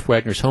sponsor for Jeff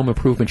Wagner's Home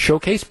Improvement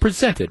Showcase,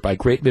 presented by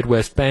Great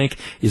Midwest Bank,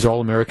 is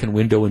All-American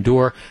Window and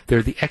Door.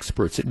 They're the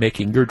experts at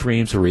making your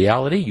dreams a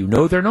reality. You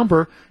know their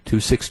number,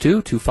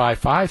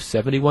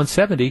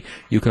 262-255-7170.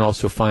 You can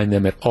also find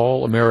them at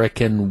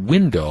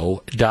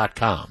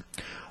allamericanwindow.com.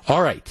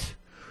 All right,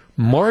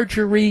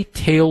 Marjorie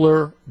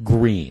Taylor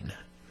Greene.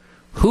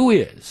 Who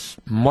is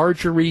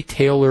Marjorie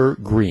Taylor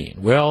Greene?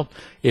 Well,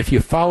 if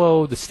you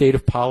follow the state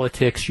of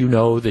politics, you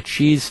know that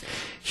she's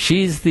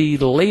the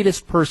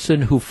latest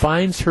person who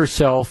finds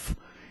herself,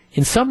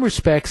 in some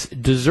respects,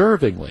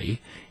 deservingly,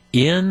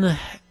 in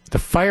the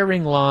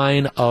firing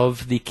line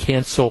of the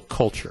cancel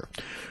culture.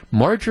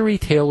 Marjorie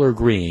Taylor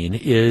Greene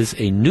is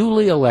a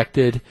newly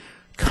elected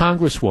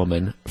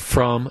congresswoman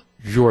from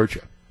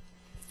Georgia.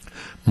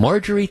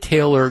 Marjorie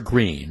Taylor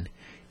Greene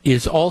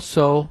is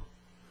also,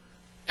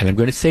 and I'm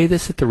going to say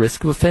this at the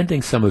risk of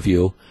offending some of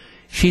you,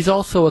 she's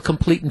also a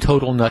complete and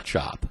total nut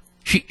job.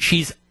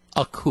 She's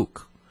a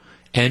kook.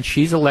 And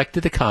she's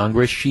elected to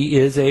Congress. She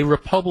is a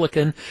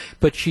Republican,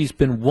 but she's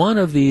been one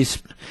of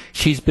these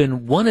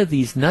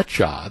nut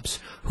jobs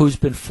who's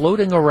been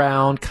floating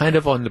around kind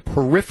of on the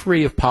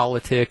periphery of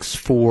politics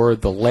for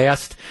the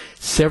last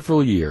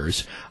several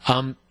years,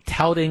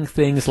 touting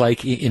things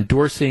like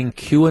endorsing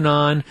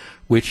QAnon,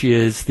 which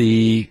is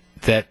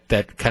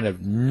that kind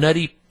of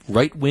nutty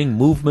right-wing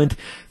movement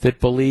that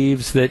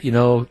believes that,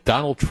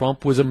 Donald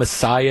Trump was a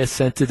messiah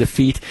sent to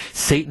defeat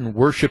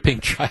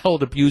Satan-worshipping,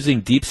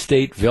 child-abusing deep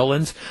state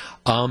villains.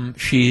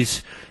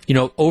 She's,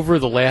 over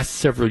the last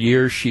several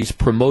years, she's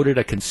promoted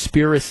a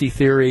conspiracy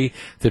theory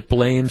that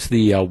blames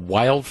the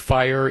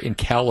wildfire in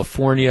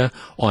California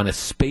on a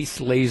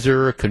space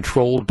laser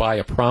controlled by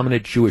a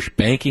prominent Jewish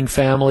banking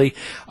family.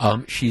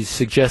 She's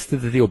suggested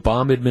that the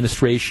Obama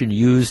administration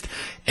used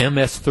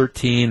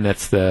MS-13,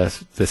 that's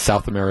the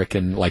South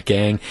American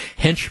gang,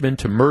 henchmen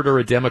to murder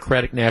a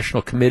Democratic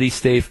National Committee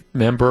state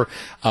member.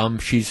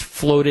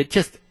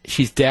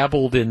 She's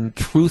dabbled in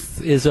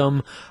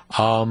truthism.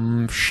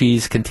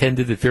 She's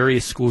contended that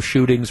various school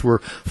shootings were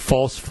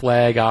false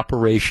flag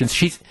operations.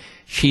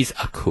 She's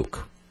a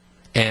kook.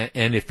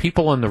 And if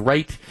people on the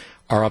right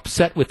are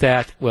upset with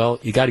that,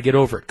 well, you got to get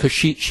over it, because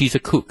she's a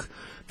kook.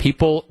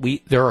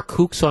 There are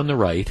kooks on the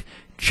right,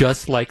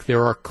 just like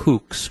there are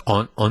kooks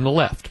on the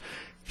left.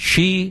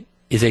 She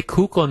is a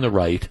kook on the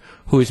right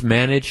who has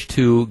managed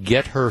to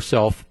get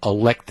herself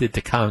elected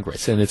to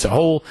Congress. And it's a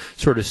whole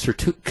sort of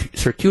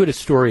circuitous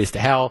story as to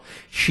how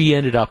she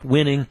ended up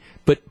winning,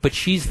 but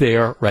she's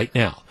there right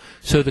now.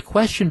 So the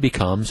question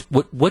becomes,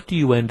 what do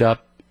you end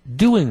up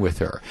doing with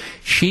her?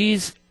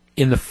 She's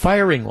in the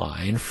firing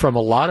line from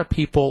a lot of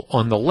people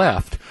on the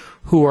left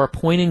who are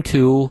pointing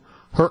to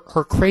her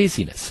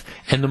craziness.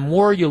 And the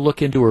more you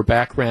look into her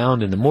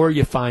background and the more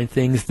you find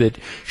things that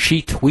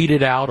she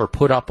tweeted out or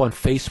put up on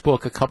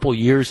Facebook a couple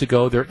years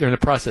ago, they're in the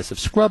process of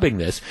scrubbing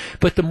this,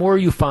 but the more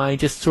you find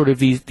just sort of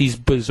these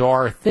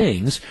bizarre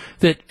things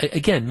that,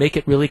 again, make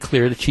it really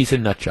clear that she's a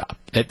nut job.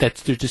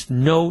 There's just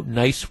no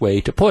nice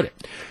way to put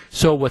it.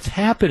 So what's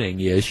happening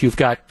is you've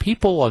got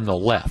people on the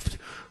left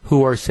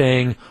who are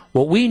saying,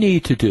 what we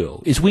need to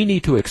do is we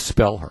need to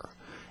expel her.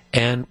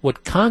 And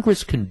what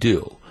Congress can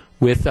do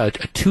with a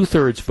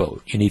two-thirds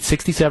vote, you need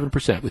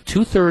 67%. With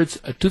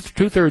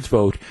two-thirds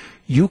vote,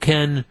 you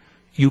can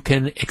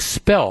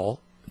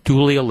expel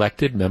duly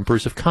elected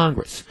members of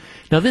Congress.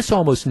 Now, this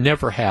almost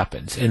never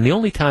happens, and the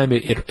only time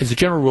it as a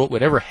general rule, it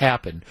would ever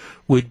happen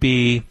would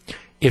be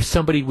if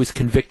somebody was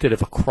convicted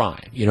of a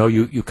crime. You know,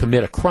 you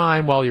commit a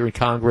crime while you're in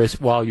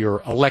Congress, while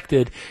you're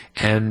elected,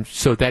 and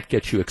so that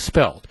gets you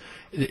expelled.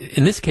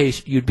 In this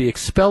case, you'd be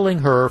expelling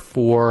her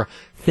for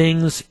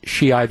things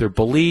she either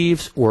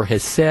believes or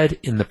has said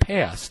in the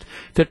past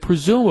that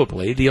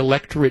presumably the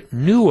electorate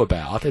knew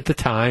about at the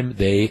time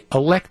they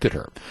elected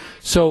her.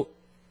 So,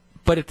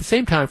 but at the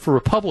same time, for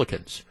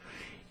Republicans,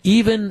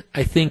 even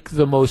I think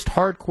the most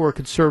hardcore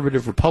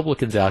conservative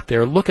Republicans out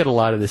there look at a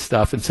lot of this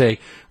stuff and say,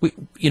 we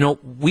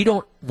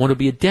don't want to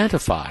be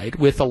identified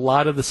with a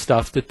lot of the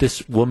stuff that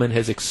this woman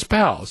has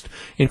espoused,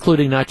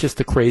 including not just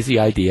the crazy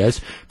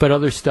ideas, but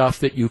other stuff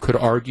that you could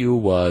argue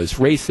was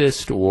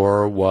racist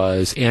or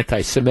was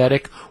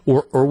anti-Semitic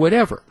or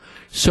whatever.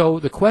 So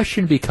the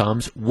question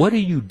becomes, what do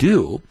you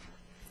do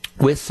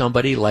with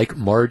somebody like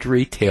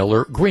Marjorie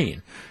Taylor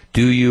Greene?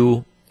 Do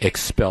you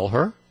expel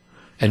her?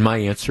 And my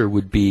answer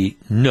would be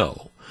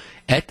no.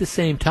 At the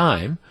same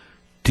time,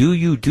 do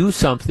you do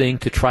something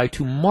to try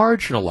to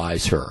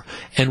marginalize her?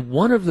 And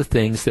one of the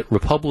things that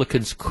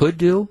Republicans could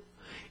do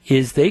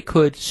is they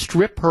could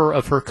strip her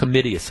of her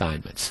committee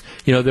assignments.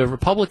 You know, the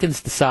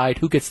Republicans decide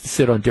who gets to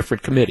sit on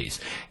different committees.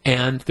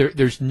 And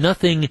there's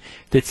nothing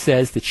that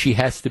says that she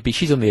has to be,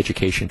 she's on the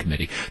Education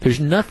Committee. There's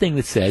nothing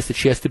that says that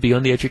she has to be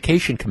on the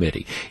Education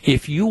Committee.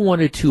 If you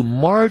wanted to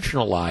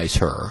marginalize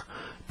her,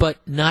 but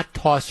not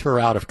toss her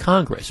out of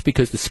Congress.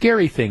 Because the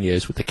scary thing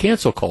is, with the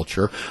cancel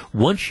culture,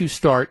 once you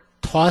start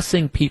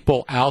tossing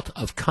people out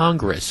of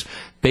Congress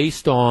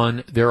based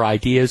on their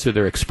ideas or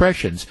their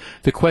expressions,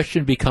 the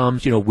question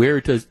becomes,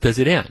 where does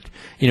it end?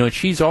 And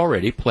she's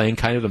already playing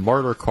kind of the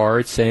martyr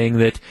card, saying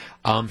that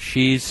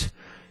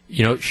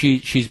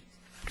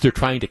they're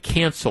trying to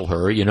cancel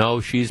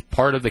her. She's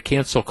part of the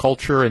cancel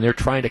culture, and they're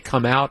trying to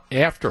come out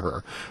after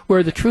her.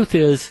 Where the truth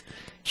is,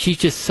 she's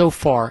just so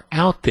far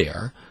out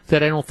there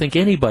that I don't think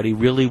anybody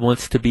really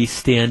wants to be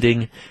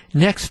standing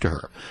next to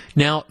her.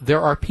 Now, there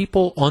are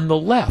people on the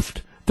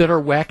left that are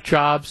whack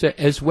jobs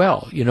as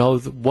well.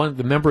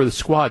 The member of the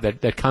squad, that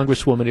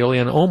Congresswoman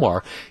Ilhan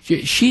Omar,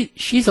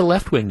 she's a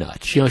left-wing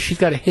nut. She's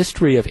got a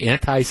history of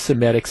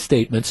anti-Semitic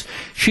statements.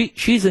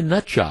 She's a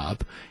nut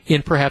job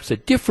in perhaps a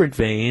different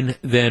vein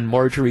than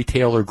Marjorie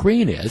Taylor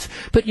Greene is.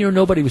 But,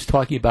 nobody was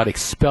talking about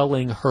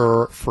expelling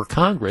her for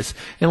Congress.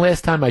 And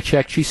last time I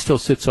checked, she still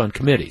sits on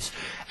committees.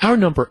 Our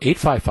number,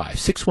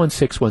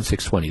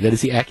 855-616-1620. That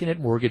is the Accunet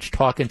Mortgage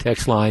talk and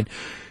text line.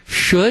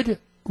 Should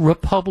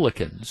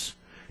Republicans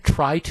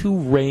try to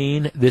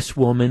rein this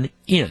woman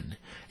in?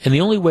 And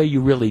the only way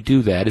you really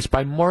do that is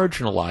by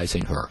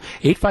marginalizing her.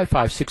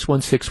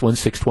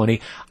 855-616-1620.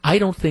 I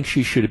don't think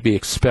she should be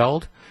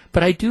expelled,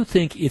 but I do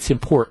think it's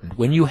important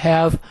when you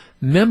have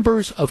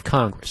members of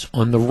Congress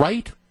on the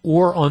right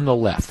or on the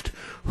left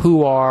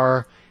who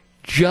are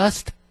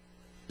just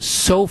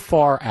so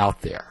far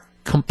out there,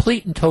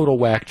 complete and total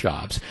whack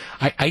jobs.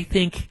 I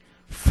think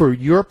for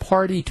your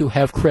party to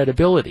have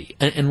credibility,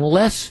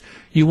 unless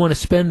you want to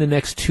spend the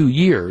next 2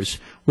 years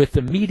with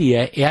the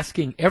media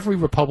asking every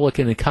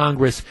Republican in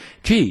Congress,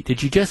 gee,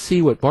 did you just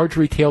see what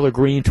Marjorie Taylor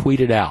Greene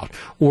tweeted out?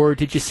 Or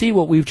did you see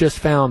what we've just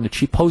found that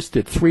she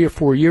posted 3 or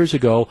 4 years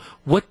ago?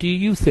 What do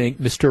you think,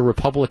 Mr.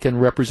 Republican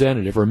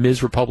Representative or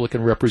Ms.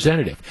 Republican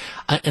Representative?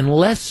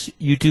 Unless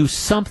you do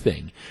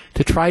something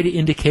to try to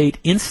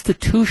indicate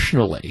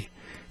institutionally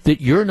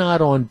that you're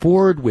not on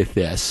board with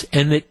this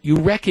and that you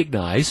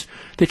recognize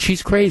that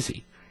she's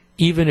crazy,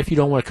 even if you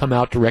don't want to come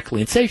out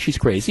directly and say she's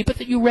crazy, but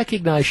that you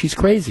recognize she's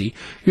crazy,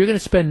 you're going to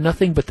spend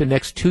nothing but the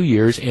next 2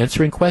 years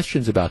answering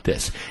questions about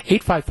this.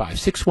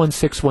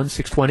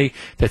 855-616-1620.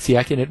 That's the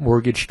Accunet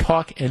Mortgage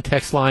talk and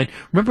text line.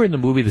 Remember in the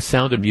movie The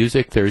Sound of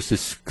Music, there's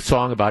this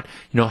song about,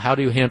 how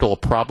do you handle a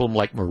problem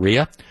like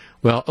Maria?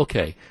 Well,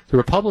 okay, the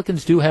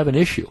Republicans do have an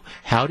issue.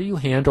 How do you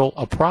handle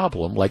a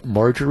problem like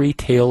Marjorie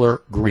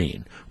Taylor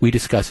Greene? We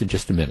discuss in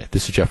just a minute.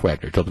 This is Jeff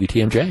Wagner,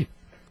 WTMJ.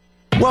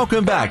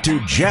 Welcome back to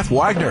Jeff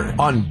Wagner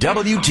on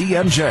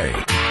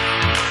WTMJ.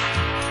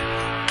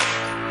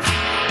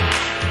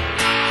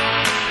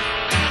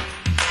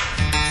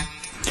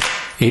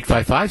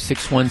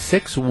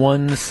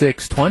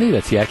 855-616-1620.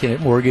 That's the AccuNet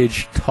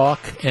Mortgage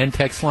talk and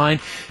text line.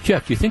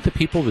 Jeff, do you think the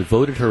people that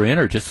voted her in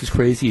are just as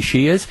crazy as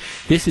she is?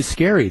 This is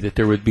scary that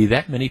there would be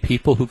that many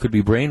people who could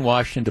be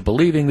brainwashed into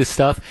believing this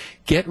stuff.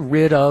 Get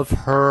rid of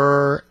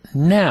her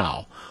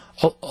now.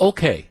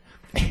 Okay.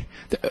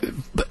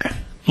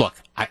 Look,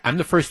 I'm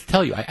the first to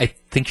tell you, I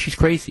think she's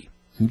crazy.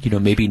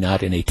 Maybe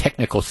not in a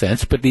technical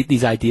sense, but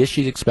these ideas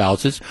she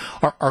espouses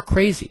are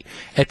crazy.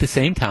 At the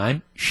same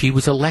time, she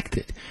was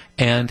elected.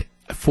 And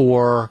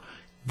for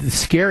the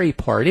scary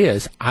part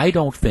is, I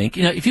don't think,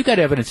 if you've got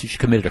evidence that she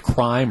committed a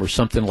crime or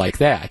something like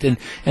that, and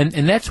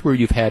that's where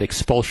you've had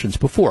expulsions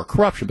before,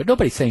 corruption, but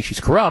nobody's saying she's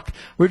corrupt.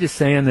 We're just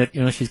saying that,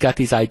 she's got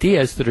these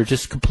ideas that are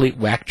just complete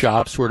whack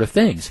job sort of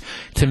things.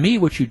 To me,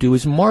 what you do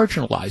is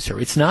marginalize her.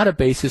 It's not a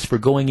basis for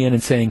going in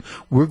and saying,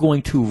 we're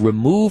going to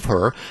remove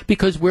her,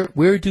 because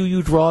where do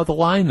you draw the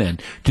line then?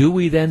 Do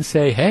we then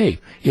say, hey,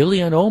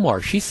 Ilhan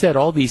Omar, she said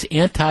all these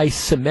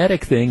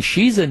anti-Semitic things,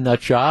 she's a nut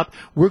job,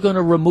 we're going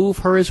to remove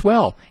her as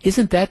well?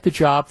 Isn't that the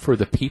job for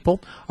the people?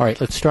 All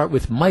right, let's start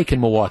with Mike in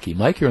Milwaukee.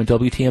 Mike, you're on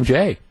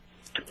WTMJ.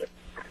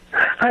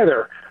 Hi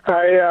there.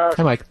 Hi,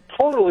 Mike.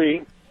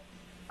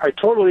 I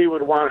totally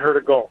would want her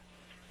to go.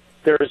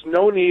 There is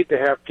no need to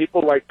have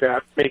people like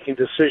that making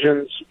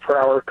decisions for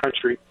our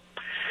country.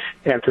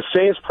 And to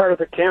say it's part of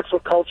the cancel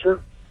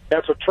culture,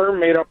 that's a term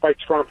made up by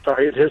Trump to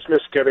hide his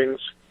misgivings.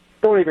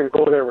 Don't even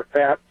go there with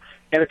that.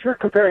 And if you're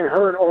comparing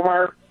her and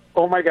Omar,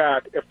 oh my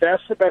God, if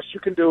that's the best you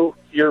can do,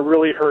 you're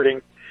really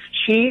hurting.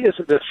 She is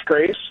a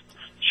disgrace.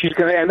 She's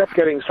going to end up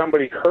getting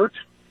somebody hurt,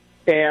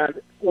 and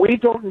we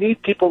don't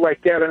need people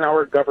like that in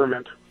our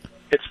government.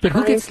 But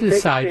who gets to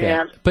decide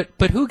that? But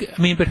who gets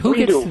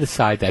to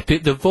decide that?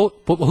 The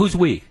vote. Who's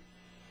we?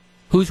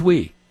 Who's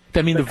we?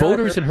 I mean, the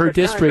voters in her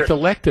district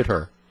elected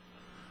her.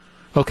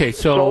 Okay,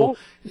 so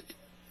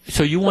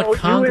you want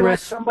Congress? You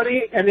elect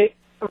somebody, and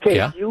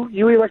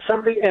you elect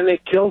somebody, and they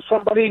kill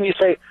somebody, and you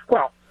say,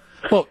 well,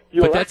 but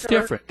that's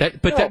different.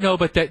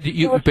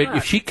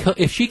 If she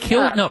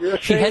killed,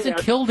 she hasn't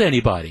killed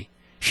anybody.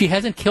 She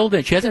hasn't killed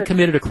it. She hasn't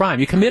committed a crime.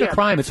 You commit a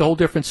crime, it's a whole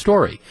different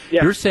story.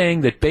 Yeah. You're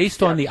saying that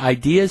based on the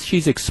ideas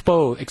she's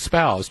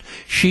espoused,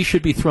 she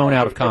should be thrown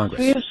out of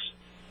Congress.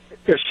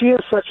 If she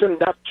is such a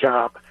nut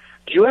job,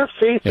 do you have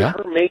faith in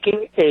her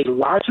making a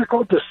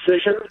logical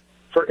decision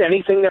for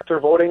anything that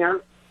they're voting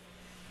on?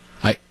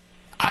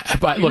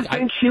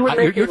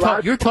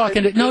 You're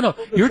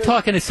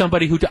talking to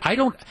somebody who I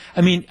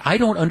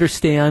don't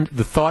understand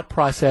the thought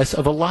process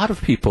of a lot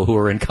of people who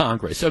are in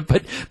Congress,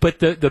 but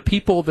the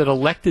people that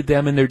elected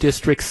them in their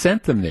district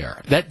sent them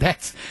there.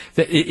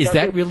 Is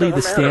that really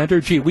the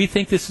standard? Gee, we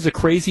think this is a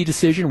crazy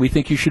decision. We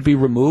think you should be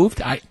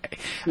removed.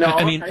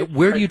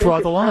 Where do you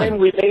draw the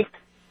line?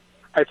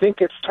 I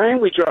think it's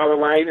time we draw the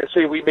line and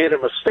say we made a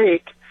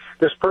mistake.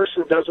 This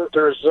person doesn't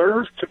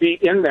deserve to be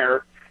in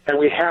there, and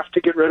we have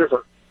to get rid of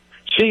her.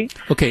 She's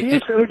going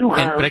to do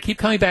harm. But I keep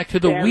coming back to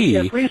the we.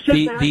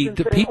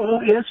 The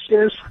people.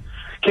 It's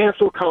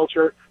cancel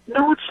culture.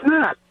 No, it's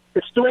not.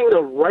 It's doing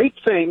the right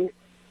thing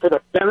for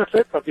the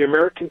benefit of the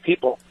American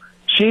people.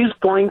 She's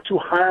going to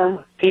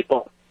harm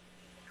people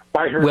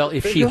by her. Well,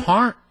 if she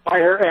harm. By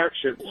her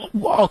actions.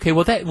 Okay,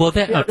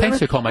 thanks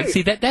for calling, Mike.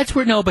 See, that's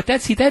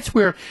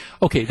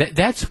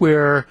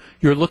where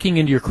you're looking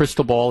into your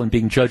crystal ball and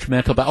being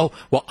judgmental about,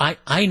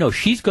 I know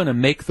she's going to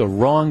make the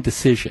wrong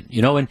decision,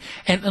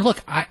 and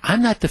look,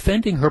 I'm not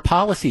defending her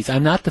policies.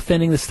 I'm not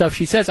defending the stuff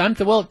she says. I'm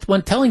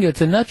telling you it's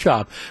a nut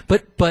job.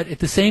 But at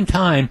the same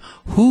time,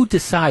 who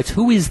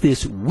is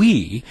this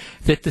we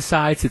that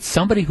decides that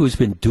somebody who's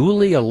been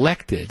duly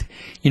elected,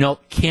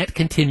 can't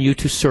continue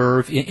to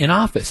serve in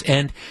office?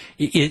 And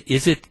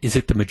is it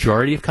the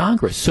majority of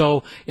Congress?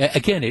 So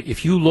again,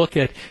 if you look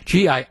at,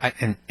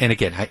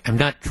 I'm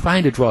not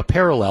trying to draw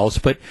parallels,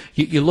 but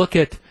you look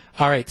at,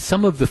 all right,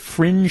 some of the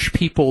fringe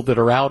people that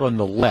are out on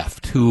the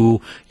left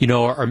who,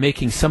 are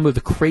making some of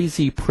the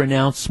crazy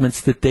pronouncements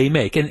that they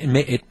make, and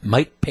it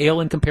might pale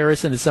in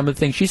comparison to some of the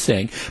things she's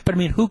saying, but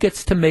who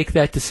gets to make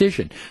that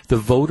decision? The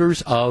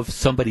voters of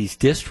somebody's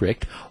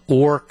district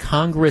or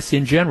Congress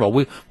in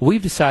general?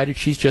 We've decided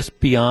she's just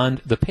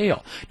beyond the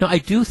pale. Now, I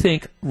do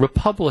think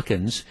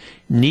Republicans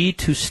need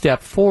to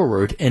step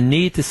forward and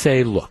need to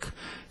say, look,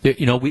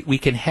 we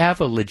can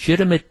have a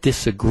legitimate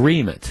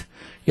disagreement,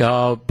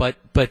 but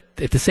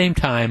at the same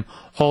time,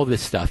 all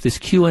this stuff, this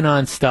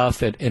QAnon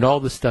stuff and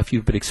all the stuff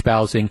you've been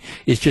espousing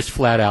is just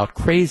flat out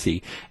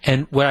crazy.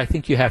 And what I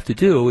think you have to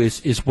do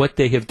is what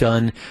they have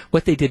done,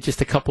 what they did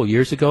just a couple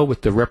years ago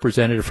with the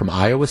representative from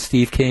Iowa,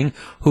 Steve King,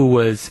 who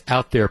was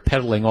out there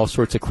peddling all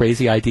sorts of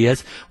crazy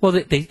ideas. Well,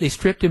 they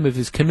stripped him of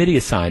his committee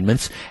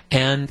assignments,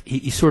 and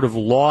he sort of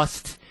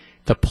lost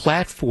the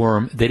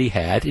platform that he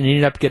had, and he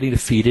ended up getting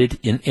defeated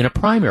in a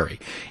primary.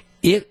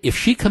 If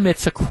she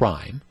commits a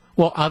crime,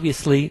 well,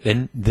 obviously,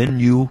 then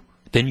you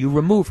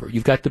remove her.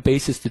 You've got the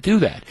basis to do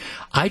that.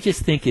 I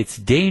just think it's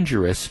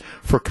dangerous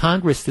for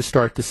Congress to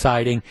start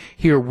deciding,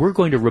 here, we're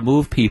going to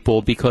remove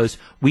people because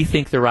we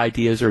think their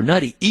ideas are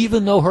nutty,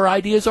 even though her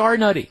ideas are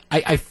nutty.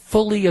 I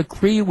fully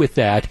agree with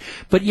that.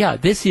 But yeah,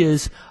 this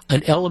is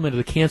an element of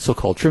the cancel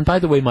culture. And by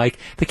the way, Mike,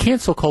 the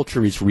cancel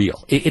culture is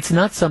real. It's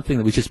not something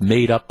that was just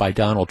made up by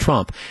Donald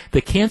Trump.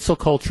 The cancel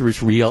culture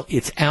is real.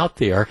 It's out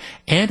there,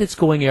 and it's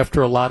going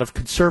after a lot of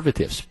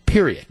conservatives,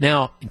 period.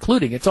 Now,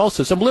 including, it's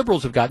also some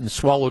liberals have gotten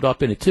swallowed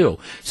up in it too.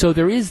 So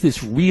there is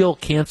this real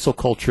cancel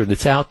culture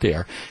that's out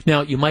there.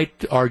 Now, you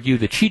might argue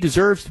that she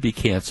deserves to be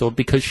canceled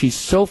because she's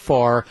so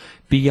far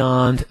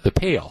beyond the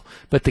pale.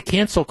 But the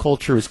cancel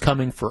culture is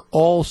coming for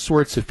all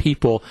sorts of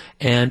people,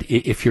 and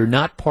if you're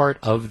not part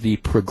of the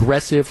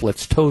progressive,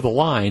 let's toe the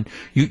line,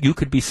 you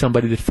could be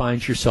somebody that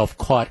finds yourself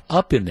caught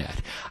up in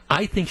that.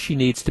 I think she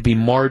needs to be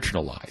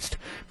marginalized.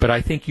 But I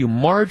think you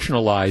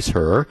marginalize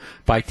her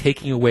by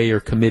taking away her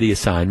committee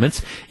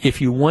assignments.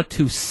 If you want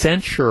to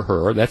censure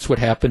her, that's what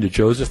happened to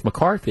Joseph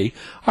McCarthy.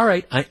 All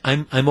right,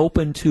 I'm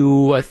open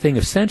to a thing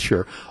of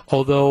censure,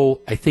 although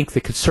I think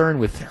the concern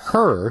with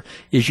her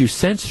is you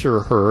censure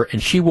her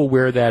and she will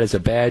wear that as a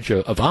badge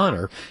of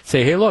honor.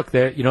 Say, hey, look,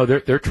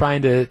 they're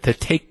trying to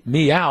take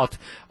me out.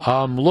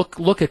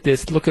 Look at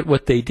this. Look at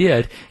what they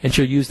did, and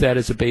she'll use that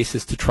as a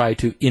basis to try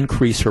to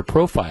increase her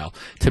profile.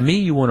 To me,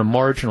 you want to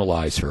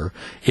marginalize her.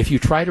 If you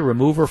try to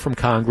remove her from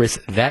Congress,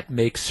 that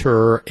makes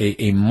her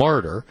a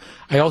martyr.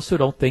 I also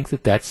don't think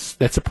that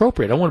that's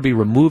appropriate. I don't want to be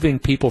removing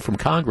people from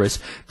Congress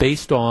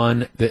based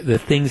on the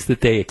things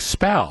that they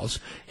espouse.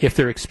 If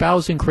they're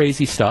espousing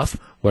crazy stuff,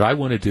 what I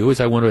want to do is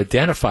I want to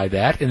identify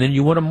that, and then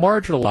you want to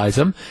marginalize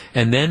them,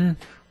 and then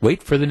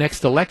wait for the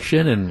next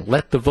election and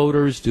let the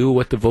voters do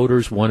what the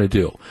voters want to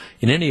do.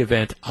 In any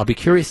event, I'll be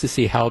curious to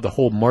see how the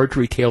whole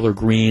Marjorie Taylor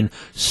Greene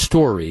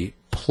story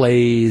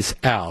plays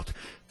out.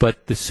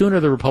 But the sooner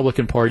the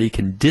Republican Party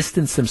can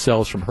distance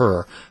themselves from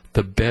her,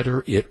 the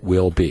better it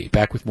will be.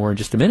 Back with more in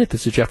just a minute.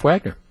 This is Jeff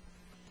Wagner.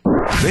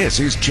 This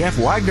is Jeff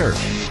Wagner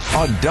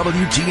on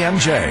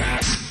WTMJ.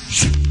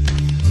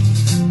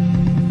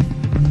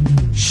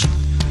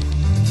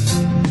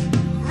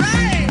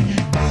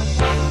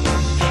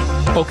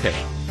 Okay,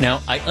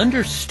 now I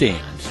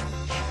understand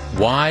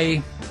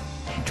why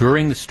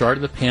during the start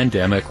of the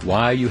pandemic,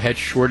 why you had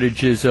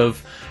shortages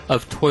of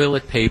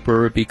toilet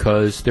paper,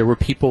 because there were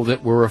people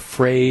that were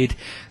afraid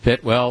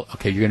that, well,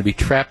 okay, you're going to be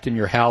trapped in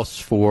your house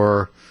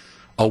for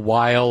a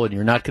while and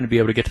you're not going to be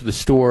able to get to the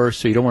store,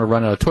 so you don't want to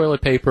run out of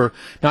toilet paper.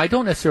 Now, I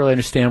don't necessarily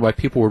understand why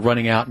people were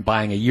running out and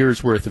buying a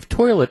year's worth of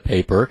toilet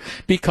paper,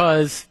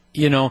 because,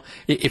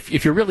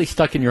 if you're really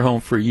stuck in your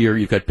home for a year,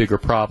 you've got bigger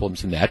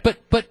problems than that. But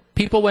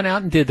people went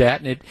out and did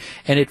that, and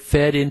it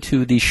fed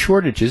into these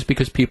shortages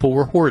because people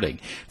were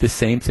hoarding. The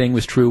same thing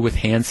was true with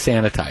hand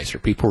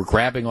sanitizer. People were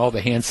grabbing all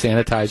the hand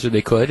sanitizer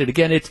they could, and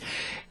again,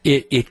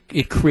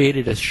 it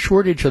created a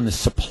shortage on the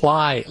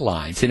supply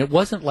lines. And it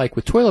wasn't like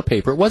with toilet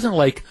paper. It wasn't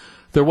like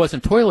there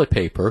wasn't toilet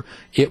paper.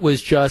 It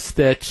was just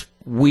that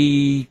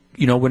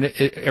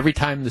every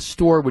time the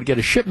store would get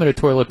a shipment of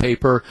toilet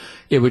paper,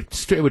 it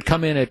would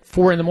come in at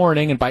 4 a.m,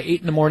 and by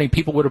 8 a.m,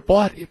 people would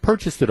have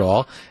purchased it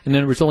all, and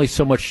then there was only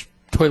so much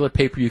toilet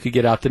paper you could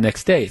get out the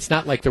next day. It's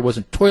not like there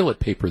wasn't toilet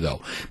paper,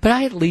 though. But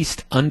I at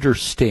least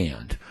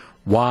understand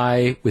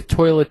why, with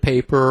toilet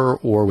paper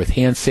or with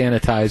hand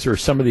sanitizer or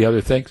some of the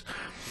other things,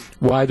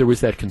 why there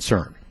was that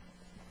concern.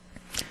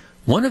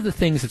 One of the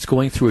things that's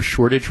going through a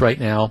shortage right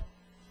now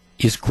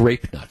is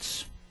grape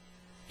nuts.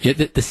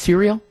 The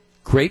cereal,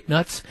 grape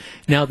nuts.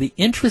 Now, the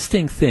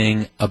interesting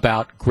thing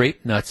about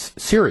grape nuts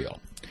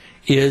cereal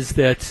is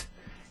that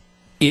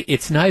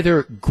it's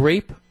neither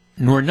grape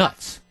nor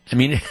nuts. I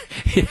mean,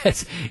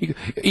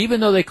 even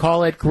though they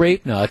call it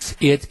grape nuts,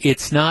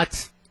 it's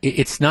not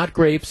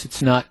grapes,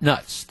 it's not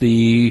nuts.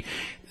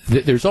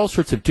 There's all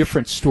sorts of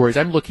different stories.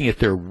 I'm looking at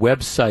their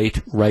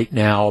website right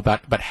now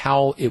about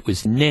how it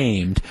was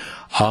named.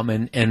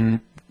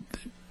 And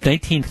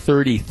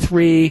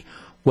 1933,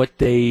 what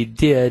they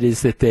did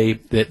is that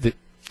the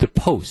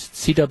Post,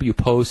 CW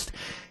Post,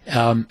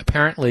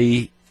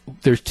 apparently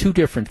there's two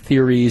different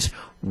theories.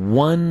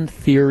 One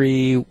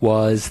theory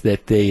was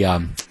that they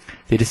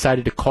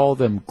decided to call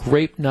them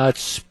grape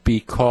nuts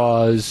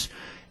because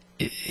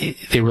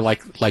they were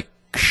like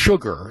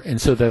sugar,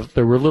 and so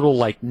there were little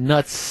like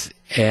nuts.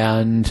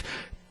 And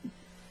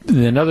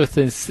another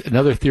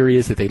theory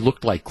is that they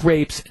looked like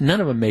grapes. None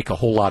of them make a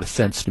whole lot of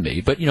sense to me.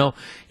 But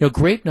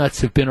grape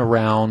nuts have been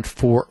around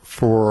for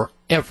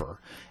forever,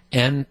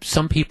 and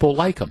some people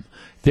like them.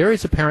 There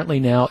is apparently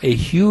now a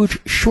huge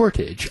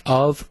shortage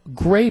of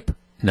grape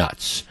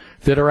nuts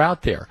that are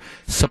out there.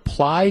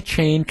 Supply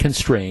chain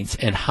constraints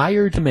and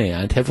higher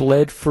demand have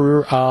led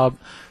for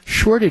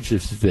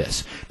shortages of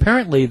this.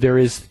 Apparently, there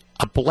is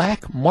a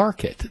black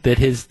market that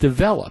has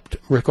developed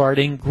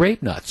regarding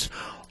grape nuts.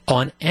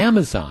 On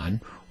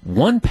Amazon,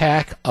 one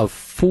pack of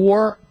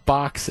 4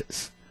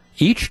 boxes,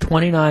 each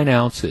 29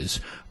 ounces,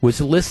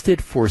 was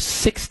listed for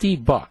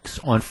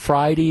 $60 on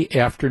Friday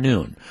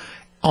afternoon.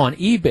 On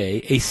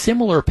eBay, a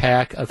similar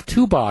pack of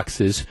 2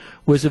 boxes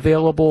was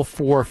available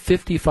for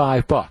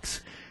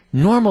 $55.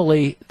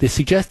 Normally, the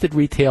suggested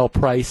retail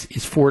price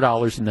is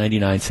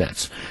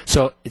 $4.99.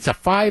 So it's a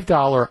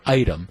 $5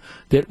 item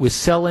that was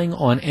selling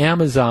on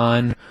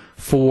Amazon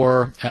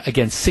for,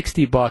 again,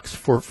 $60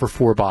 for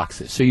 4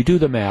 boxes. So you do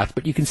the math,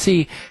 but you can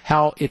see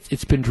how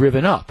it's been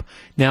driven up.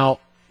 Now,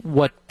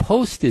 what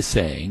Post is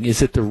saying is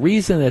that the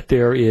reason that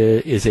there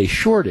is a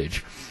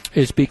shortage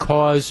is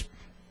because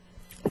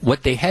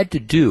what they had to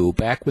do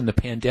back when the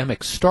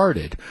pandemic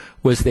started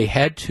was they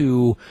had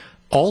to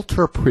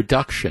alter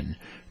production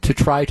to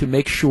try to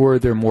make sure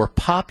their more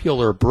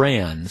popular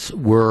brands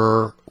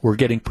were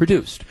getting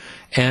produced.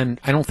 And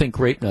I don't think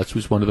Grape Nuts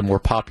was one of the more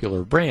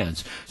popular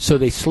brands. So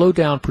they slowed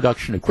down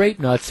production of Grape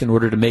Nuts in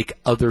order to make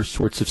other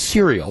sorts of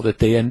cereal that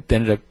they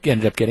ended up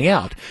getting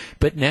out.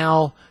 But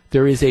now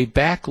there is a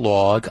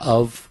backlog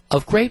of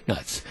Grape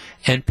Nuts.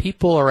 And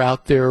people are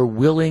out there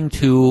willing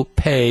to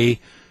pay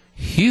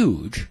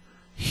huge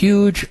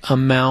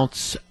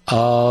amounts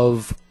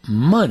of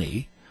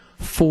money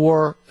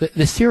for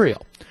the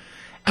cereal.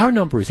 Our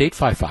number is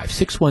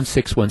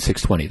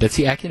 855-616-1620. That's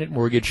the Acunet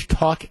Mortgage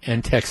talk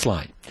and text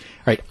line. All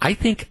right, I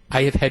think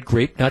I have had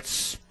Grape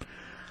Nuts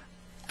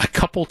a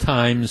couple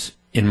times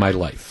in my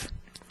life.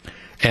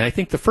 And I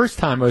think the first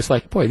time I was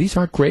like, boy, these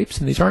aren't grapes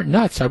and these aren't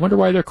nuts. I wonder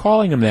why they're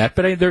calling them that.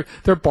 But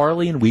they're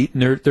barley and wheat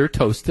and they're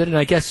toasted, and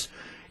I guess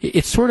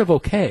it's sort of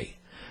okay.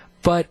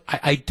 But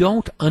I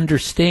don't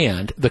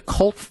understand the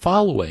cult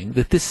following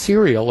that this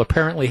cereal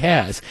apparently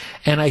has.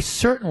 And I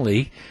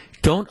certainly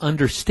don't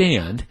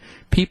understand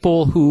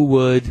people who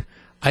would,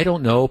 I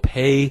don't know,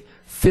 pay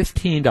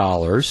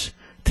 $15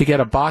 to get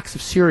a box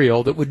of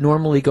cereal that would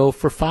normally go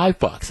for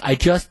 $5. I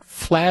just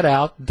flat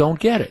out don't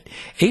get it.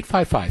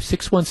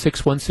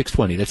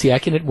 855-616-1620. That's the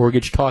Acunet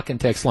Mortgage talk and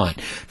text line.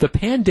 The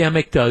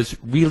pandemic does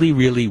really,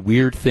 really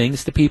weird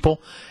things to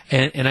people,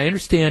 and I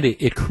understand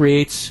it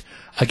creates,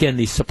 again,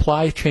 these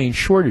supply chain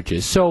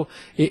shortages. So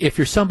if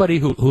you're somebody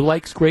who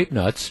likes Grape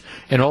Nuts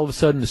and all of a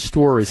sudden the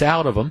store is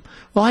out of them,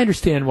 well, I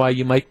understand why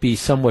you might be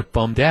somewhat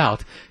bummed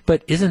out,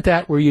 but isn't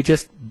that where you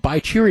just buy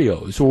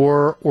Cheerios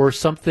or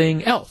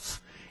something else?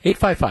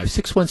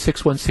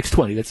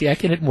 855-616-1620. That's the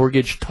Acunet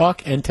Mortgage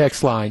talk and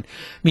text line.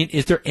 I mean,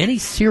 is there any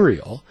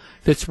cereal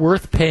that's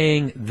worth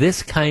paying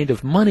this kind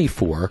of money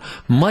for,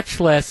 much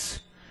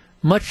less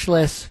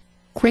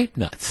Grape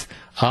Nuts?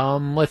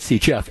 Let's see,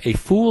 Jeff. A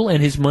fool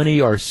and his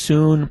money are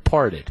soon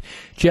parted.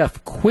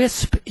 Jeff,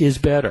 Quisp is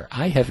better.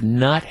 I have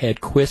not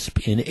had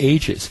Quisp in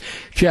ages.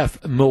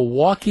 Jeff,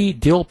 Milwaukee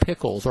dill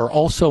pickles are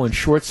also in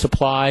short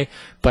supply,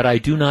 but I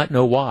do not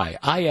know why.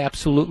 I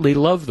absolutely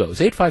love those.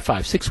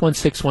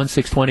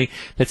 855-616-1620.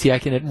 That's the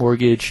Acunet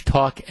Mortgage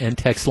talk and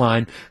text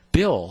line.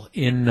 Bill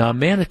in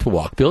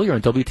Manitowoc. Bill, you're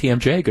on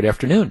WTMJ. Good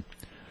afternoon.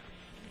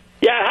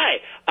 Yeah, hi.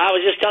 I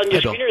was just telling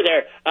your screener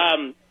there.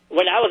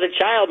 When I was a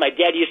child, my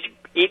dad used to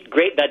eat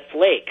Grape Nut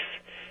Flakes.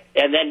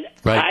 And then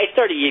I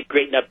started to eat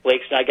Grape Nut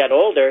Flakes when I got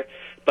older.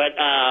 But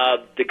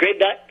the Grape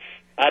Nuts,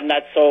 I'm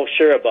not so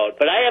sure about.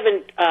 But I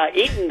haven't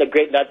eaten the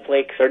Grape Nut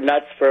Flakes or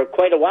nuts for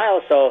quite a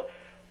while, so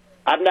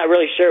I'm not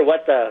really sure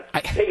what the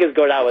thing is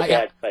going on with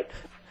that. But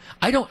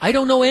I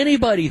don't know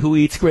anybody who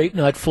eats Grape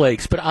Nut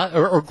Flakes, but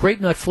or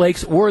Grape Nut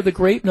Flakes or the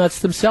Grape Nuts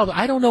themselves.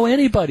 I don't know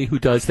anybody who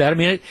does that. I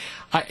mean,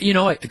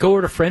 I go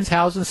over to friends'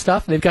 house and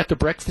stuff, and they've got the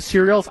breakfast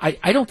cereals.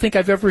 I don't think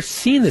I've ever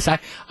seen this. I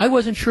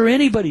wasn't sure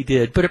anybody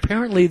did, but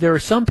apparently there are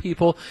some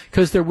people,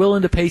 because they're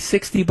willing to pay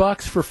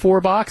 $60 for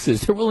 4 boxes.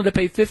 They're willing to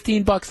pay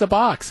 $15 a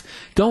box.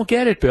 Don't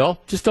get it,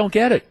 Bill. Just don't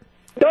get it.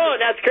 No,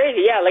 that's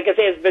crazy. Yeah, like I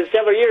say, it's been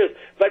several years,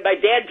 but my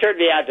dad turned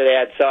me on to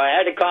that, so I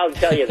had to call and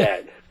tell you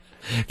that.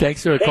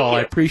 Thanks for the call.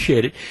 I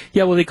appreciate it.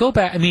 Yeah, well, they go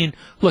back. I mean,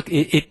 look,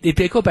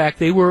 they go back.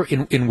 They were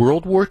in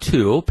World War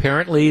II.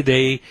 Apparently,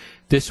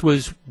 this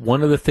was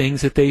one of the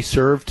things that they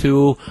served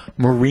to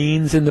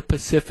Marines in the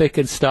Pacific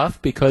and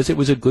stuff because it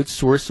was a good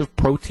source of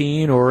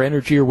protein or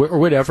energy or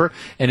whatever,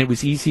 and it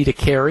was easy to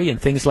carry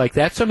and things like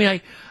that. So, I mean,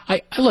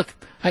 I look.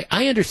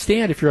 I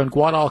understand if you're on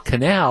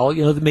Guadalcanal,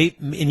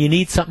 and you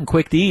need something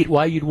quick to eat,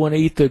 why you'd want to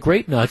eat the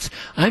Grape Nuts.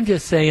 I'm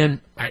just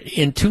saying,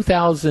 in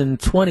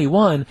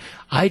 2021,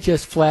 I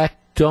just flat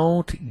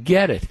don't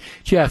get it.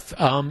 Jeff,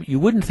 you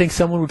wouldn't think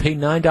someone would pay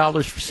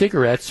 $9 for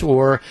cigarettes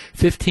or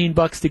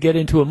 $15 to get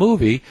into a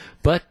movie,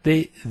 but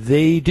they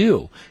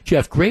do.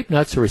 Jeff, Grape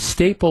Nuts are a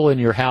staple in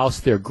your house.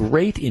 They're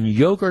great in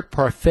yogurt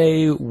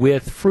parfait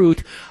with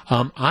fruit.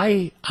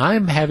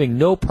 I'm having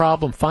no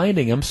problem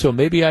finding them, so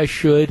maybe I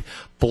should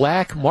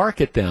black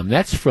market them.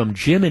 That's from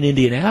Jim in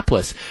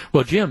Indianapolis.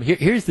 Well, Jim,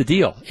 here's the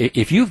deal.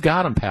 If you've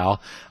got them, pal,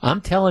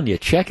 I'm telling you,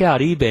 check out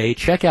eBay,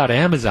 check out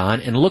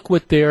Amazon, and look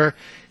what they're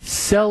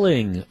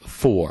selling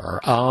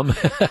for.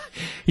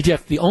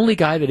 Jeff, the only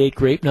guy that ate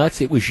Grape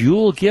Nuts, it was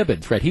Yule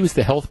Gibbons, right? He was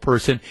the health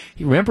person.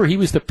 Remember, he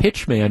was the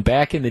pitch man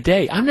back in the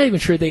day. I'm not even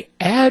sure they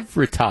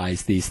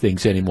advertise these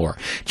things anymore.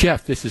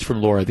 Jeff, this is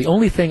from Laura. The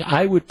only thing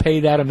I would pay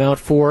that amount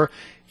for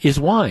is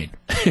wine.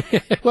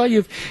 Well,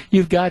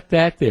 you've got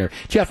that there.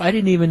 Jeff, I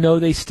didn't even know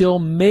they still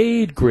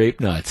made Grape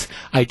Nuts.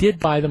 I did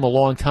buy them a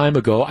long time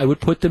ago. I would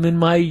put them in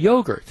my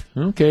yogurt.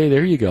 Okay,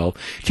 there you go.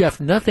 Jeff,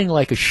 nothing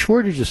like a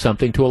shortage of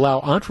something to allow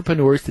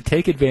entrepreneurs to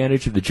take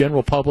advantage of the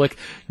general public.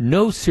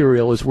 No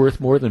cereal is worth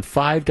more than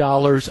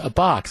 $5 a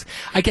box.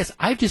 I guess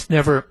I've just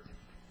never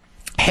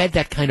had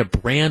that kind of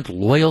brand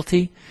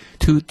loyalty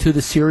to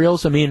the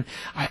cereals. I mean,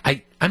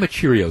 I'm a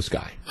Cheerios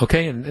guy,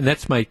 okay, and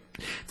that's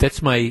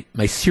my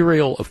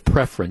cereal of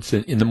preference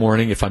in the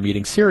morning if I'm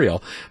eating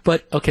cereal.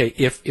 But okay,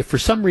 if for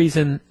some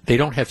reason they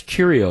don't have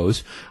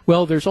Cheerios,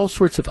 well, there's all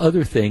sorts of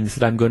other things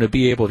that I'm going to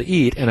be able to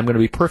eat and I'm going to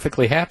be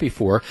perfectly happy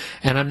for,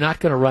 and I'm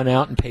not going to run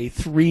out and pay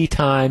 3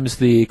 times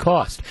the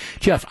cost.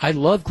 Jeff, I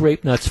love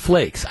Grape Nuts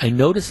Flakes. I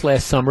noticed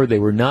last summer they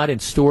were not in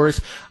stores.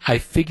 I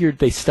figured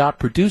they stopped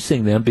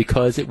producing them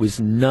because it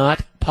was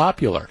not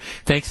popular.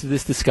 Thanks to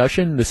this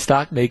discussion, the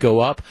stock may go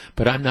up,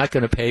 but I'm not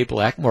going to pay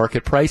black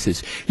market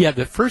prices. Yeah,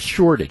 the first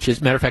shortage,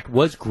 as a matter of fact,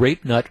 was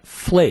Grape Nut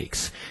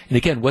Flakes. And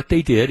again, what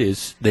they did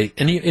is and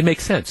it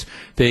makes sense.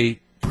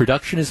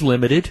 Production is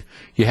limited.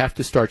 You have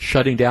to start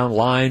shutting down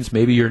lines.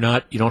 Maybe you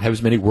don't have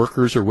as many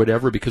workers or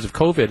whatever because of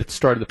COVID at the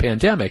start of the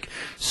pandemic.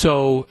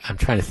 So I'm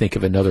trying to think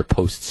of another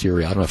Post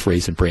cereal. I don't know if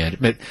Raisin Bran.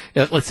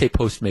 Let's say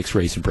Post makes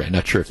Raisin Bran.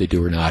 Not sure if they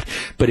do or not.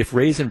 But if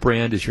Raisin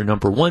Bran is your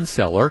number 1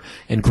 seller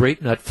and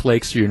Grape Nut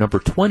Flakes are your number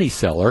 20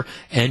 seller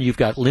and you've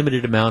got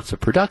limited amounts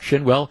of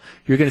production, well,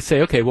 you're going to say,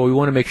 okay, well, we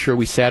want to make sure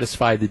we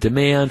satisfy the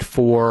demand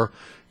for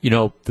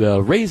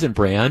the Raisin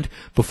brand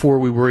before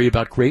we worry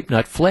about Grape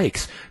Nut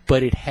Flakes.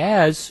 But it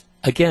has,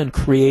 again,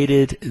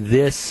 created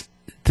this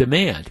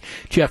demand.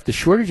 Jeff, the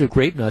shortage of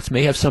grape nuts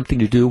may have something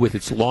to do with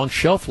its long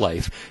shelf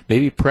life.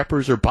 Maybe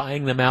preppers are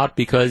buying them out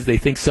because they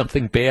think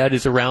something bad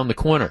is around the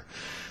corner.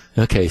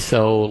 Okay,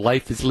 so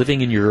life is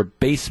living in your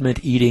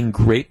basement eating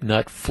Grape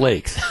Nut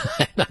Flakes.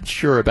 I'm not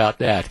sure about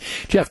that.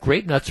 Jeff,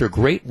 grape nuts are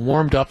great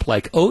warmed up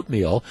like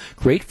oatmeal,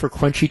 great for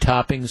crunchy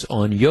toppings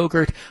on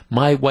yogurt.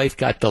 My wife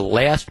got the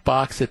last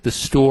box at the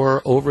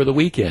store over the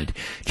weekend.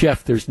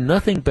 Jeff, there's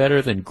nothing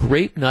better than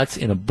grape nuts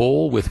in a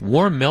bowl with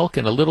warm milk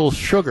and a little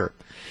sugar.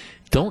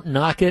 Don't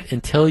knock it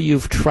until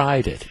you've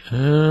tried it.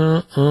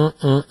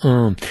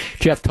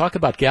 Jeff, talk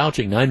about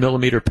gouging.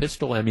 9mm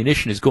pistol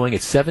ammunition is going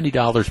at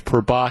 $70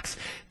 per box.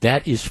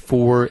 That is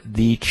for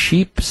the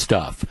cheap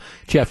stuff.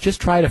 Jeff,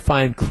 just try to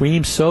find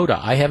cream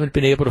soda. I haven't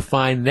been able to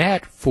find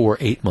that for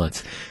 8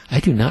 months. I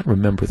do not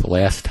remember the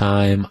last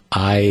time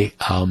I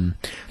don't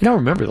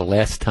remember the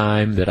last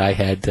time that I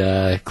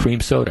had cream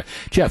soda.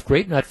 Jeff,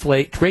 grape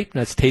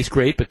nuts taste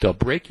great, but they'll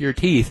break your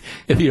teeth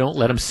if you don't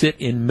let them sit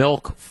in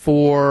milk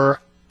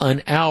for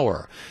an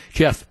hour.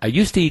 Jeff, I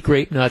used to eat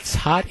grape nuts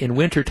hot in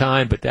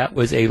wintertime, but that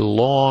was a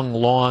long,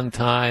 long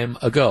time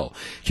ago.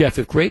 Jeff,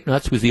 if grape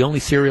nuts was the only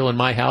cereal in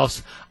my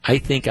house, I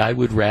think I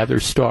would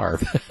rather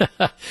starve.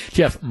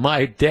 Jeff,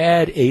 my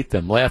dad ate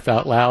them. Laugh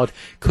out loud.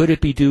 Could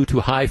it be due to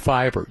high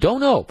fiber?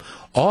 Don't know.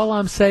 All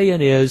I'm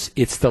saying is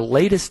it's the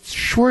latest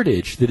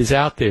shortage that is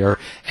out there,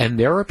 and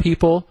there are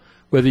people,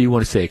 whether you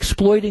want to say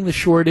exploiting the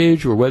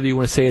shortage or whether you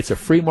want to say it's a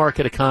free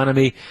market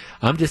economy,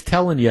 I'm just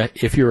telling you,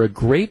 if you're a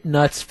Grape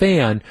Nuts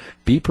fan,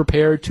 be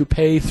prepared to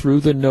pay through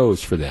the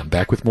nose for them.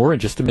 Back with more in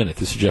just a minute.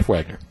 This is Jeff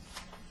Wagner.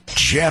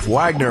 Jeff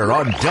Wagner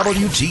on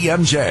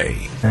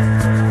WTMJ.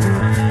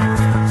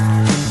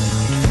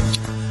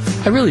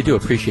 I really do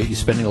appreciate you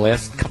spending the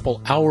last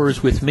couple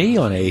hours with me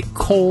on a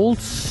cold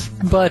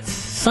but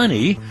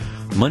sunny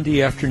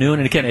Monday afternoon.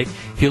 And again,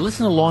 if you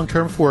listen to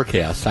long-term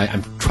forecasts,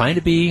 I'm trying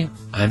to be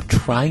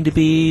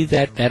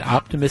that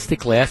optimistic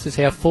glasses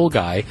half full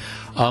guy.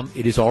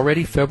 It is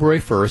already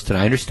February 1st, and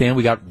I understand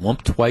we got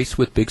whumped twice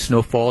with big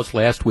snowfalls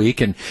last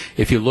week. And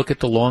if you look at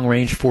the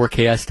long-range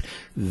forecast,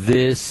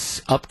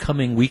 this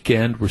upcoming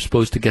weekend, we're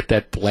supposed to get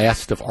that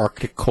blast of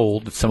Arctic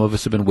cold that some of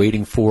us have been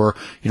waiting for,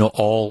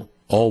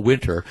 all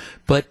winter.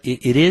 But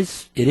it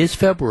is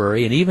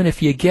February, and even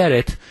if you get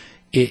it,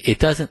 it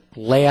doesn't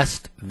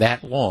last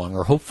that long,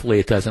 or hopefully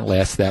it doesn't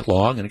last that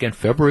long. And again,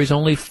 February is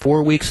only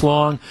 4 weeks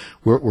long.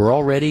 We're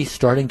already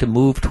starting to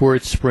move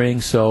towards spring.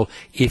 So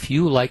if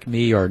you, like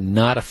me, are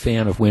not a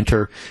fan of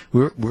winter,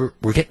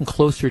 we're getting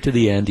closer to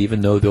the end,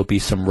 even though there'll be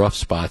some rough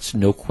spots.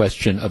 No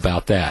question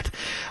about that.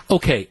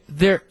 Okay,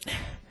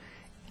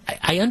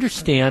 I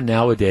understand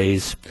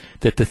nowadays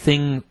that the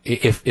thing,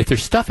 if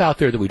there's stuff out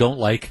there that we don't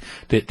like,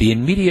 that the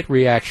immediate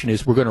reaction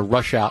is we're going to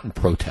rush out and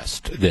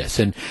protest this.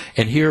 And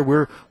here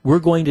we're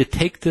going to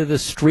take to the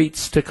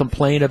streets to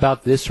complain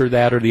about this or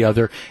that or the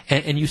other.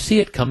 And you see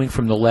it coming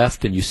from the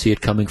left and you see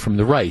it coming from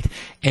the right.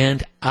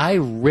 And I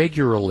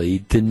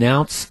regularly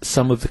denounce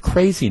some of the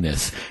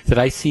craziness that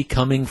I see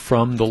coming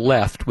from the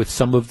left with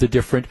some of the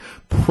different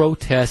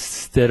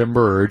protests that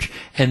emerge,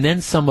 and then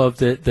some of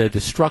the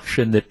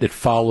destruction that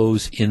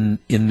follows in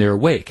their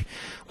wake.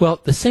 Well,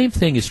 the same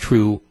thing is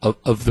true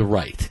of the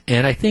right.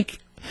 And I think,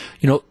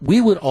 we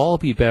would all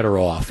be better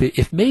off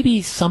if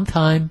maybe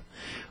sometime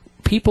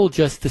people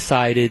just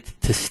decided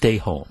to stay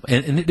home.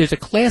 And there's a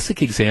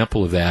classic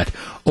example of that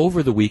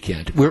over the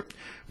weekend.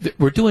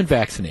 We're doing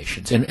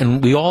vaccinations,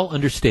 and we all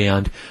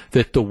understand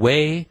that the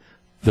way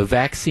the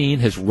vaccine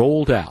has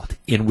rolled out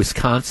in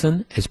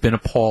Wisconsin has been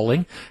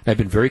appalling. I've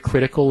been very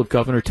critical of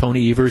Governor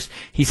Tony Evers.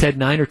 He's had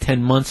 9 or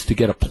 10 months to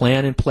get a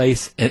plan in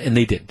place, and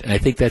they didn't. And I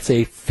think that's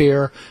a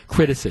fair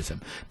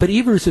criticism. But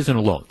Evers isn't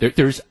alone.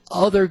 There's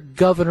other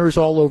governors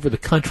all over the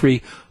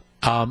country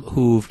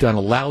who've done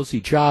a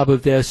lousy job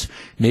of this.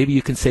 Maybe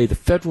you can say the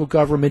federal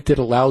government did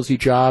a lousy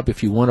job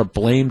if you want to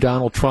blame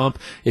Donald Trump,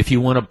 if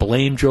you want to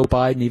blame Joe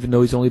Biden, even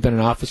though he's only been in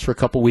office for a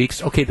couple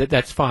weeks. Okay,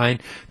 that's fine.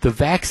 The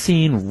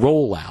vaccine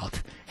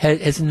rollout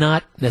has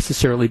not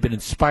necessarily been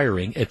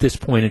inspiring at this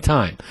point in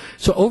time.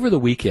 So over the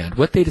weekend,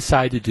 what they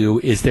decided to do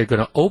is they're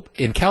going to open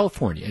in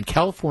California, and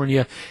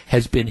California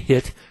has been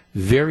hit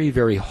very,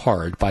 very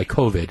hard by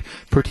COVID,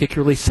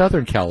 particularly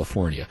Southern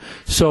California.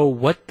 So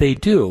what they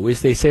do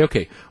is they say,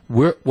 okay,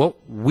 we're going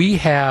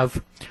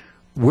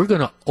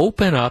to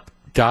open up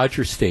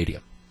Dodger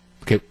Stadium.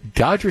 Okay,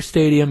 Dodger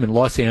Stadium in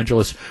Los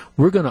Angeles,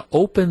 we're going to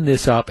open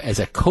this up as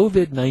a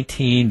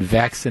COVID-19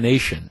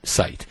 vaccination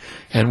site.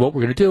 And what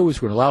we're going to do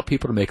is we're going to allow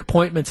people to make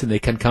appointments and they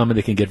can come and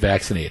they can get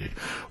vaccinated.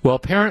 Well,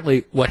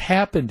 apparently what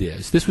happened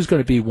is this was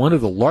going to be one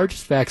of the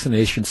largest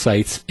vaccination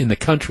sites in the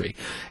country.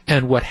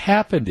 And what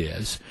happened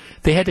is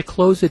they had to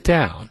close it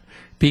down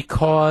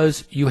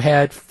because you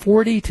had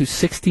 40 to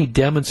 60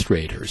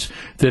 demonstrators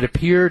that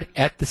appeared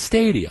at the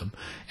stadium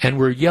and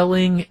were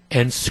yelling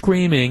and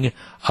screaming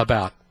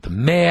about the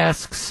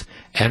masks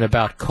and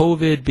about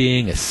COVID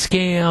being a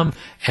scam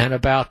and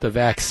about the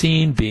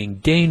vaccine being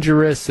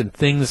dangerous and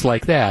things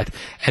like that.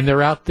 And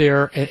they're out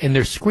there and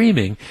they're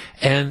screaming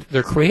and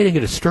they're creating a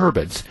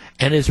disturbance.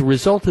 And as a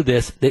result of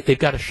this, they've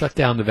got to shut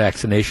down the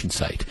vaccination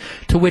site.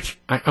 To which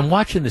I'm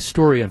watching this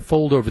story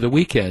unfold over the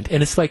weekend,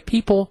 and it's like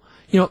people,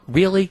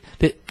 really,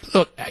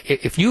 look,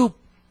 if you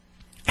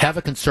have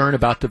a concern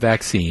about the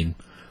vaccine,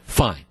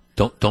 fine.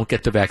 Don't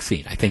get the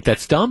vaccine. I think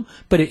that's dumb,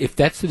 but if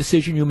that's the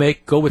decision you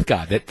make, go with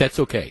God. That's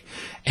okay.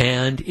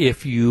 And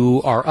if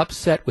you are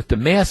upset with the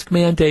mask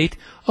mandate,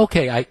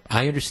 okay,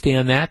 I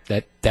understand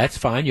that's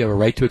fine. You have a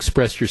right to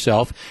express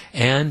yourself.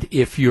 And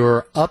if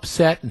you're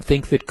upset and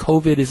think that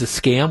COVID is a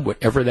scam,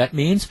 whatever that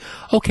means,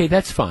 okay,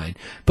 that's fine.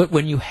 But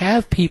when you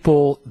have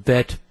people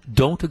that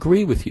don't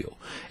agree with you,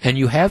 and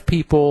you have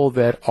people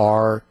that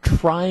are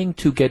trying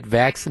to get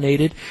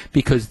vaccinated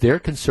because they're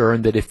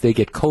concerned that if they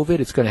get COVID,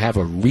 it's going to have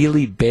a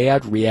really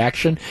bad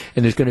reaction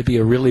and there's going to be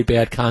a really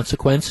bad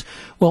consequence.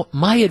 Well,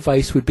 my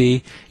advice would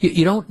be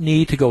you don't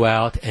need to go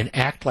out and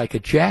act like a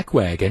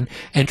jackwagon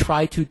and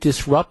try to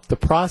disrupt the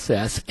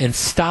process and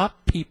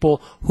stop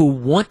people who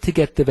want to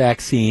get the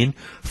vaccine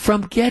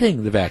from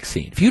getting the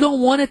vaccine. If you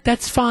don't want it,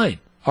 that's fine.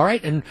 All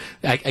right? And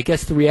I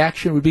guess the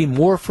reaction would be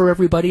more for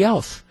everybody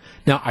else.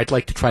 Now, I'd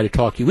like to try to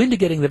talk you into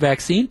getting the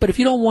vaccine, but if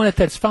you don't want it,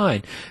 that's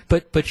fine.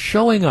 But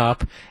showing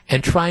up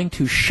and trying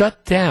to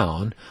shut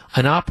down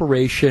an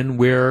operation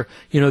where,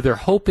 they're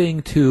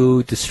hoping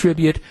to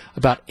distribute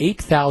about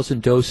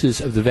 8,000 doses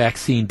of the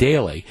vaccine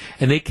daily,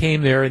 and they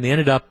came there and they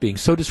ended up being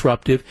so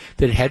disruptive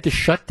that it had to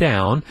shut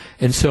down,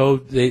 and so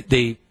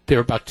there are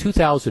about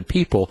 2,000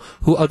 people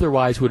who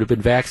otherwise would have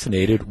been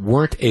vaccinated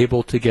weren't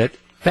able to get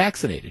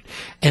vaccinated.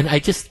 And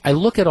I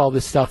look at all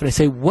this stuff and I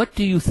say, what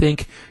do you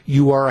think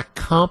you are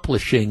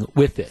accomplishing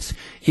with this?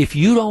 If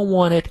you don't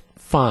want it,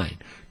 fine.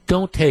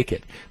 Don't take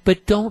it.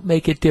 But don't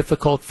make it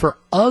difficult for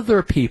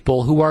other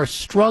people who are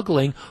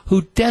struggling,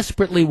 who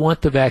desperately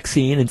want the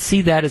vaccine and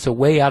see that as a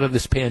way out of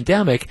this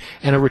pandemic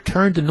and a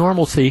return to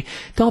normalcy.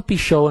 Don't be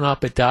showing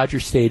up at Dodger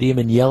Stadium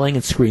and yelling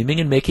and screaming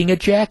and making a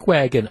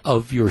jackwagon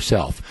of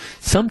yourself.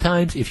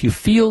 Sometimes if you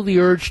feel the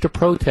urge to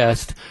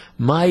protest,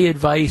 my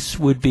advice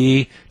would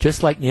be,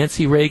 just like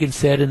Nancy Reagan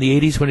said in the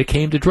 80s when it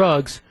came to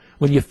drugs,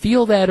 when you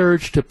feel that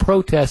urge to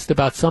protest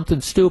about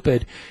something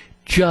stupid,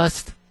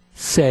 just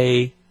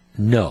say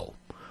no.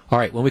 All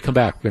right, when we come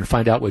back, we're going to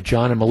find out what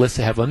John and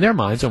Melissa have on their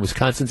minds on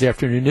Wisconsin's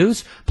Afternoon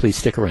News. Please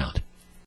stick around.